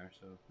screen there,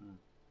 so...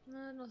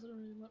 No, nothing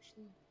really much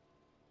though.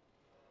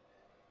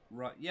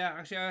 Right, yeah,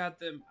 actually I had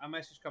a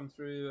message come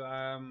through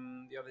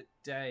the other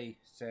day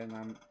saying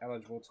I'm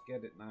eligible to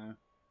get it now.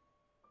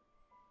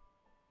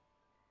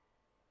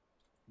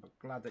 But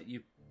glad that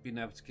you've been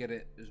able to get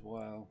it as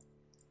well.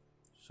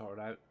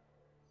 Sorted out.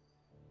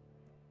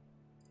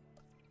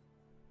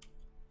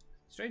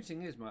 Strange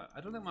thing is, I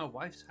don't think my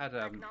wife's had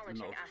a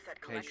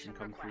notification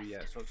come through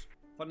yet, so it's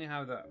funny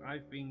how that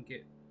I've been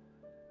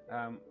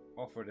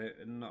offered it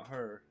and not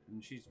her,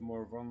 and she's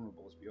more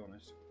vulnerable, to be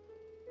honest.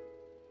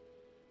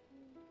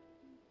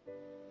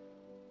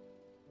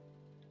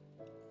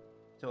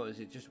 So is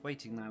it just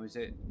waiting now, is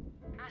it?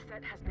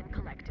 Asset has been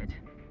collected.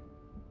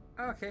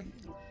 Okay.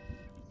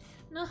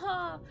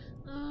 No!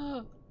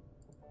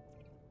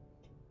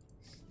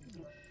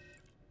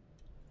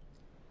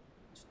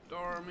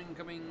 Storm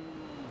incoming!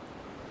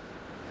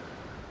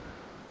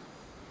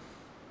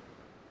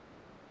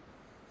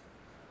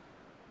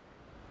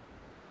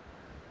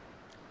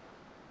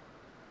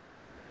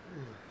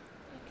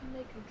 I can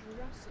make a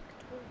Jurassic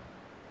tour.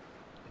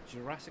 A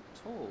Jurassic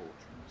tour?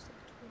 Jurassic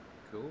tour.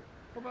 Cool.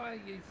 What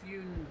about your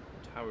viewing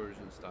towers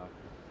and stuff?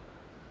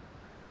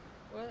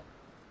 What?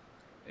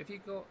 If you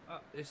go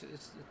up, it's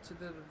to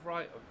the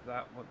right of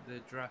that one, the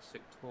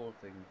Jurassic tour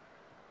thing.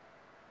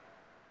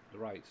 The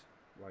right,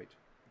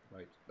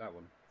 that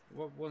one.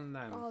 What one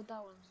now? Oh,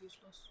 that one's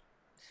useless.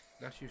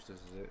 That's useless,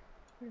 is it?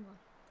 Pretty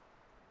much.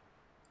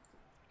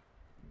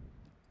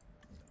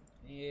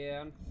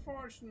 Yeah,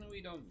 unfortunately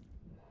we don't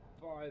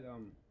buy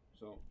them.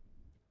 So,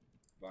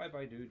 bye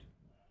bye, dude.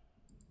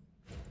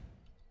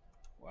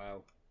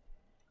 Wow.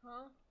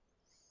 Huh?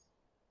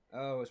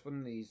 Oh, it's one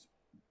of these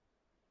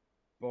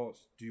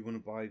bots. Do you want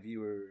to buy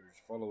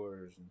viewers,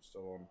 followers, and so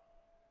on?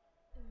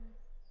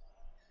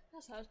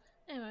 That's sad.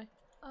 Anyway,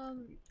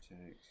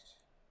 text.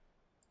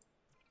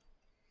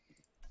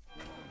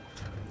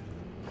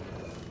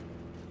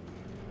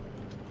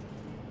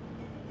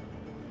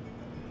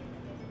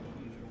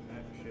 User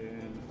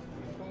action.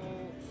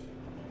 Default.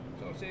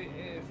 So obviously,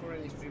 for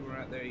any streamer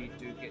out there, you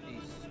do get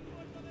these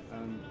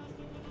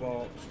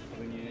bots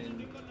coming in.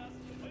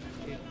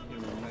 If you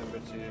remember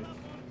to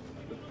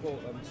report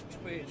them to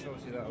Twitch,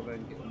 obviously that'll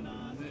then get them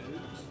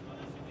removed.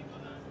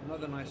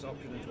 Another nice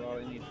option as well,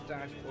 in your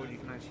dashboard you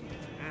can actually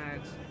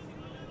add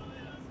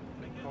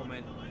a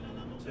comment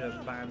to a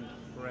banned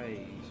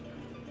phrase.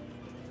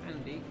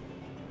 Handy.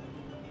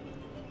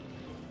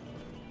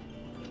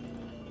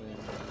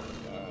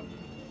 Then,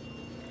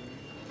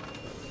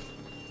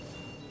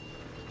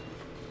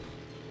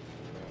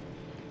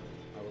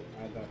 I will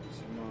add that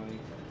to my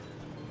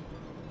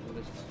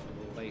list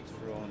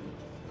later on.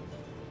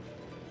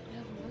 you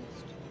have a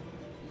list?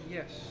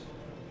 Yes.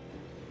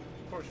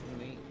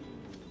 Fortunately.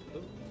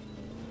 Oh.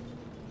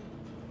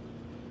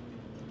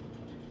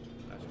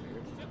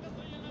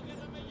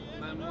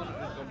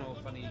 monitor's gone all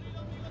funny.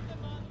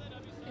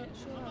 It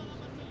sure has.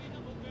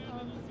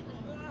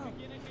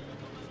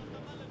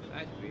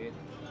 That's weird.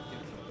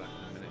 Give some back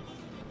in a minute.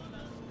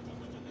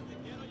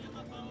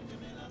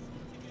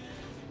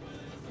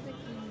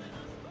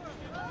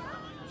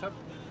 What's up?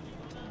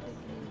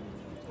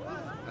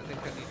 I think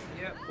I need.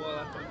 Yeah, well,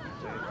 that's what I'm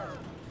saying.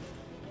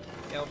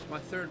 Yeah, it's my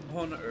third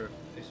monitor.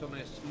 It's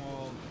only a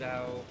small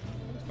Dell.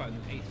 It's about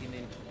an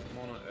 18-inch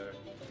monitor.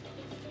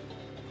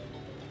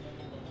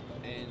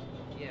 And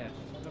yeah,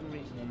 for some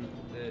reason,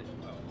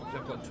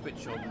 I've got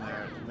Twitch on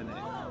there at the minute.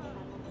 Oh.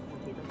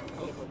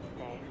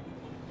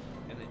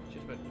 And it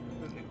just went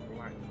completely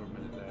black for a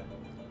minute there.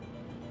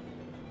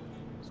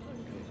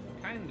 It's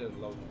kind of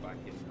logged back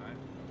in now.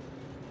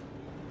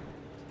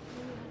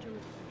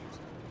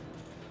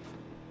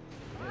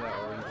 Yeah,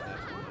 or internet.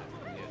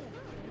 Yeah.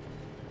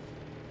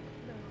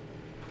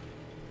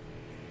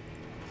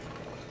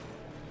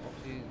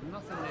 Obviously,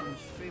 nothing in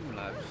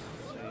Streamlabs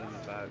saying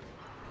about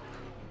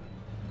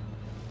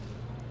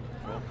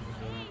drops.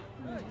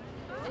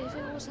 If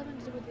it was something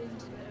to do with the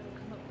internet, it would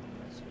come up with a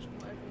message and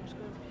whatever was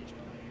going on.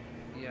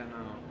 Yeah,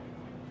 no.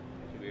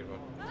 It's a weird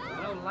one. I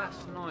know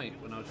last night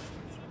when I was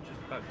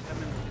just about 10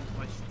 minutes into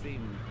my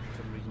stream,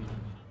 for some reason,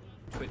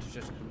 Twitch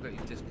just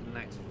completely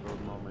disconnected for a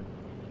moment.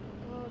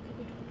 Oh, it could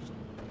be Twitch.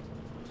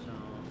 So,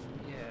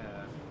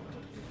 yeah.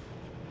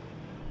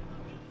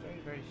 Very,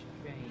 very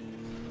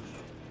strange.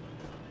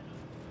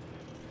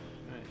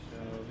 Right, so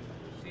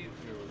we've received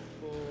your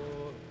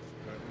report.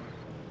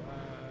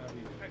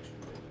 We've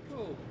actually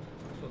cool.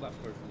 So that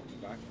person will be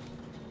back.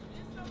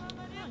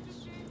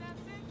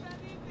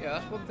 Yeah,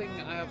 that's one thing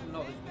I have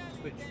noticed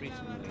with Twitch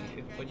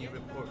recently. When you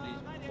report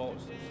these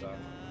bots and stuff,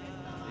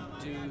 they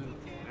do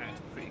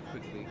act pretty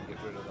quickly and get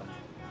rid of them.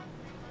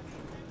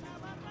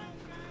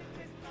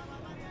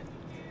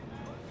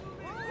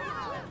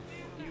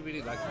 You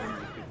really like when you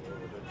people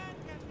with it.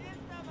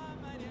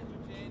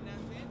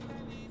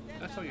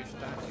 That's how your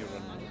stats you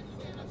run on,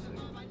 so that's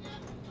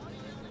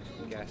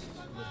it. Guess.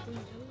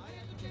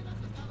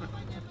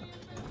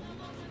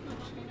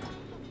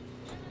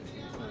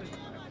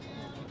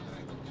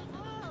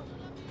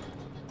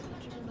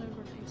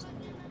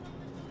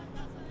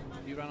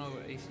 You ran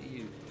over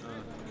ACU.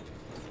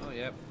 Oh,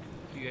 yeah.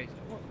 Few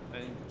what?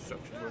 And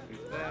construction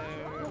workers there.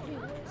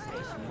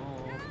 Some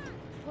more.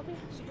 Probably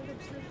has a good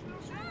obsession.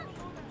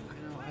 I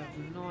know, I have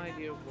no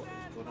idea what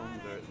is going on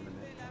there at the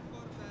minute.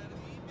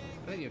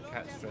 I think your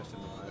cat's stressing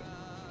them out.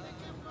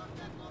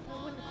 I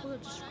wouldn't call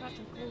it just scratch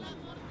and claws.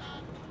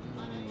 I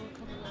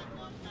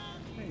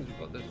think we've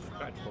got the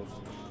scratch post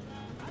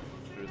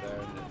through there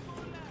and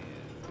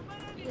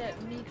it's... Yeah,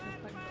 Meek was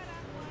pregnant.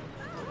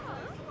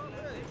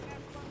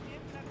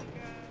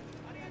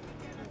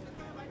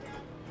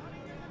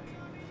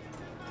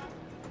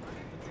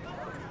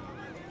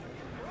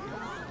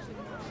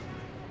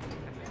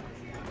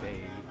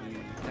 Baby,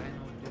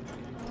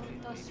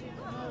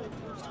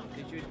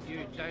 did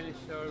your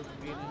dinosaur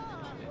being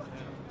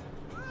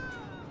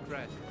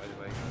dressed, by the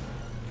way?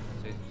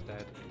 Says it's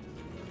dead.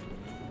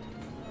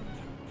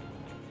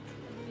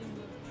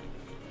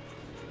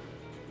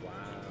 Wow.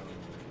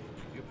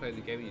 You played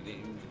the game and you didn't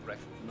even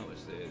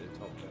notice the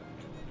top there.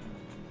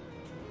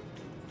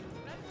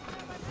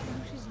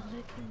 She's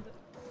licking the...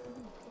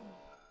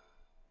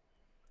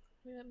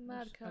 We're a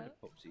mad cat.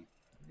 Popsy?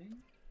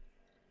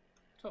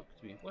 Talk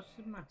to me. What's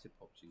the matter,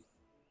 Popsy?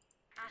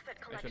 Asset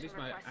So at least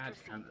my request ad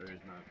received. counter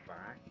is now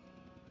back.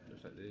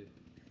 Looks like the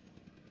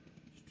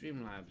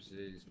Streamlabs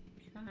is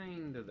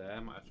kind of there. I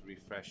might have to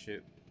refresh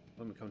it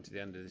when we come to the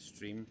end of the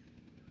stream.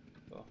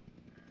 But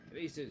at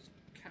least it's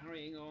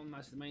carrying on.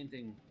 That's the main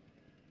thing.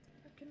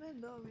 I can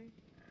end, are we?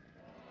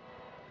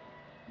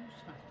 What's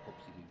the matter,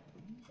 Popsy?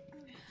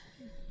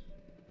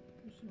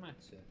 What's the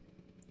matter?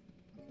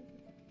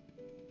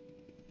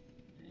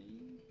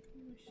 Hey,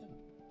 what's up?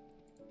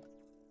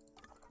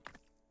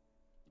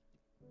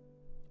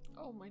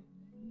 Oh my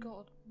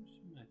god. What's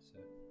the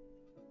matter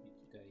with you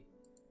today?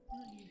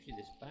 Not usually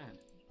this bad.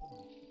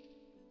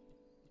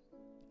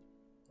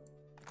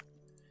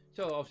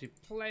 So obviously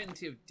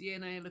plenty of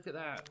DNA, look at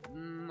that.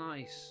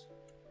 Nice.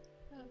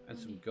 And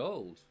some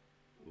gold.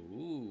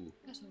 Ooh.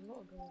 That's a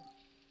lot of gold.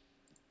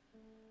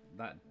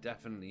 That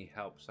definitely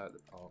helps out the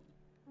pot.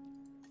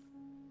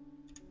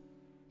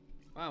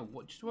 Wow,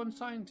 what, just one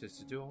scientist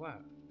to do all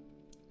that?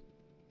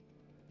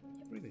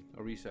 Really?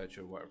 A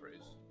researcher, whatever it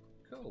is.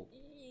 Cool.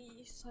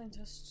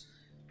 Scientist.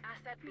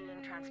 Asset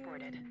being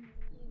transported.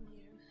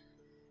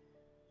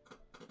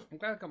 I'm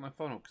glad I got my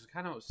phone up because I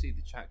cannot see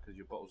the chat because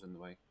your bottle's in the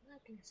way. I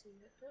can see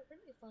it, but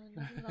really fine.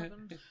 Nothing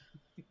happened.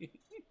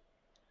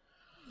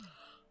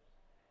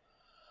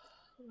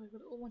 Oh my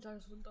god, all my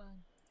dinosaurs are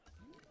dying.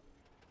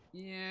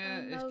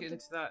 Yeah, it's getting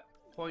to that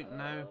point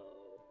now.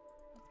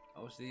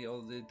 Obviously,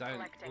 all the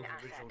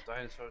original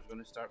dinosaurs are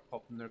going to start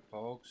popping their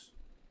clogs.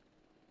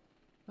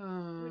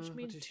 Which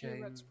means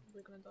T-Rex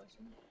probably going to die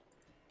soon.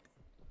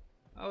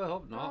 Oh, I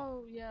hope not.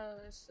 Oh yeah,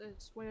 it's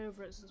way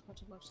over its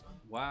expected lifespan.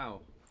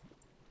 Wow.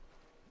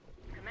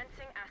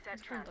 Commencing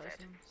asset transit.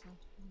 So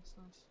that's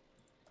nice.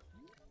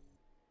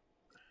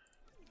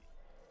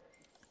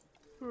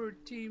 Poor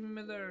Team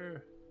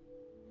Miller.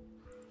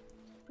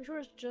 Pretty sure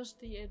it's just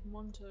the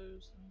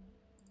Edmontos.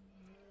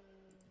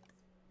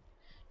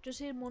 Just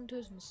the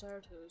Edmontos and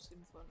Sartos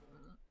in front of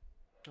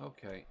it.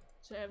 Okay.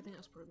 So everything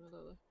else probably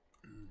Miller though.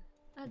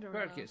 I don't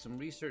Better know. get some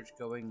research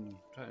going.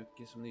 Try to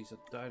get some of these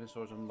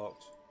dinosaurs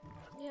unlocked.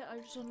 Yeah, I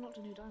just unlocked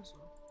a new dinosaur.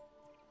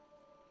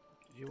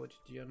 What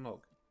did you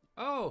unlock?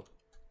 Oh!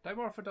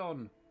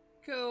 Dimorphodon!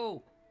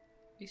 Cool!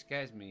 He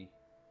scares me.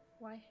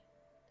 Why?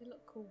 They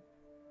look cool.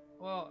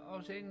 Well, I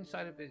was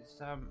inside of its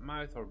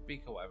mouth or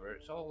beak or whatever.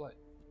 It's all like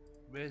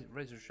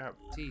razor sharp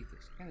teeth.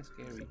 It's kind of It's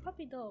scary. a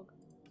puppy dog.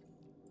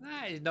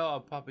 That is not a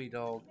puppy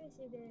dog. Yes,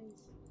 it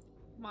is.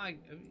 My,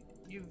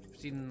 you've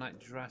seen like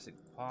Jurassic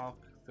Park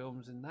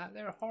films and that.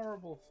 They're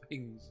horrible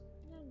things.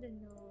 No, they're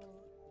not.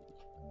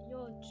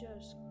 You're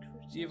just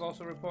criticizing. You've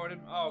also reported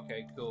him? Oh,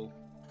 okay, cool.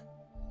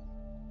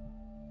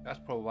 That's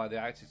probably why they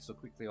acted so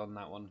quickly on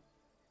that one.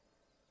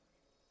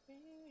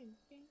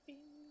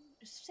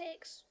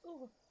 6.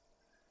 Oh,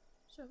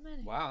 so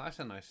many. Wow, that's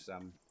a nice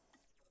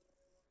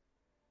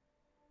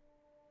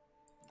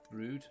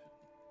brood.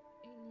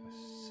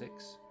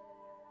 6.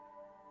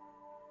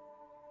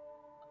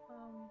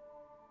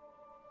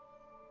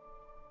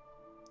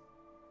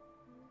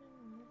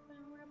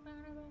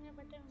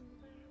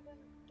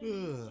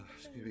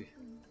 Excuse me.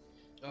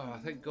 Oh, I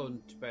think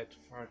going to bed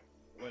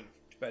went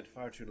to bed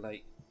far too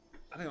late.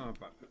 I think I'm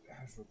about to put the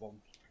hash robe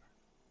on.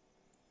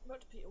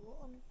 About to put your what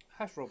on?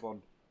 Hash robe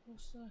on.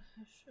 What's the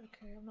hash?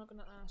 Okay, I'm not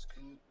gonna ask.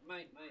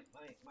 My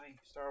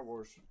Star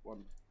Wars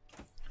one.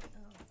 Oh.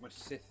 My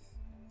Sith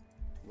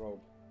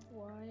robe.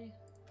 Why?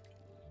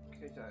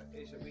 Okay,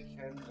 it's a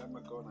weekend. I'm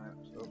not going out,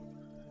 so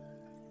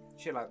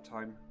chill out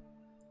time.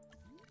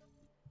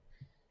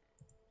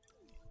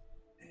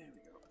 There we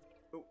go.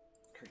 Oh,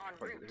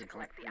 En route to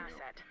collect the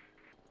asset.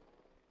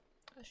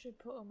 I should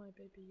put on my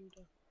baby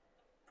Yoda.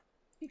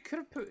 You could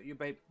have put your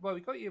baby. Well, we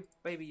got your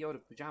baby Yoda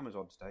pajamas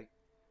on today.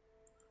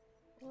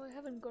 Well, I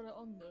haven't got it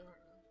on there.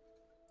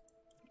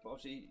 But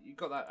obviously, you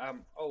got that.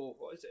 Oh,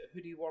 what is it? A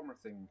hoodie warmer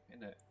thing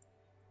in it.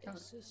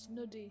 It's a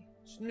snuddy.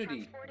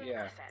 Snooty,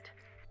 yeah.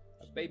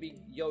 A baby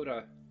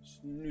Yoda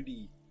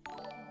snooty.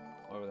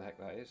 Whatever the heck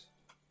that is.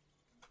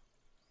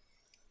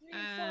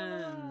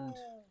 And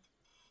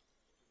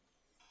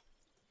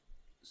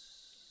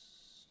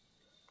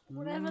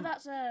whatever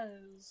that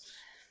says.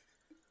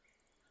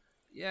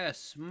 Yeah,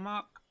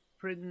 Smuck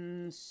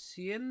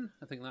Princian.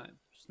 I think that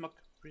Smuck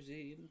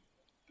Princian.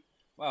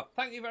 Well,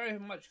 thank you very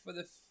much for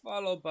the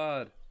follow,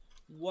 bud.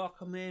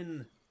 Welcome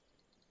in.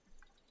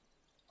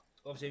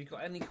 Obviously, if you've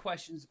got any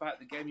questions about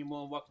the game, you're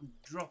more than welcome to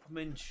drop them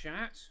in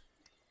chat.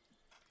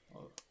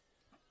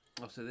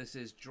 Also, this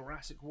is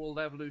Jurassic World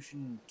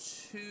Evolution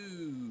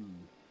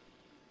 2.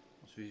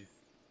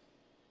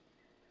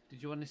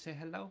 Did you want to say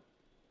hello?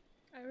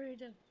 I already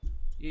did.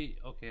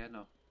 Okay, I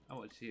know. I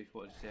want to see if you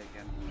want to say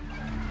again.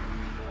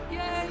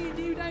 Yay,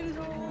 new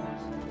dinosaurs!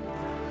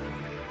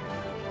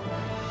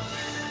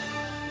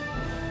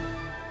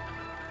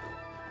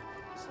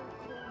 So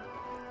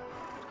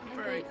cool.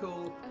 Very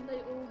cool. And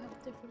they all have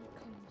different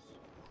colours.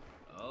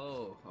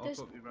 Oh, I'll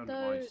put you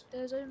randomised.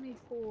 There's only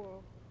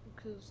 4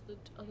 because the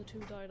other 2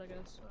 died, I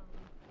guess.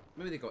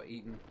 Maybe they got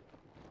eaten.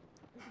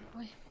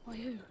 Why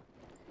who?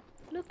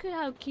 Look at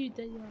how cute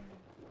they are.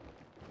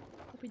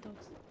 Puppy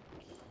dogs.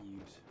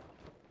 Cute.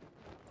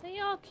 They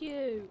are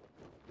cute.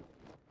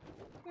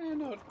 They're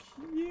not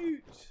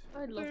cute.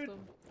 I love They're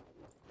them.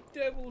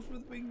 Devils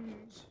with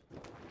wings.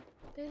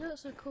 They look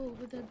so cool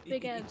with their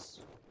big heads.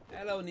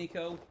 Hello,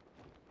 Nico.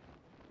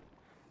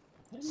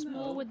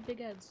 Small with big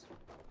heads.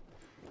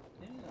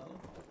 Hello.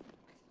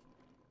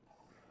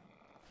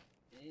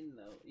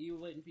 Hello. Are you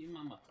waiting for your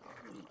mama?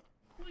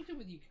 What are you doing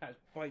with you cats?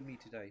 Bite me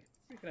today.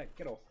 Freaking out.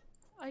 Get off.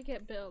 I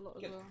get bit a lot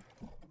as well.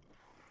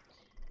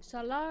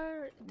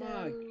 Salar My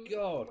del...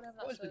 God. whatever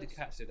What is that with the says.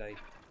 cats today?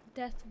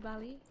 Death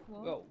Valley.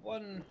 What? We've got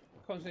one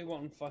constantly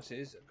wanting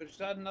fusses. I could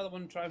just add another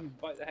one try and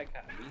bite the heck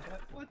out of me. He's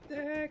like, what the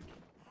heck?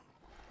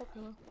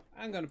 Popular.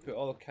 I'm going to put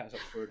all the cats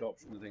up for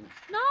adoption, I think.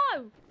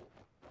 No!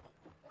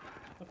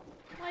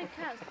 My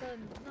cat's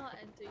done not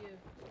enter you.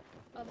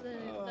 Other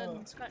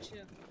than scratch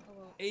you. Oh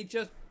well. He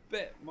just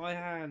bit my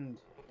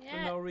hand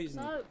for no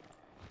reason. So,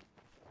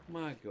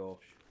 My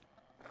gosh.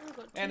 we've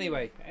got 2,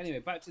 Anyway,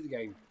 back to the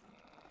game.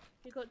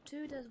 We've got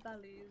 2 Death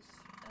Valleys,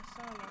 a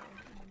Salar,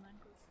 and a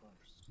mangrove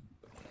forest.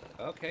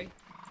 Okay.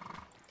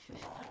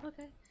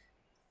 Okay.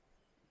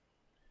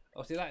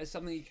 Obviously, that is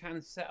something you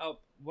can set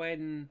up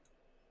when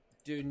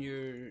doing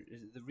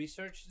is it the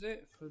research, is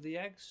it, for the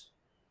eggs?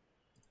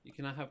 You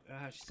can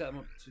actually set them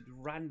up to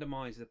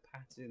randomise the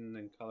pattern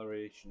and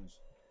colorations,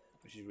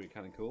 which is really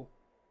kind of cool.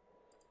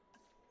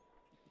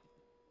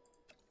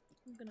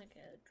 I'm gonna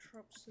get a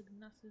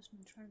Tropsignathus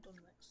Nutrendon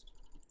next.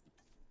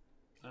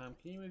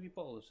 Can you move your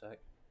bottle a sec?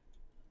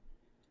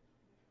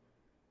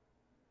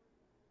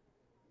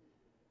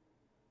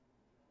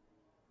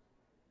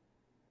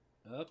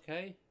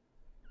 Okay.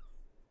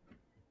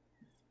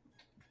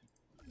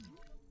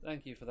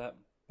 Thank you for that,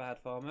 bad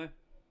farmer.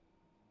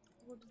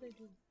 What do they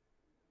do?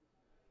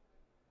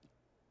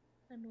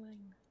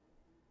 Annoying.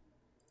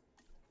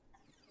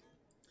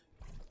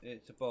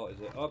 It's a bot,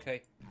 is it?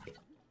 Okay.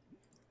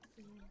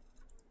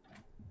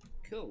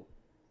 Cool.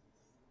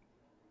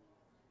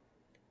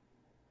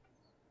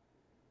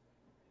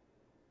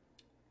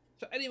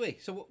 So anyway,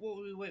 so what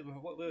were we waiting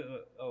for?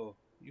 Oh,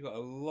 you got a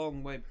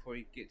long way before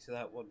you get to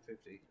that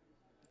 150.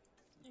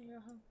 Yeah.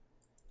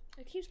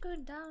 It keeps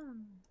going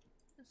down.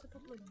 That's the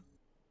problem.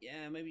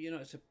 Yeah, maybe you're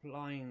not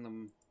supplying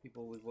them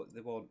people with what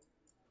they want.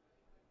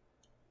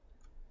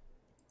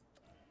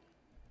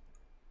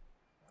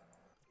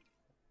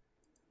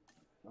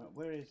 Right,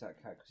 where is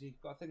that cat? Because he's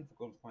got a thing for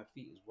going for my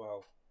feet as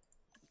well.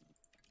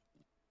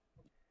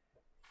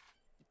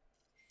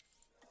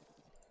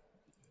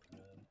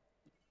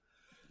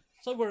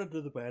 Somewhere under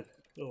the bed.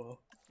 Oh well.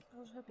 I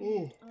was hoping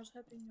you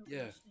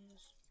were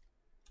sneeze.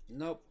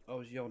 Nope, I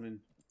was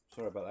yawning.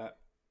 Sorry about that.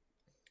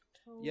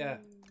 Yeah.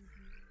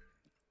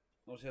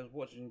 Obviously, I was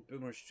watching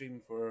Boomer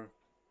stream for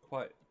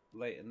quite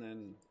late, and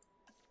then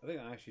I think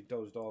I actually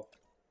dozed off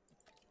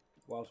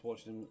whilst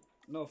watching him.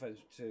 No offense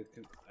to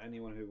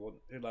anyone who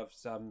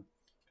loves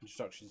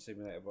construction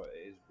simulator, but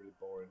it is really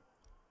boring.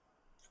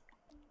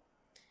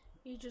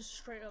 You just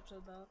straight up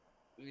said that.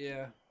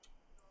 Yeah.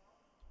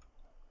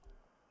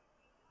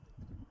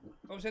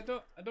 Obviously,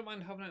 I don't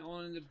mind having it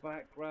on in the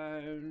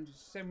background.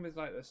 Same with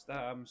like the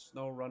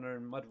Snow Runner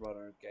and Mud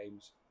Runner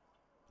games.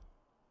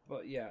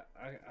 But yeah,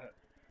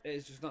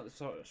 it's just not the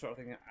sort of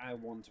thing that I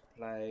want to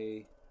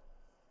play.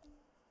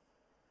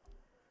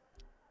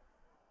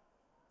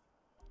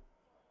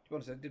 To be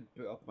honest, I did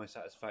boot up my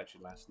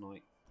Satisfactory last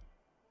night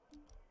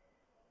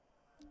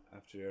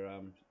after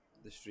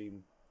the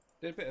stream.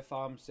 Did a bit of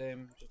farm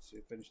sim just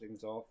to finish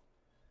things off.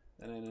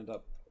 Then I ended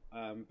up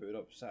booted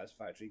up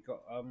Satisfactory.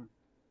 Got a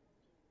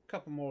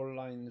couple more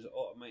lines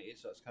automated,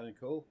 so that's kind of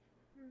cool.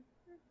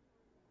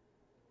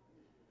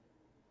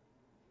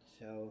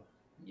 So,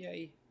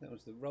 yay! That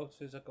was the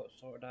rotors I got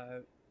sorted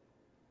out,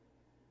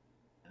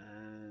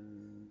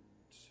 and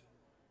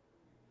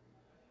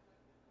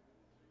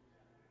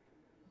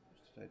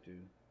what did I do?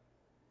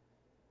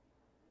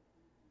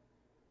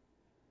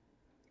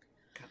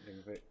 Can't think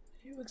of it.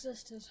 You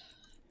existed.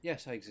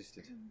 Yes, I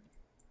existed.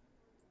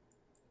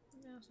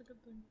 Yeah, that's a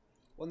good thing.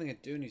 One thing I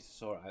do need to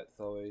sort out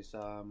though is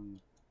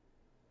some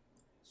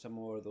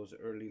more of those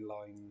early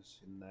lines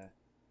in there.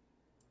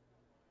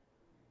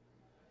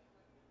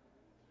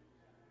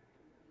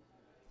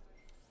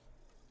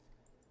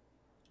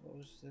 What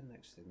was the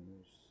next thing?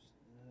 Was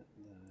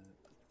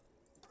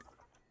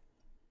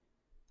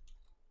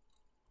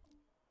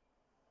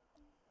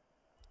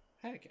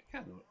that? Heck, I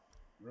can't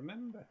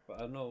remember,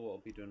 but I know what I'll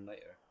be doing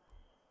later.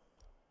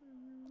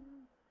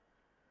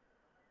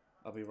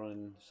 I'll be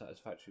running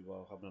Satisfactory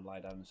while having a lie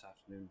down this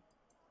afternoon.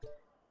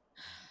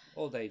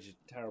 Old age is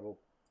terrible.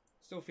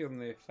 Still feeling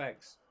the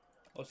effects.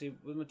 Obviously,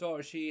 with my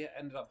daughter, she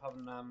ended up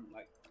having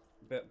like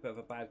a bit of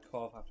a bad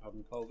cough after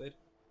having COVID.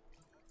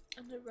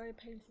 And a very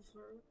painful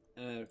throat.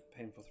 And a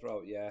painful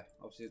throat, yeah.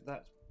 Obviously,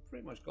 that's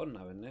pretty much gone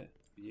now, isn't it?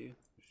 For you,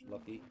 which is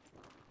lucky.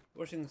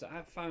 Worst thing is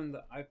I've found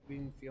that I've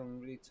been feeling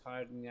really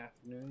tired in the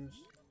afternoons.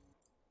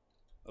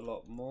 A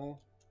lot more.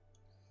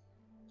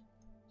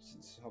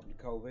 Since having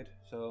COVID.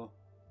 So,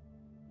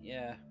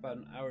 yeah, about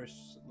an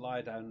hour's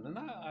lie down. And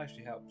that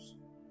actually helps.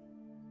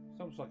 It's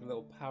almost like a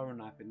little power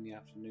nap in the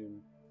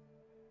afternoon.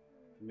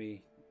 For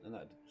me. And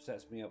that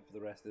sets me up for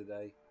the rest of the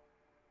day.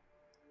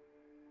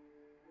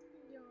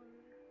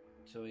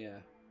 So yeah,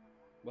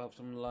 we'll have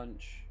some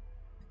lunch.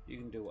 You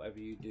can do whatever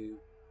you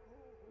do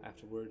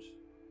afterwards.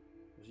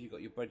 Because you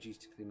got your budgies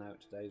to clean out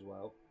today as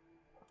well.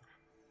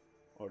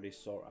 Already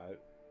sort out.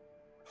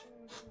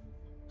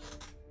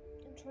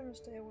 I'm trying to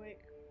stay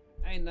awake.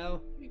 I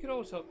know. You could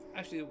also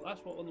actually.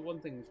 That's one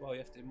thing as well. You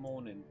have to do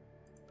morning.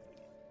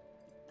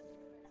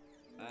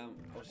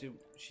 Obviously,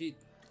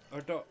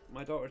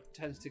 my daughter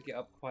tends to get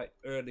up quite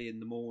early in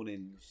the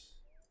mornings.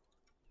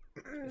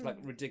 It's like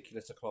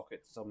ridiculous o'clock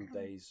at some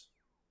days.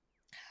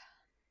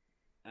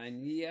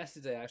 And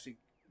yesterday, actually,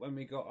 when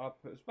we got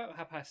up, it was about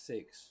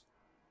 6:30.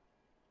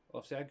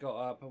 Obviously, I got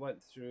up, I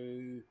went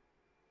through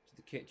to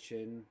the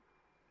kitchen,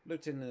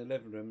 looked in the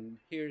living room, and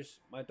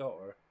here's my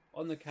daughter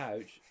on the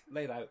couch,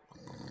 laid out.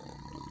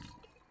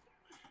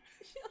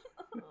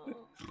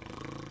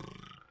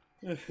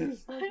 What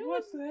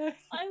the heck?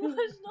 I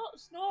was not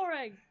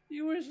snoring.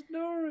 You were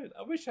snoring.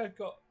 I wish I'd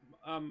got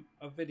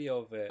a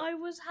video of it. I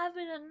was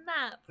having a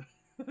nap.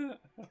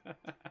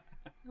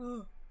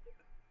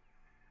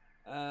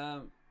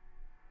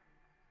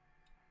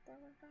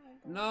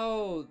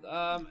 No,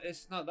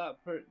 it's not that.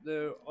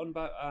 They're on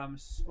about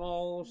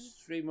small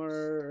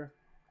streamer,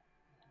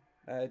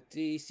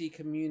 DC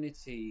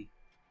community.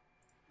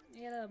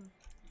 Yeah.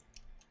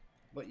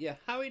 But yeah,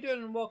 how are you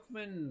doing? And welcome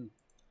in.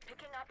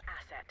 Picking up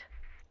asset.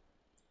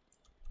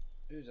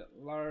 Who's it?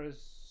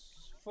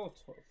 Lars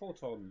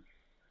Photon.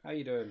 How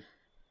you doing?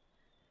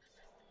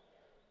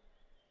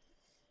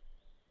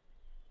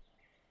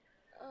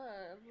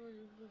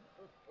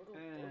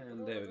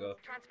 And there we go.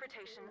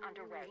 Transportation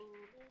underway.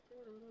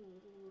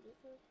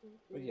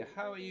 But yeah,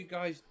 how are you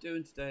guys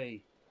doing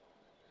today?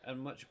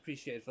 And much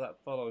appreciated for that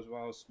follow as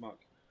well, Smuck.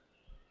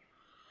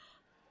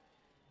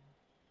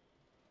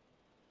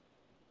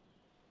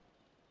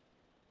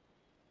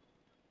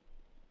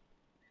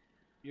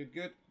 You're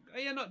good.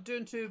 You're not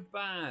doing too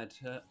bad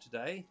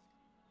today.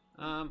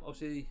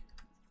 Obviously,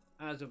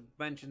 as I've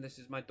mentioned, this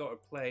is my daughter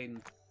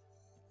playing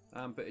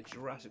bit of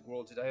Jurassic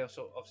World today.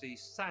 Also, obviously,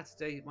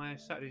 Saturday, my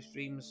Saturday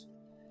streams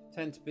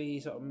tend to be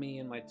sort of me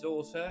and my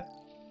daughter.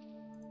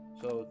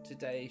 So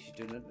today she's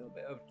doing a little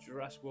bit of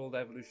Jurassic World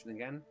Evolution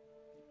again.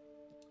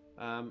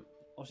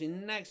 Obviously,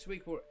 next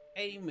week we're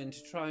aiming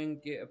to try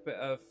and get a bit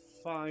of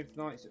Five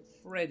Nights at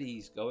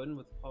Freddy's going,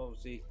 with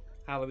obviously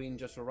Halloween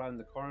just around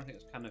the corner. I think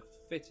it's kind of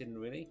fitting,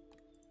 really.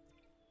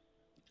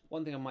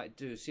 One thing I might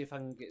do is see if I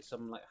can get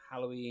some like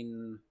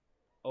Halloween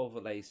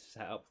overlays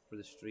set up for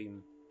the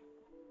stream.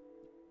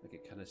 Make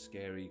it kind of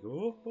scary.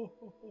 Go.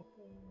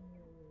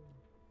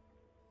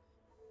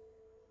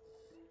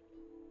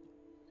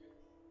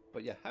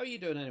 But yeah, how are you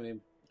doing anyway,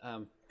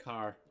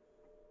 Car?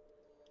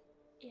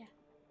 Yeah.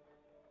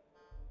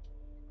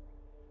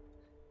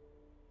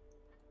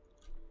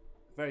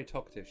 Very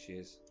talkative she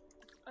is.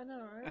 I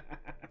know, right?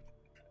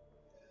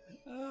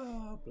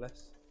 Oh,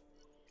 bless.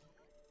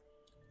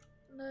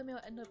 No, I mean,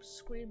 I'll end up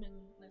screaming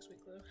next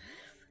week, though.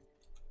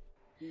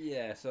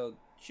 Yeah, so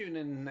tune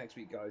in next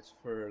week, guys,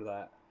 for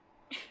that.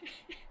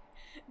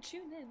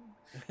 Tune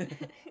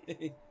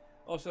in.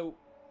 Also,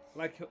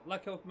 like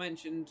I've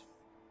mentioned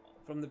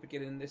from the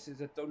beginning, this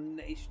is a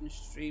donation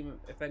stream.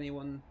 If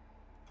anyone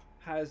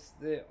has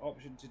the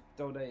option to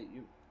donate,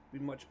 you'd be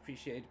much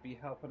appreciated to be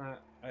helping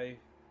out a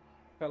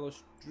fellow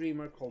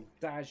streamer called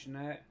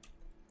DAJNET.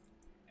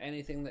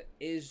 Anything that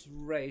is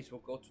raised will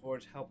go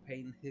towards help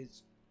paying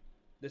this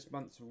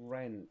month's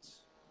rent.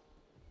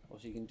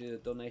 Also, you can do the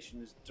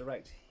donations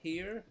direct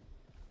here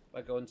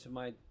by going to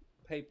my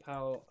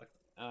PayPal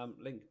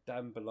link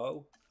down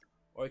below,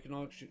 or you can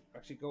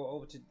actually go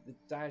over to the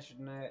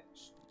DAJNET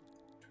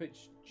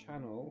Twitch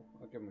channel.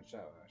 I'll give him a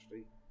shout out,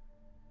 actually.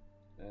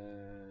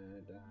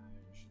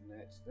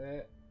 DAJNET's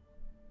there.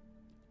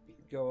 You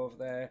can go over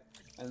there,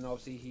 and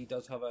obviously he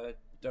does have a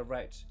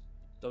direct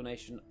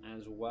donation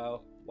as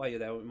well. While you're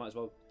there, we might as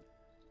well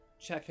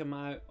check him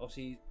out.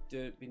 Obviously,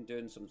 he's been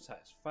doing some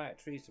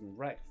Satisfactory, some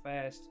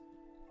Wreckfest.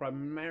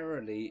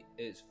 Primarily,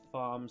 it's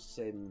Farm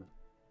Sim.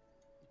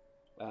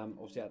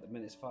 Obviously, at the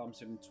minute, it's Farm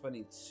Sim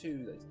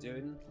 22 that he's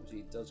doing. Obviously,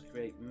 he does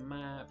create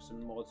maps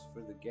and mods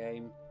for the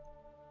game,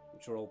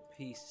 which are all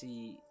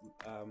PC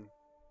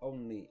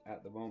only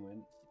at the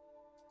moment.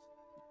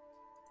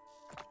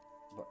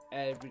 But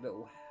every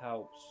little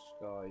helps,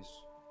 guys.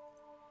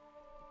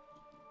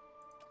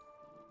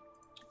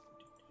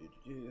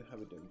 How are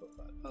we doing? Got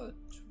about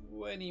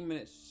 20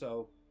 minutes or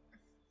so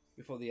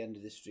before the end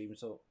of this stream,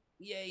 so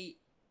yay!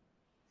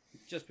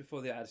 Just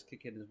before the ads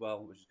kick in as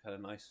well, which is kind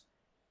of nice.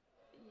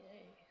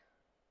 Yay.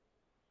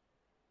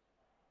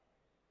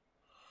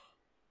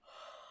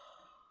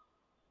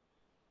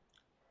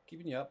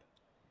 Keeping you up.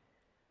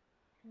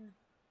 Yeah.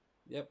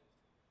 Yep.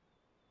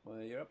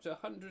 Well, you're up to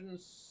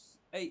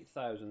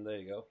 108,000. There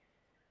you go.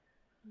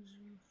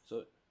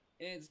 So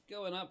it's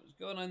going up. It's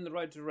going in the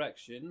right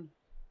direction.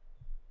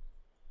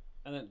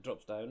 And then it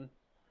drops down.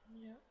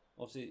 Yeah.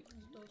 Obviously,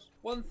 It does.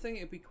 one thing,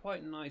 it'd be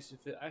quite nice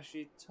if it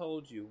actually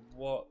told you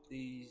what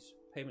these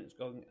payments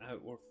going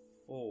out were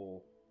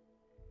for.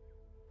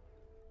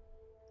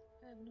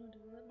 I have no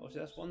idea what that Obviously,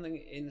 that's one thing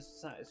in not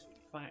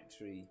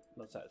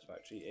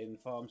Satisfactory, in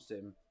Farm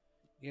Sim.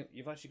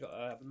 You've actually got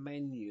a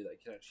menu that you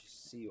can actually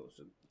see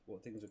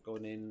what things are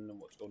going in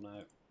and what's going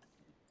out.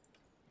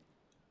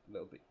 A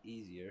little bit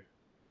easier.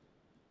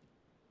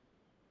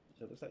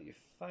 So it looks like your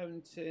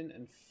fountain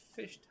and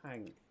fish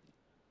tank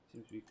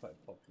seems to be quite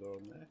popular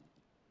on there.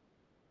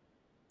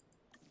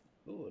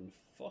 Oh, and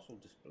fossil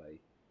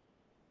display.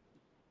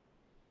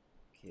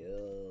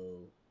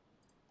 Kill.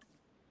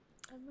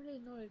 I'm really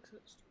annoyed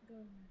because it's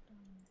going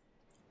down.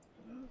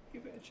 Well,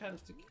 give it a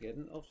chance to kick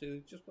in. Obviously,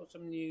 we've just got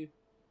some new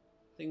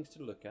things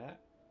to look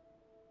at.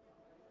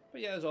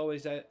 But yeah, as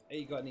always, if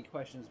you got any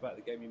questions about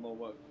the game, you're more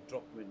welcome to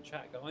drop them in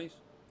chat, guys.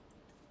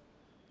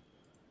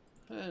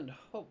 And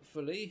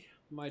hopefully,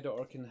 my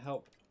daughter can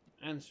help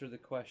answer the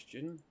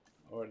question,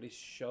 or at least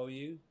show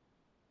you.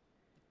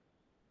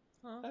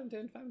 Huh?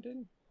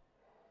 Fountain.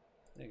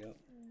 There you go.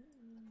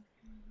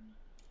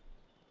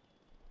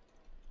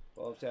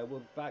 But obviously, I will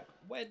be back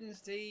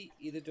Wednesday,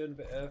 either doing a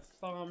bit of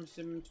Farm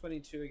Sim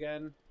 22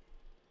 again,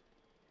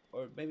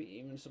 or maybe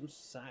even some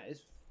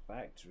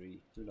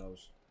Satisfactory. Who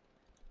knows?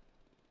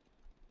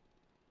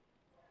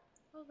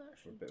 Oh, that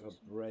For a bit of a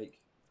break.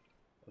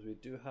 As we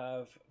do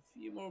have a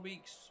few more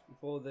weeks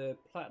before the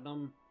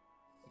Platinum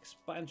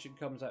expansion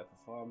comes out for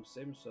Farm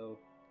Sim, so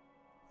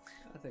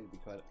I think it'd be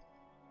quite of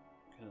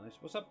nice.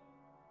 What's up?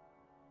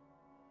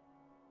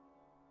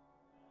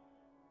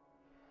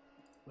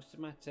 What's the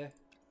matter?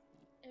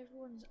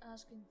 Everyone's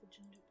asking for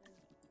ginger beer.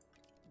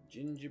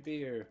 Ginger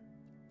beer.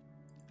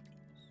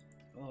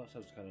 Oh, that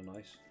sounds kind of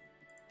nice.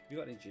 You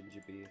got any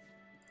ginger beer?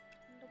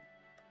 Nope.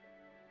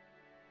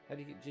 How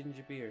do you get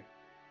ginger beer?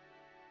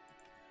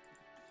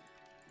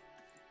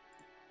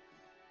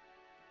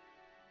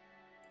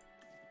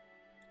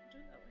 Do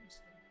that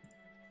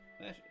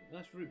Wednesday.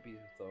 That's root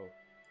beer though.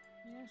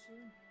 Yeah,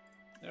 sure.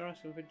 They're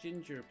asking for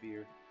ginger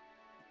beer.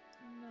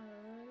 No,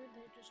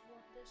 they just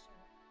want this one.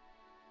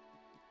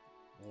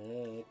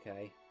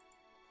 Okay.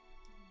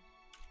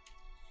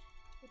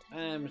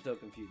 I'm so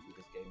confused with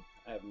this game.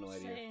 I have no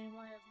idea. Same,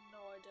 I have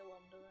no idea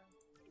what I'm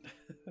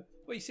doing.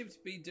 Well, you seem to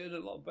be doing a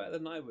lot better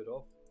than I would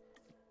have.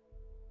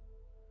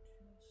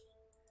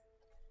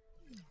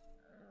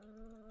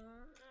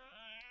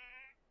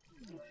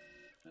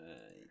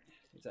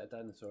 Is that a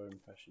dinosaur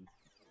impression?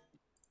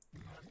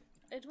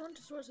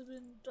 Advantosaurs have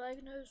been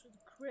diagnosed with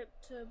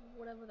crypto,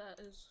 whatever that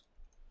is.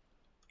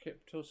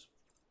 Cryptospor.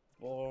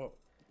 Oh,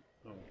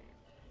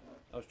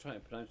 I was trying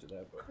to pronounce it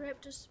there, but.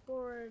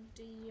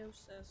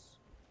 Cryptosporidiosis.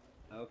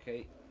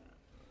 Okay.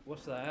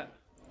 What's that?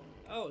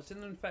 Oh, it's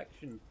an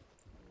infection.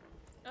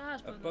 Ah,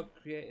 A bug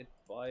created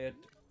by an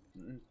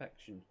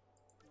infection.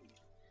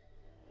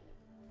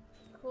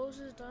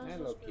 Causes dinosaurs.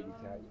 Hello, kitty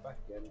cat. You're back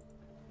again.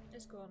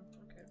 It's gone.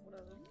 Okay,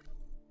 whatever.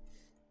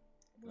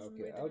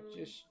 Okay, I'll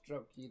just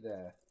stroke you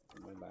there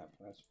on my lap.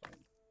 That's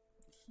fine.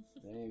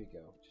 There we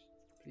go. Just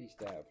please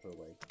stay out for a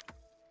way.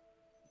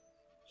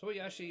 So what are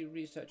you actually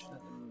researching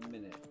at the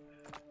minute?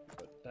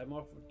 But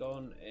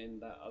Dimorphodon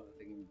and that other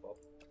thing in Bob.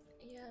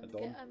 Yeah,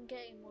 I'm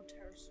getting more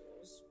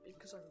pterosaurs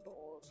because I'm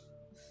bored.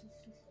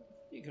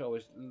 You could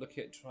always look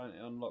at trying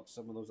to unlock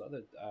some of those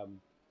other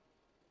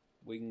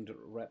winged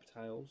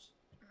reptiles.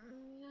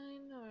 Yeah, I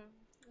know.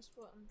 That's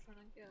what I'm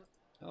trying to get.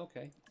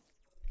 Okay.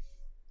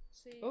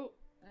 See, oh,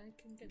 I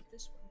can get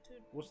this one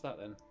too. What's that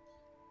then?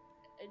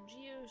 A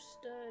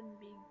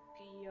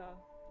Geosternbigia.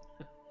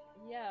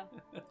 Yeah,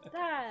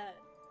 that.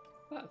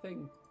 That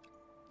thing.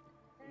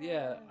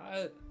 Yeah,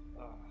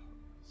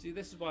 see,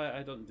 this is why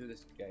I don't do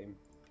this game.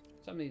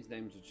 Some of these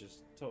names are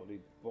just totally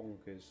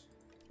bonkers.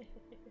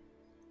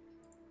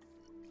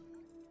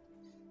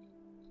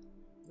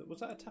 Was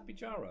that a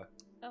Tapijara?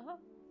 Uh-huh.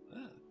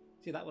 Ah,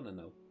 see, that one I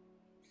know.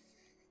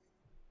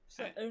 It's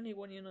the only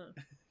one you know.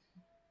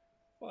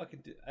 Well, I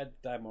could do a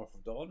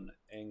Dimorphodon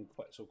and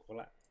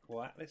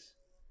Quetzalcoatlus.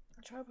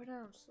 Try to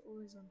pronounce all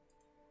these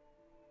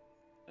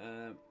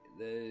on.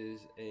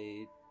 There's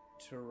a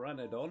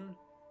Pteranodon.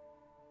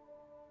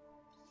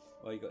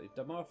 Oh, you got your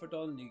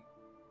Dimorphodon, you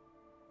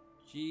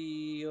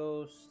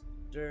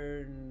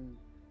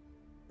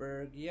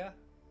Geosternbergia.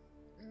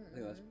 I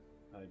think that's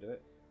how you do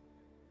it.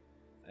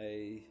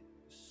 A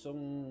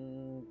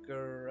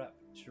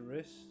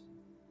Sungaraptorus.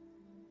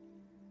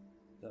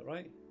 Is that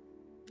right?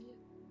 Yeah.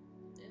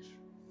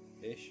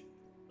 Ish.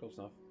 Close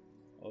enough.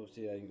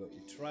 Obviously, then you got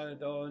your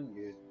Pteranodon,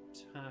 your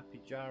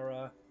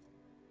Tapijara,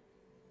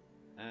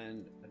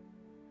 and a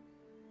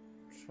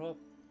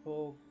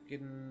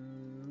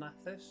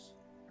Tropognathus.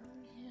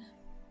 Yeah,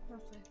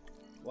 roughly.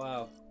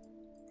 Wow.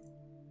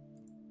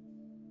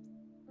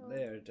 Oh.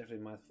 They are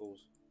definitely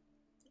mouthfuls.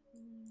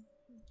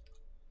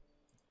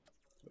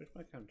 Where's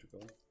my counter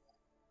going?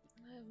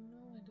 I have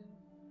no idea.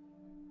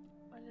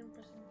 I didn't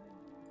press anything.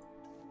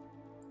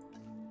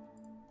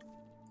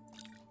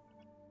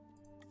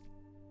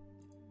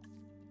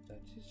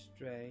 That is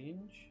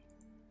strange.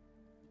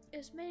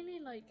 It's mainly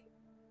like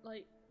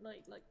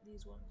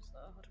these ones that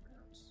are hard to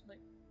pronounce.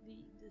 Like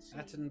the sea.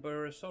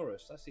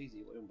 Attenborosaurus. That's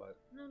easy. What do you about?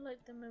 No,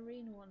 like the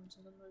marine ones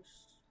are the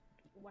most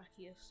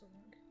wackiest, I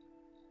think.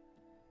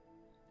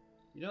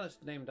 You know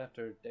that's named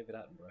after David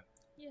Attenborough.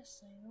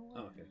 Yes, I know.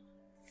 Oh, okay.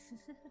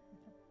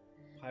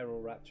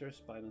 Pyroraptor,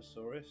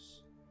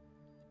 Spinosaurus.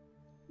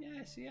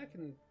 Yeah, see, I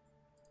can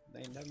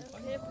name them.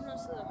 Okay,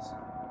 pronounce this.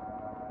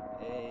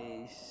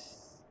 A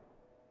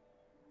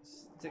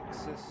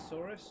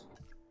Styxosaurus.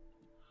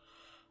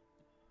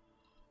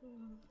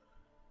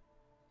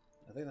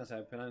 I think that's how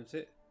I pronounce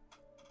it.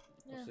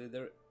 Yeah. Also,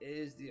 there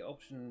is the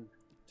option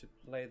to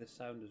play the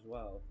sound as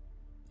well.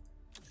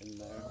 In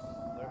there. No,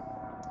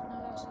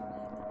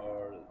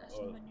 that's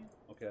in the menu.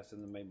 Okay, that's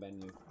in the main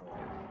menu.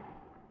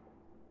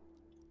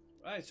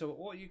 Right, so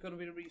what are you going to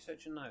be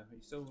researching now? Are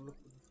you still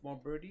looking for more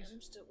birdies?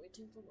 I'm still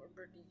waiting for more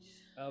birdies.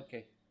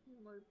 Okay.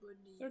 More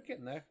birdies. They're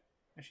getting there.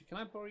 Actually, can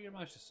I borrow your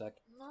mouse a sec?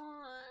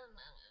 No.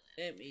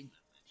 Let me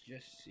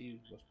just see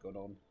what's going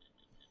on.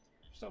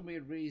 For some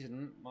weird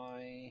reason,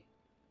 my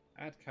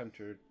ad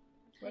counter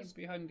went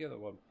behind the other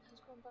one. It's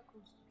gone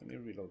backwards. Let me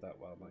reload that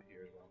while I'm out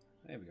here as well.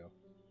 There we go.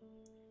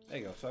 There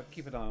you go. So I can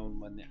keep an eye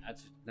on when the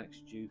ad's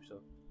next due.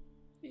 So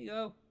here you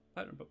go.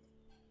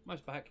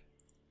 Mouse back.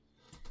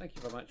 Thank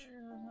you very much.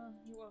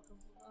 You're welcome.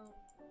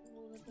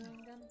 What was I doing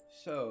again?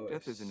 So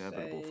death is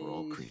inevitable for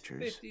all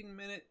creatures. 15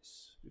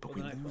 minutes. But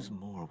we lose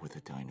more with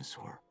a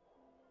dinosaur.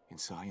 In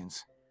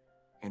science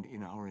and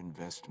in our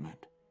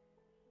investment.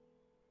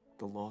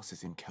 The loss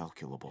is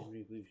incalculable.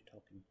 Henry Wu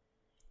talking.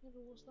 Yeah,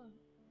 but what's that?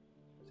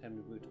 It's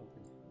Henry Wu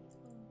talking.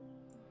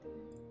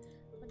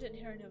 I didn't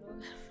hear any of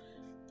that.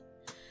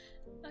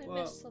 I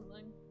missed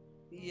something.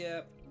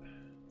 Yep.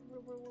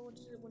 What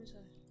did it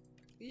say?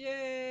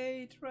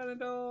 Yay,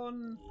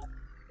 Pteranodon!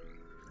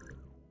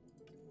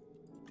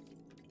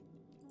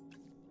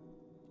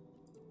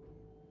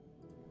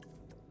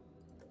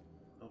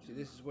 Obviously,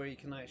 this is where you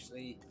can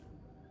actually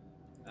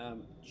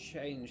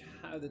change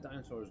how the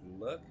dinosaurs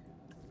look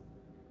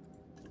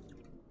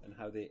and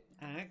how they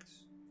act.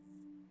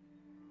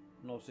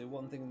 And obviously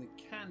one thing they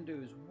can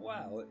do as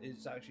well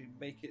is actually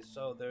make it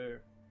so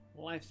their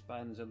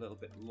lifespan's a little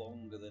bit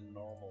longer than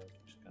normal,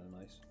 which is kind of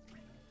nice.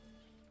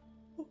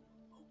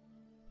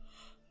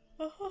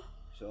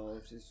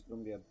 So this is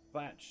going to be a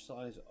batch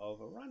size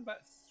of around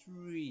about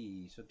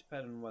 3. So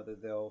depending on whether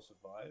they all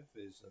survive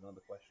is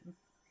another question.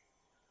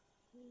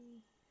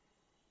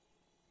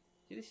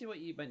 This is what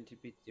you meant to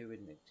be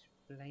doing,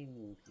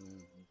 explaining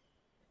things.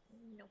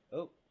 No.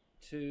 Oh,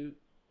 2.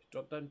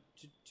 Drop down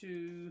to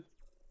 2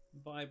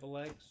 Bible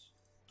eggs.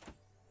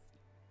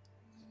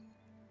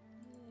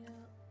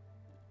 Yeah.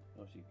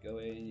 Once you go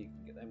in, you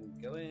can get them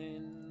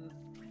going.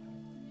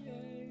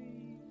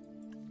 Yay!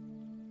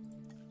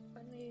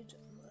 I need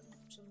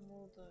some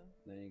more though.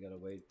 Then you gotta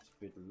wait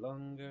a bit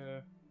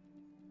longer.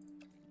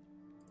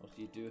 Also,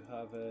 you do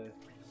have a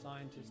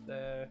scientist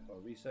there, or a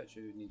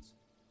researcher who needs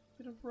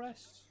a bit of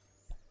rest.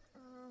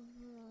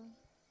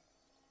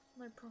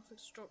 My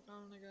profits dropped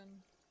down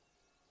again.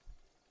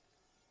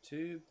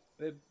 2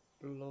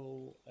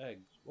 bibble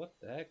eggs. What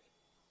the heck?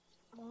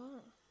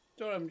 What?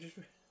 Sorry, I'm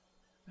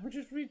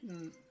just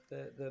reading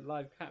the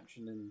live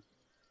caption and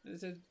it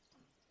said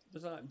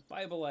it's like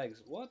Bible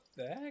eggs. What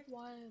the heck?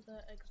 Why are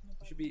there eggs in the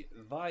Bible? It should be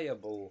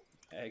viable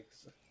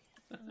eggs.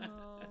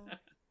 Oh.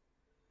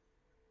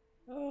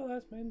 Oh,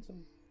 that's mental.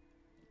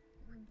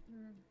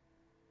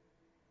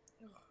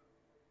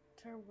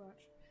 Terrible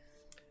batch.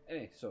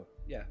 Anyway, so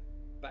yeah,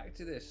 back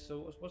to this.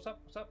 So what's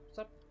up? What's up? What's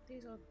up?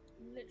 These are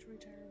literally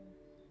terrible.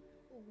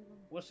 All of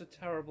them. What's so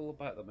terrible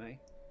about them, eh?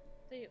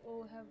 They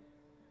all have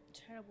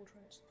terrible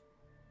traits.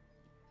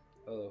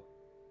 Oh,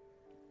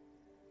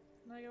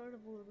 Can I get rid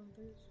of all of them,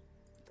 please?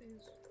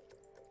 Please.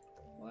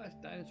 well, that's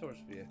dinosaurs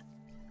for you.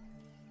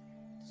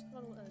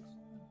 Scuttle eggs.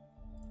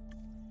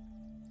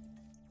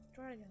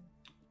 Try it again.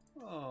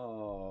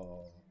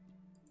 Oh,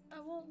 I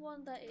want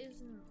one that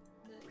isn't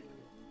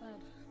bad.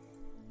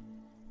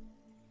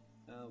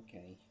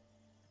 okay.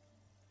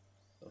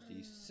 So if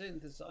you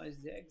synthesize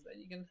the eggs, then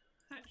you can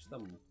hatch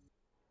them.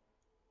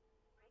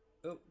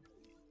 Oh,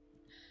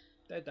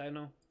 dead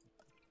dino.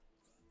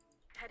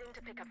 Heading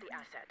to pick up the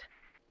asset.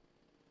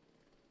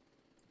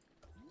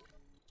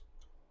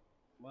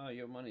 Wow,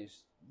 your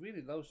money's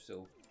really low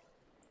still.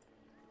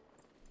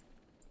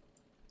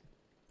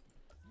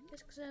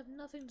 It's because I have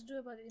nothing to do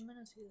about the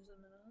amenities at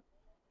the minute.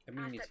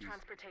 Amenities. Asset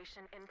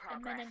transportation in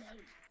progress.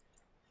 Amenities.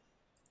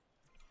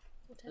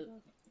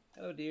 Whatever.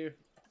 Oh dear,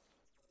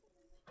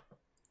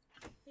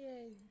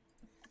 Yay.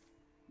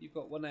 you've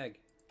got 1 egg.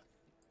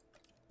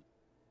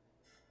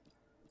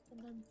 And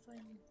I'm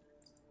finding.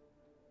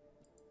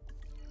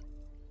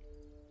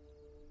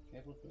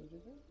 Cable food,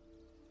 is it?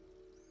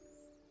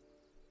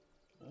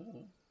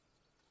 Oh.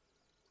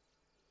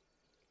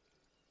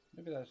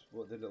 Maybe that's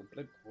what the little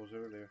blimp was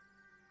earlier.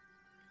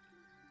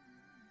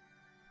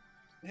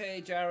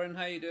 Hey Jaren,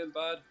 how you doing,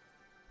 bud?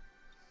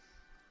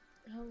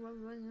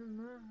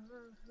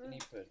 You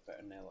need to put a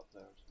better nail up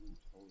there or something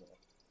to hold it up.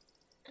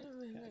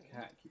 The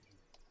cat keeps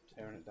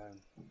tearing it down.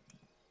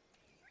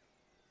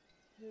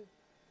 Who?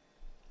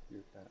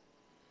 Your cat.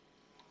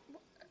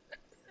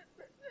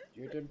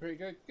 You're doing pretty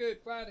good.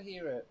 Good, glad to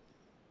hear it.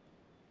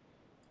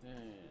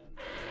 And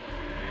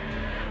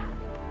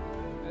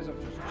as I'm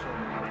just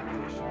chilling,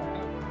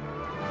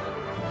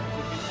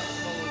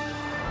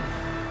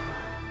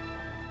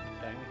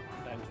 dang it,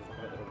 dinosaurs are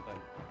quite the whole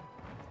time.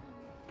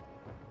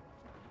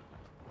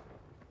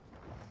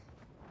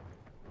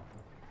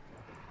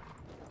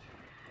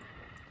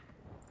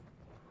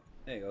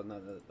 There you go, now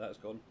that's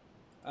gone.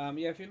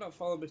 Yeah, if you're not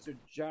following Mr.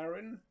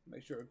 Jaren,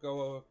 make sure to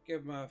go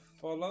give him a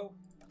follow.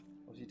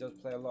 Obviously, he does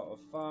play a lot of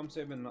Farm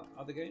Sim and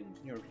other games,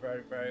 and you're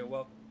very, very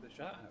welcome to the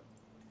shout out.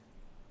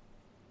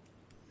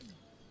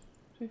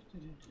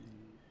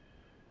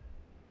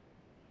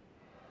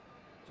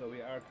 So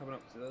we are coming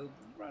up to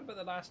around about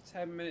the last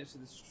 10 minutes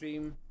of the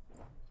stream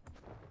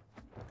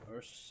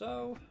or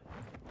so.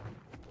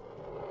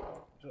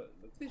 So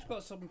we've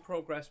got some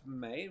progress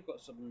made. We've got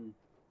some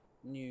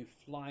new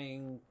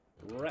flying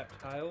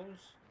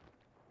reptiles.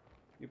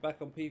 You're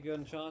back on PV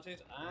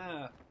Uncharted?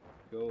 Ah,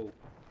 cool.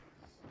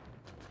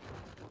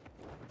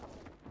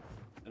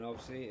 And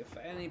obviously, if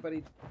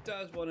anybody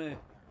does want to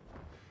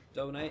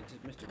donate to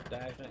Mr.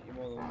 DAJNET, you're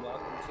more than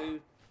welcome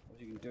to.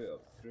 Obviously, you can do it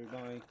up through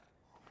my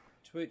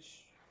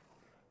Twitch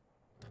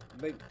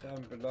link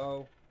down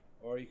below,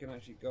 or you can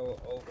actually go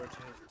over to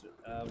his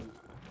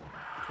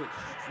Twitch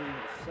stream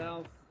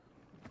itself,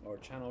 or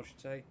channel, I should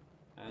say,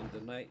 and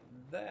donate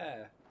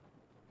there.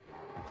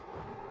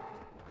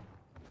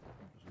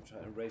 I'm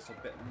trying to raise a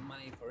bit of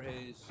money for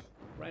his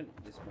rent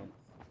this month.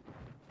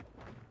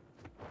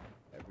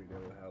 Every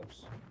little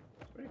helps.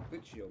 It's very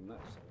glitchy on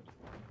that side.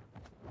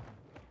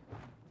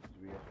 It's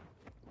weird.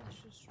 Let's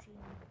just stream.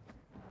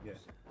 Yeah.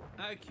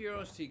 Out of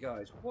curiosity,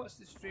 guys, what's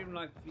the stream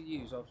like for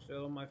you? So obviously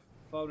on my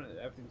phone,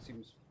 everything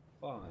seems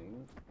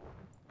fine,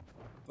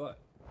 but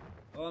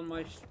on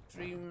my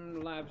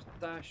Streamlabs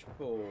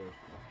dashboard,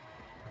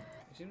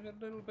 it seems a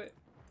little bit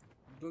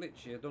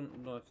glitchy. I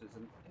don't know if there's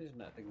an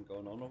internet thing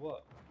going on or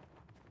what.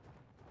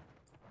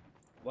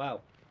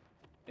 Wow,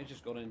 it's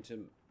just gone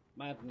into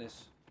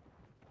Madness.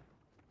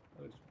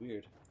 Oh, it's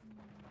weird.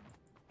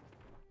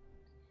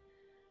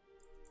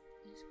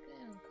 It's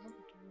getting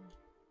uncomfortable.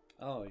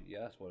 Oh, yeah,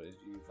 that's what it is.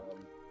 You've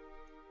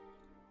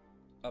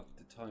upped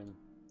the time.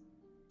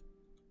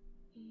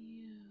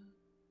 Yeah.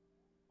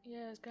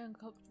 Yeah, it's getting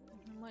uncomfortable.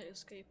 I might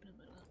escape in a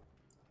minute.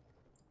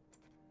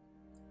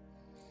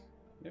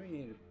 Maybe you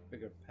need a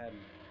bigger pen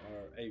or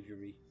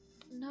aviary.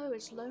 No,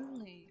 it's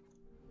lonely.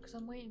 Because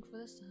I'm waiting for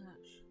this to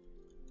hatch.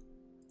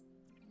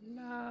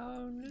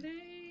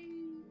 Lonely.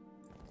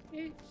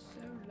 It's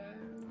so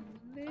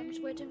lonely. I'm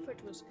just waiting for it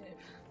to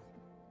escape.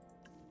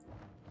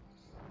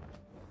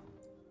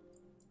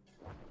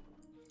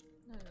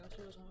 No, that's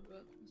what I was on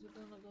about. Is it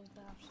done like those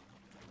dabs?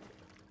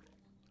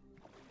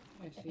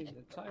 I see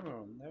the timer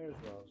on there as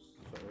well.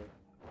 Sort of.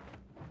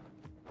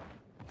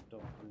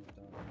 Don't lose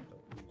that. Don't lose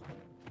that.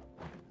 Yes.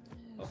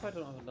 What if I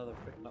don't have another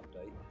freaking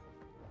update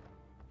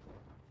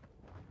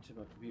to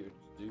my computer to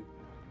do?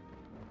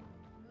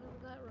 What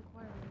would that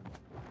require?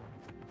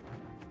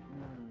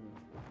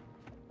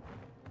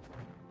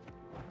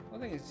 I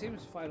think it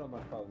seems fine on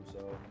my phone,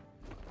 so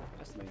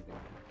that's the main thing.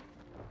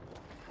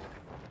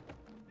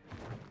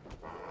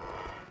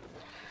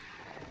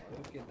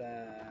 Look at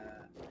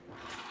that.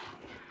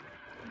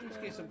 Let's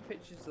get some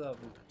pictures of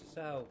them to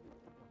sell.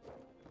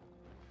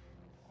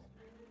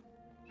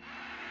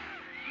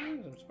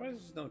 I'm surprised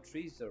there's no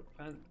trees or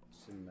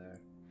plants in there.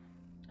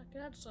 I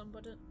could add some,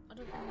 but I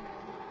don't know.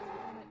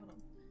 Wait, hold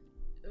on.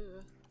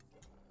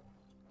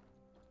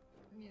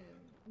 Yeah,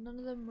 none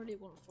of them really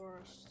want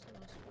forests, so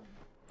that's fine.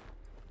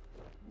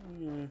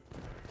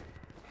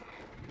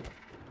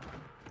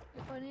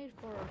 If I need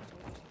forests,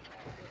 I'll just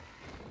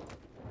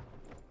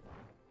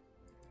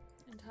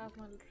and half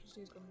my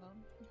electricity's gone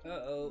down.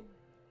 Uh-oh.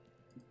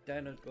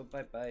 Dinos go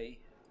bye-bye.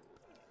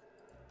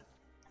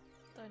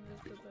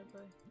 Dinos go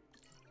bye-bye.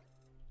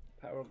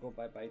 Power go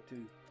bye-bye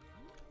too.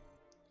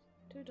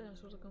 2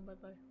 dinosaurs have gone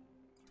bye-bye.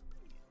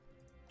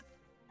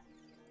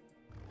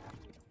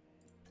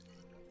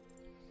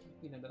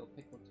 You've been a little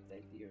pickle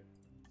today, dear.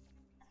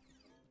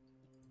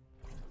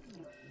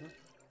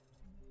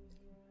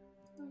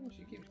 Oh,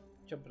 she keeps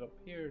jumping up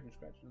here and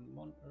scratching on the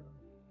monitor.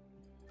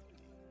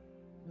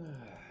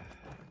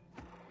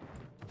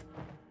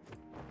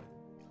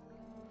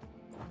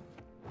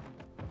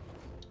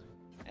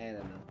 I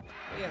don't know.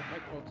 But yeah,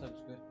 micro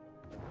sounds good.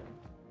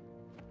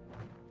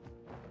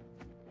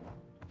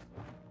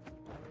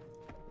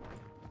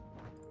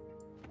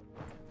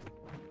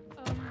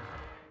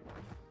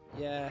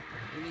 Yeah,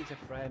 he needs a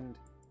friend.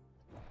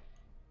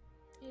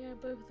 Yeah,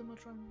 both of them are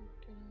trying to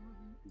kill him,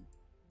 I think.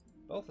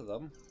 Both of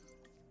them?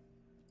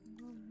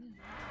 Oh,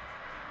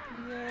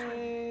 yeah.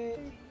 Yay!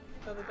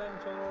 Another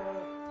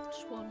dinosaur!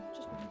 Just one.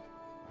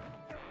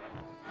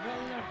 Well,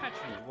 they're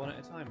hatching it one at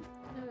a time.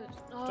 No, it's...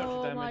 Structure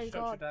Oh damage, my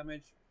structure god.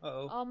 damage.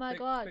 Uh-oh. Oh my quick,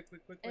 god.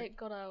 Quick. It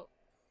got out.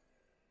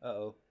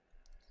 Uh-oh.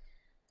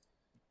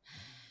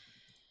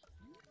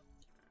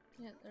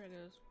 Yeah, there it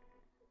goes.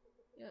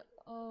 Yeah,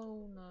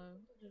 oh no. I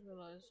just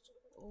realised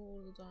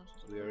all the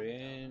dinosaurs. We're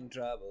in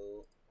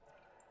trouble.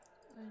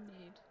 I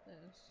need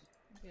this.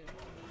 Okay.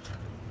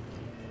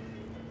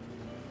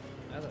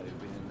 I thought you'd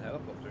been in the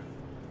helicopter.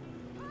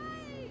 I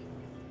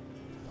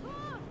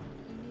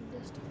need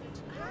this to fix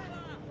it.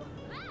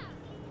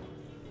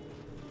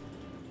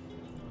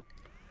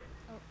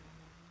 Oh.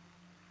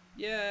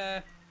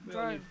 Yeah! We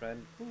all Drone. need a friend.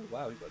 Ooh,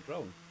 wow, we've got a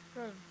drone.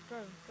 Drone.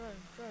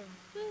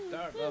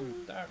 Dart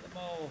them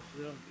all so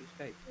they don't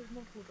escape. There's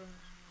multiple drones.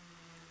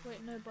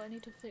 Wait, no, but I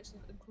need to fix the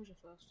enclosure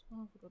first.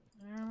 Oh, I forgot.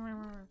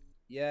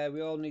 Yeah, we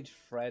all need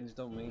friends,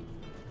 don't we?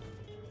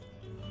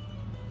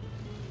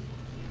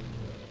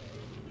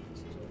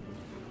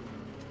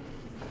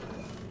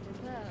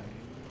 Repair.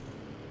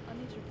 I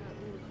need to repair all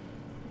of them.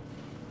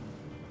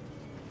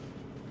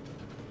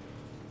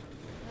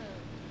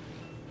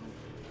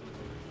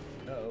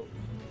 Uh-oh.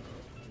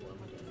 What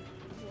am I doing?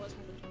 What's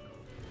happened to my car?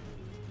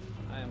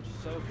 I am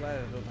so glad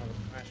I don't have a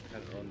crash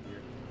counter on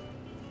here.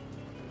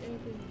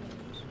 Everything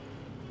goes.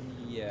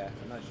 Yeah,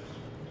 and that's just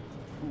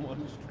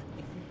one stream.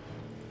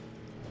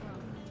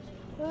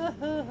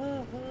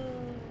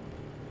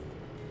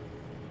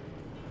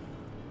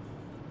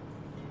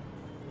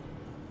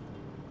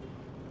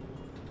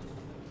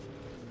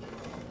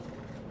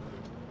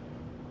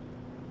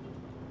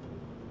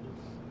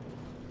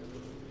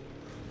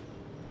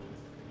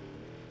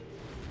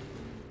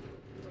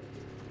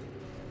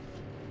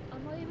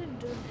 I'm not even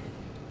doing anything.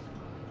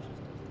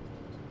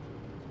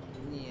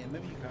 Yeah,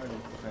 maybe you can't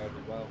have prepared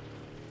as well.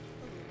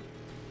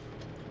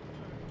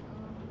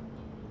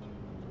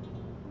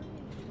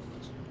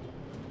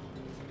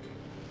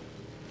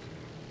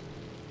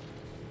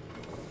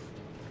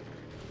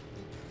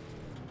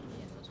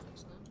 Yeah, that's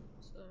fixed now.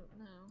 So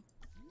now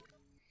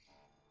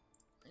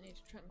I need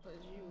to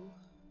tranquilize you.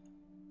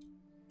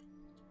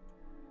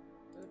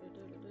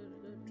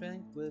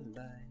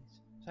 Tranquilize.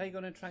 So how are you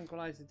going to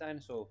tranquilize the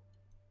dinosaur?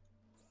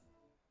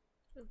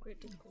 With great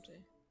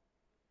difficulty.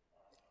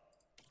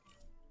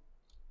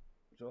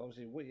 So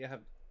obviously what you have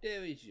to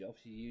do is you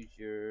obviously use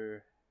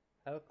your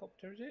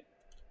helicopter, is it?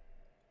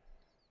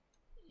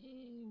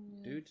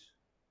 dudes.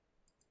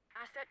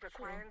 Asset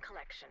requiring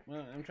collection.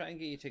 Well, I'm trying to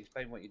get you to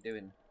explain what you're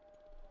doing.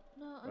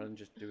 No, rather than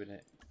just doing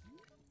it.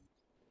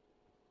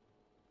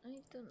 I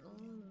don't know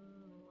anymore.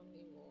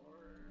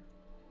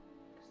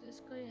 Because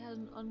this guy has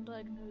an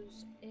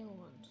undiagnosed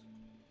ailment.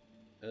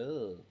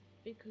 Oh.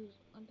 Because,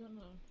 I don't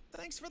know.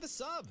 Thanks for the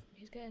sub!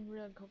 He's getting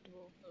really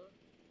uncomfortable, though.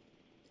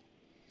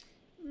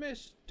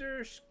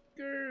 Mr.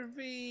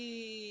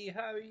 Scurvy!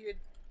 How you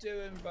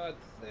doing, bud?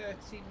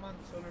 13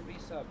 months on a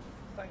resub.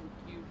 Thank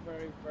you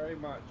very, very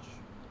much.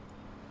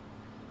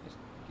 Just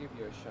give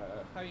you a shout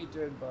out. How you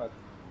doing, bud?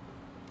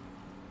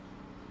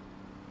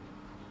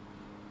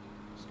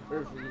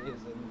 Scurvy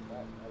is in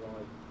fact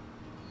alive.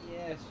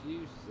 Yes,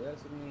 you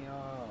certainly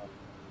are.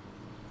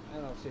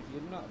 And also, if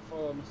you're not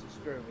following Mr.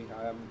 Scurvy,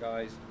 hi,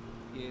 guys.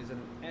 He is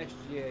an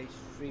SGA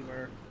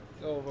streamer.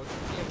 Go over,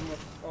 give him a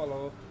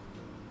follow.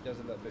 He does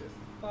a little bit of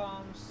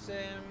farm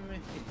sim.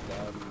 He's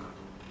done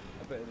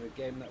a bit of the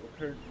game that we're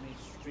currently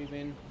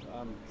streaming,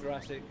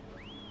 Jurassic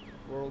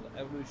World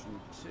Evolution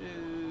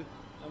 2,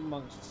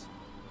 amongst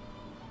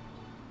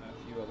a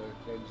few other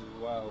games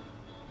as well.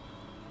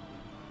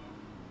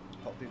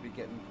 Hope he'll be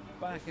getting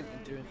back into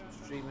doing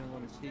some streaming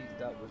once he's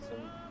dealt with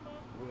some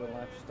real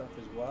life stuff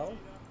as well.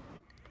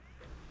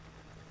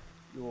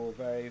 You're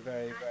very,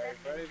 very, very,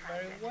 very,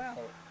 very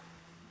well.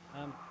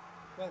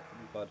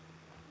 Welcome, bud.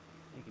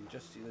 You can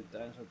just see the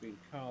dinosaur being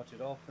carted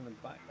off in the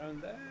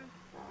background there.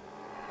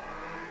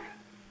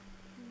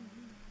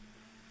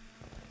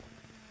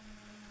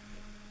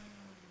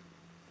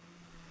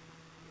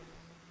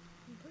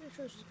 I'm pretty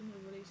sure she's going to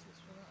release this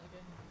for that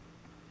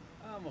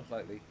again. Most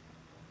likely.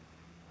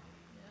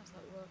 Yeah, that's how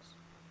it works.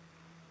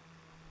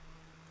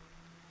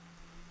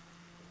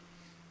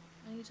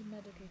 I need to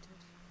medicate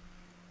it.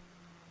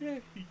 Yeah,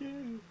 you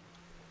do.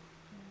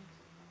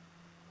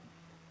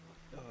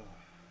 Oh.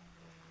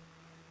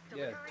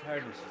 Yeah,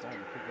 tiredness is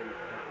starting to kick in.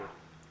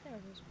 There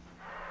it is.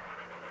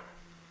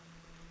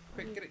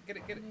 Quick, get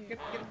it.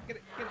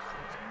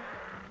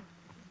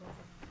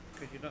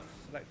 Because you're not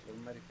selected on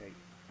Medicaid.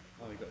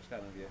 Oh, you got a scan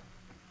of you.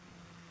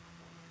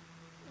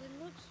 It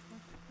looks.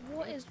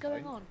 What is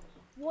going on?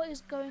 What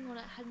is going on?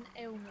 It had an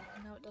ailment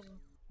and now it doesn't.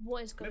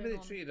 What is going on? Maybe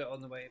they treated it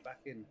on the way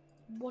back in.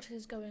 What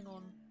is going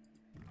on?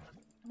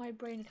 My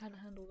brain can't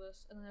handle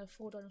this, and I have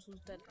 4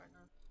 dinosaurs dead right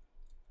now.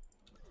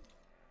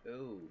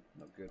 Oh,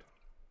 not good.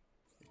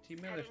 Is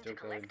Team Miller still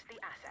going? The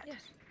asset.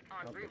 Yes.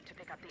 En route to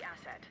pick up the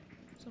asset.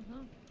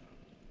 Somehow.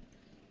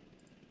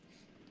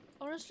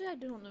 Honestly, I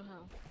do not know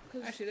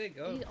how. Actually, there you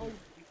go. He's You old.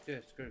 can do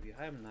a Scurvy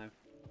Ham now.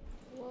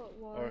 What?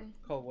 Why? Or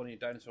call one of your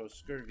dinosaurs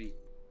Scurvy.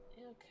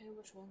 Yeah, okay,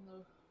 which one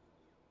though?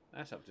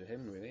 That's up to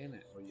him, really, isn't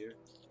it? Or you?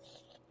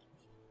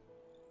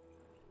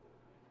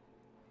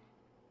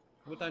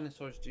 What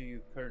dinosaurs do you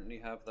currently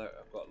have that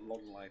have got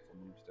long life on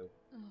them still?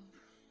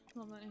 Oh,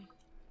 not many.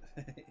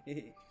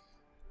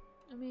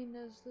 I mean,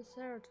 there's the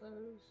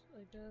Ceratops,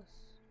 I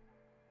guess.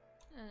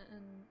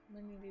 And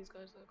many of these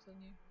guys look so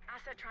new.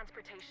 Asset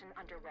transportation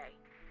underway.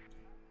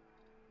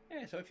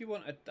 Yeah, so if you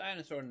want a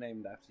dinosaur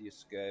named after your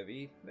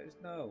Scurvy, let us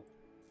know.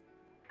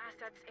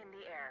 Assets in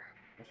the air.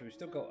 So we've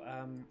still got,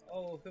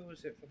 oh, who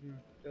was it from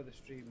the other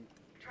stream?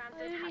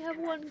 Transit I only has have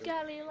one commenced.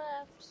 galley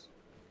left.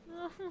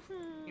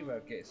 You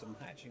better get some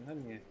hatching,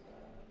 hadn't you?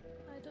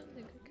 I don't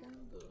think I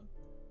can though.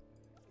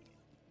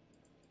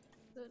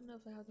 I don't know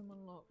if I have them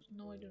unlocked.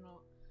 No, I do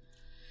not.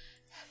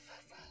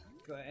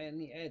 Got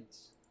any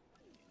Eds?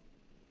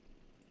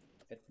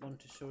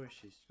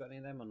 Edmontosauruses. Got any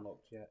of them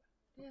unlocked yet?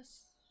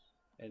 Yes.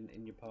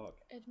 In your park?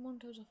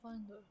 Edmontos are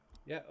fine though.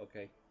 Yeah,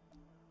 okay.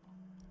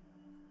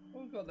 Oh,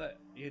 we've got that.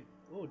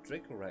 Oh,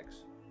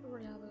 Dracorex. I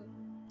already have it.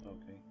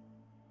 Okay.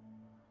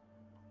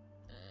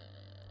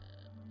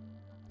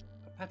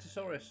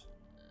 Apatosaurus.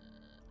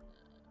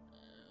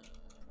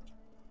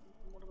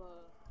 What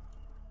about?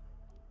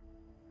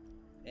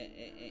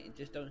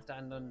 Just don't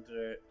stand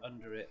under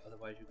it,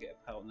 otherwise you'll get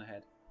a pat on the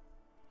head.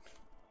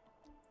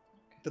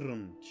 Okay.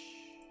 Drunch.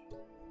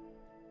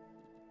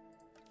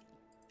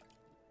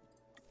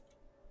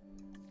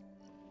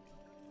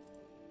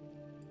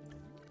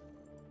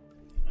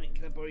 Right,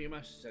 can I borrow your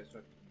mouse so I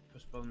can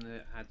postpone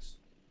the ads?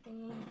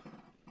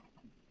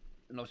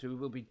 And obviously we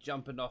will be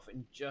jumping off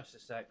in just a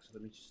sec, so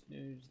let me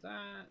snooze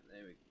that.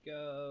 There we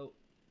go.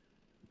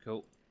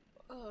 Cool.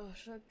 Oh,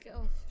 should I get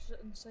off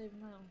and save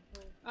now?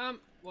 Or...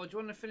 Well, do you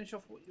want to finish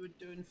off what you were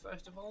doing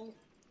first of all?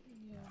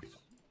 Yes.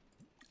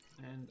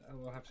 And I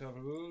will have to have a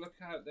look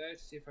out there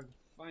to see if I can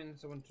find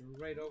someone to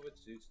raid over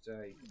to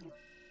today.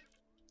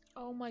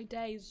 Oh my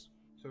days.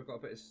 So we've got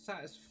a bit of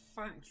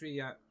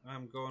Satisfactory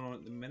going on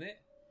at the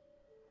minute.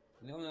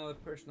 And the only other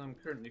person I'm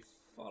currently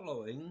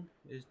following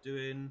is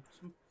doing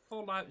some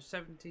Fallout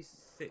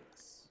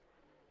 76.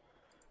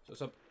 So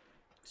it's up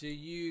to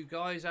you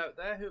guys out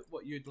there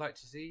what you'd like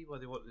to see,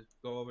 whether you want to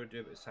go over and do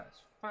a bit of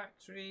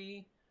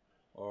Satisfactory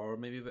or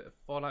maybe a bit of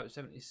Fallout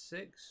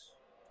 76.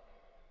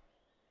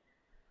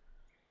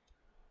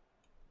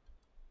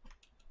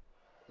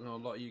 I know a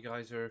lot of you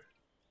guys are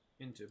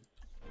into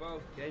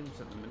both games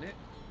at the minute.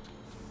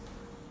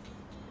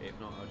 If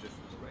not, I'll just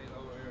raid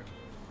over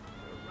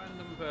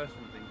random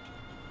person thing.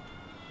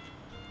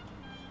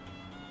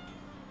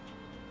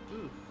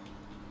 Ooh.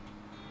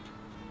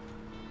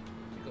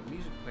 You got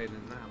music playing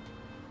in now.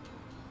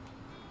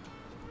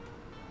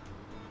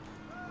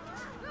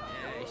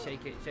 Yeah,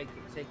 shake it, shake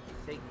it, shake it,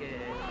 shake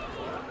it.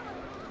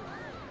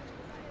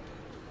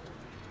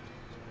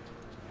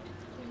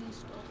 He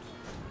stopped.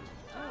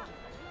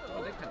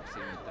 Oh, they can't see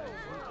me though.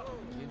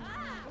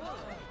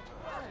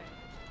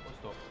 What's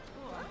stop?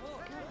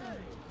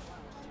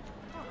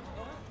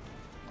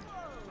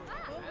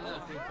 And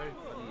that's been very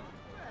funny.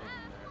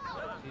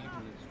 Even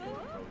in the street.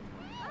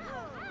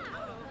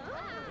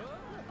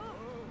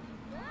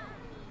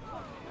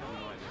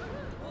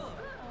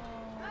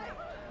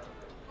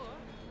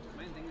 The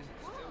main thing is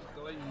it's still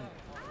going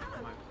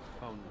on my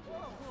phone.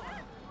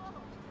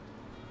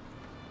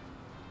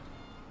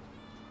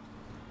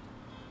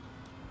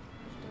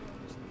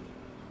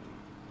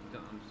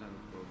 Don't understand the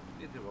problem.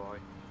 Neither do I.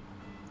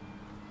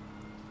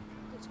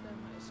 Let's go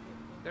my escape.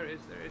 There it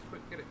is, there it is.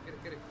 Quick, get it, get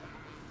it, get it.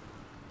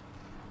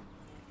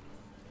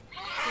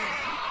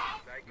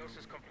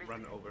 Diagnosis complete.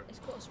 Run over. It's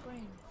got a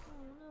sprain.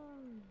 Oh no.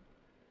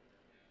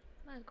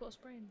 Man, it's got a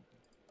sprain.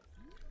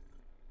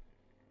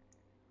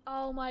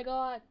 Oh my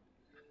god.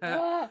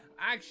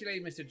 Actually,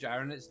 Mr.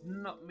 Jaron, it's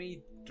not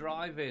me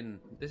driving.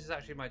 This is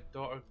actually my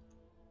daughter.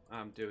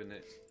 I'm doing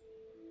it.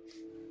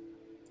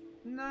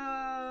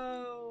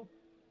 No!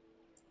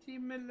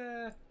 Team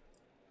Miller.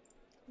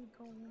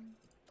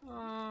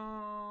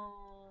 Oh.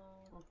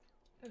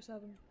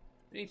 07.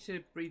 We need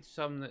to breed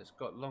some that's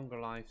got longer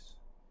lives.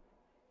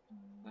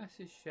 That's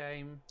a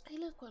shame. He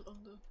lived quite long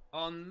though.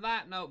 On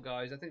that note,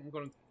 guys, I think we're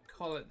going to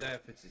call it there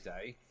for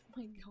today.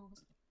 Oh my god.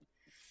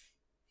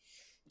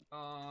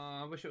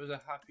 I wish it was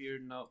a happier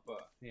note,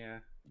 but yeah,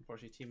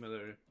 unfortunately, Team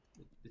Miller,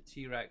 the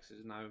T-Rex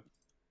is now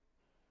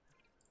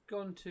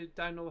gone to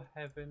Dino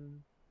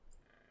Heaven.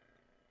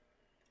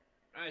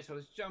 Right, so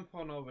let's jump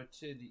on over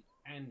to the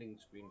ending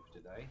screen for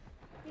today.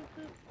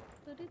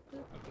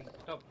 Okay,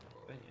 stop.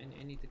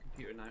 I need the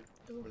computer now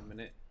for a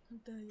minute. How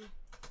dare you?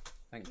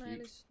 Thank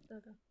you.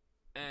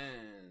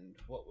 And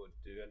what we'll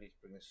do, I need to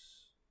bring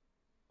this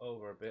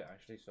over a bit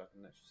actually, so I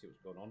can actually see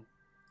what's going on.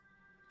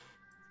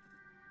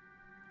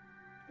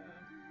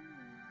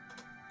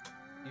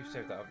 You've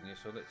saved that, haven't you?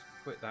 So let's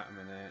quit that a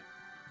minute.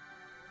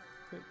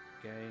 Quit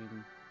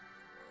game.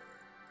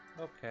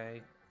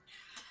 Okay.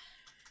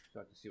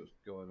 So I can see what's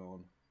going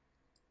on.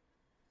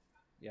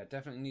 Yeah,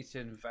 definitely need to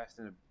invest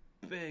in a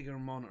bigger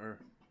monitor.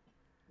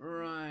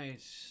 Right,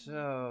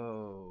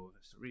 so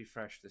let's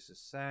refresh this a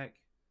sec.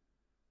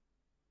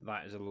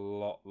 That is a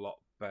lot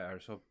better.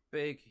 So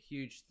big,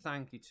 huge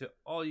thank you to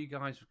all you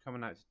guys for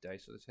coming out today.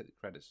 So let's hit the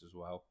credits as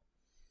well.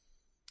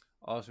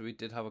 Also, we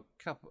did have a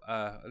couple,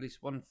 at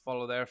least one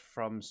follow there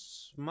from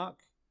Smuck.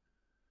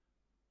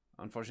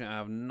 Unfortunately, I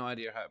have no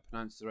idea how to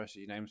pronounce the rest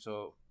of your name,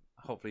 so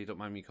hopefully you don't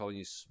mind me calling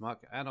you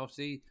Smuck. And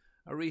obviously,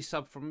 a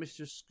resub from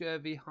Mr.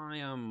 Scurvy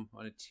Hyam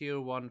on a tier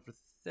 1 for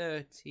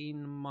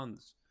 13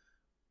 months.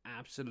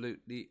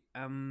 Absolutely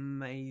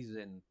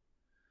amazing.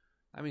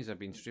 That means I've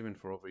been streaming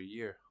for over a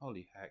year.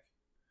 Holy heck.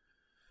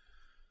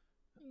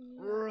 Yeah.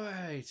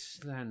 Right,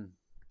 then.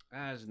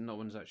 As no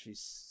one's actually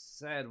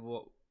said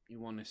what you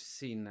want to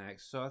see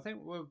next, so I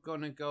think we're going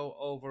to go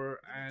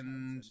over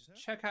and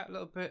check out a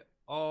little bit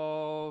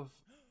of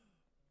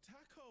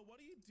Taco, what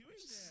are you doing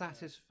there?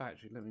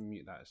 Satisfactory. Let me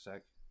mute that a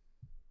sec.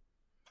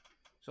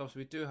 So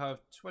obviously we do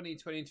have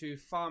 2022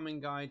 Farming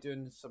Guy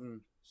doing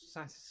some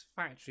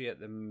Satisfactory at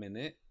the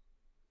minute.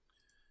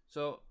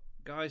 So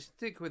guys,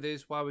 stick with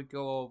this while we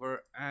go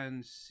over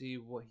and see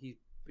what he's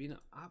been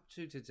up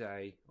to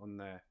today on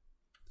there.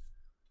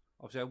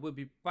 Obviously I will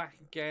be back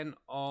again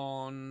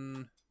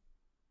on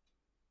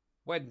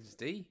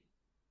Wednesday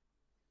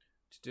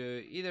to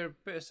do either a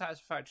bit of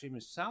Satisfactory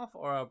myself,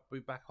 or I'll be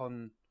back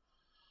on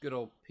good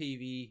old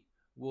PV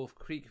Wolf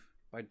Creek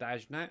by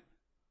DAJNET.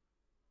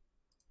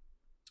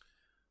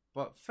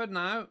 But for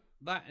now,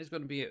 that is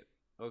going to be it.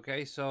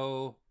 Okay,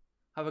 so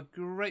have a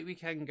great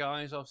weekend,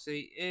 guys.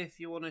 Obviously, if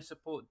you want to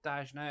support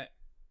DAJNET,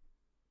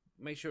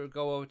 make sure to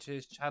go over to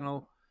his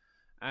channel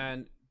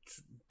and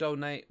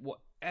donate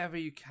whatever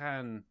you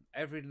can.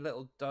 Every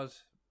little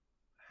does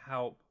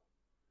help.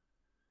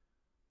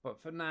 But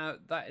for now,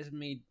 that is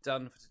me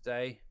done for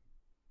today.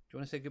 Do you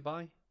want to say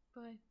goodbye?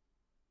 Bye.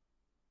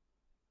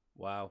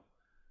 Wow.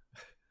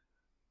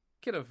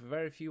 Could have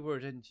very few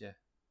words, didn't you?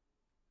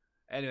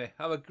 Anyway,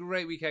 have a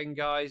great weekend,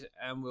 guys,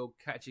 and we'll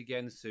catch you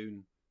again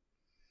soon.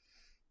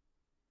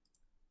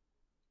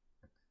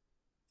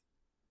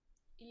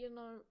 You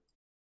know,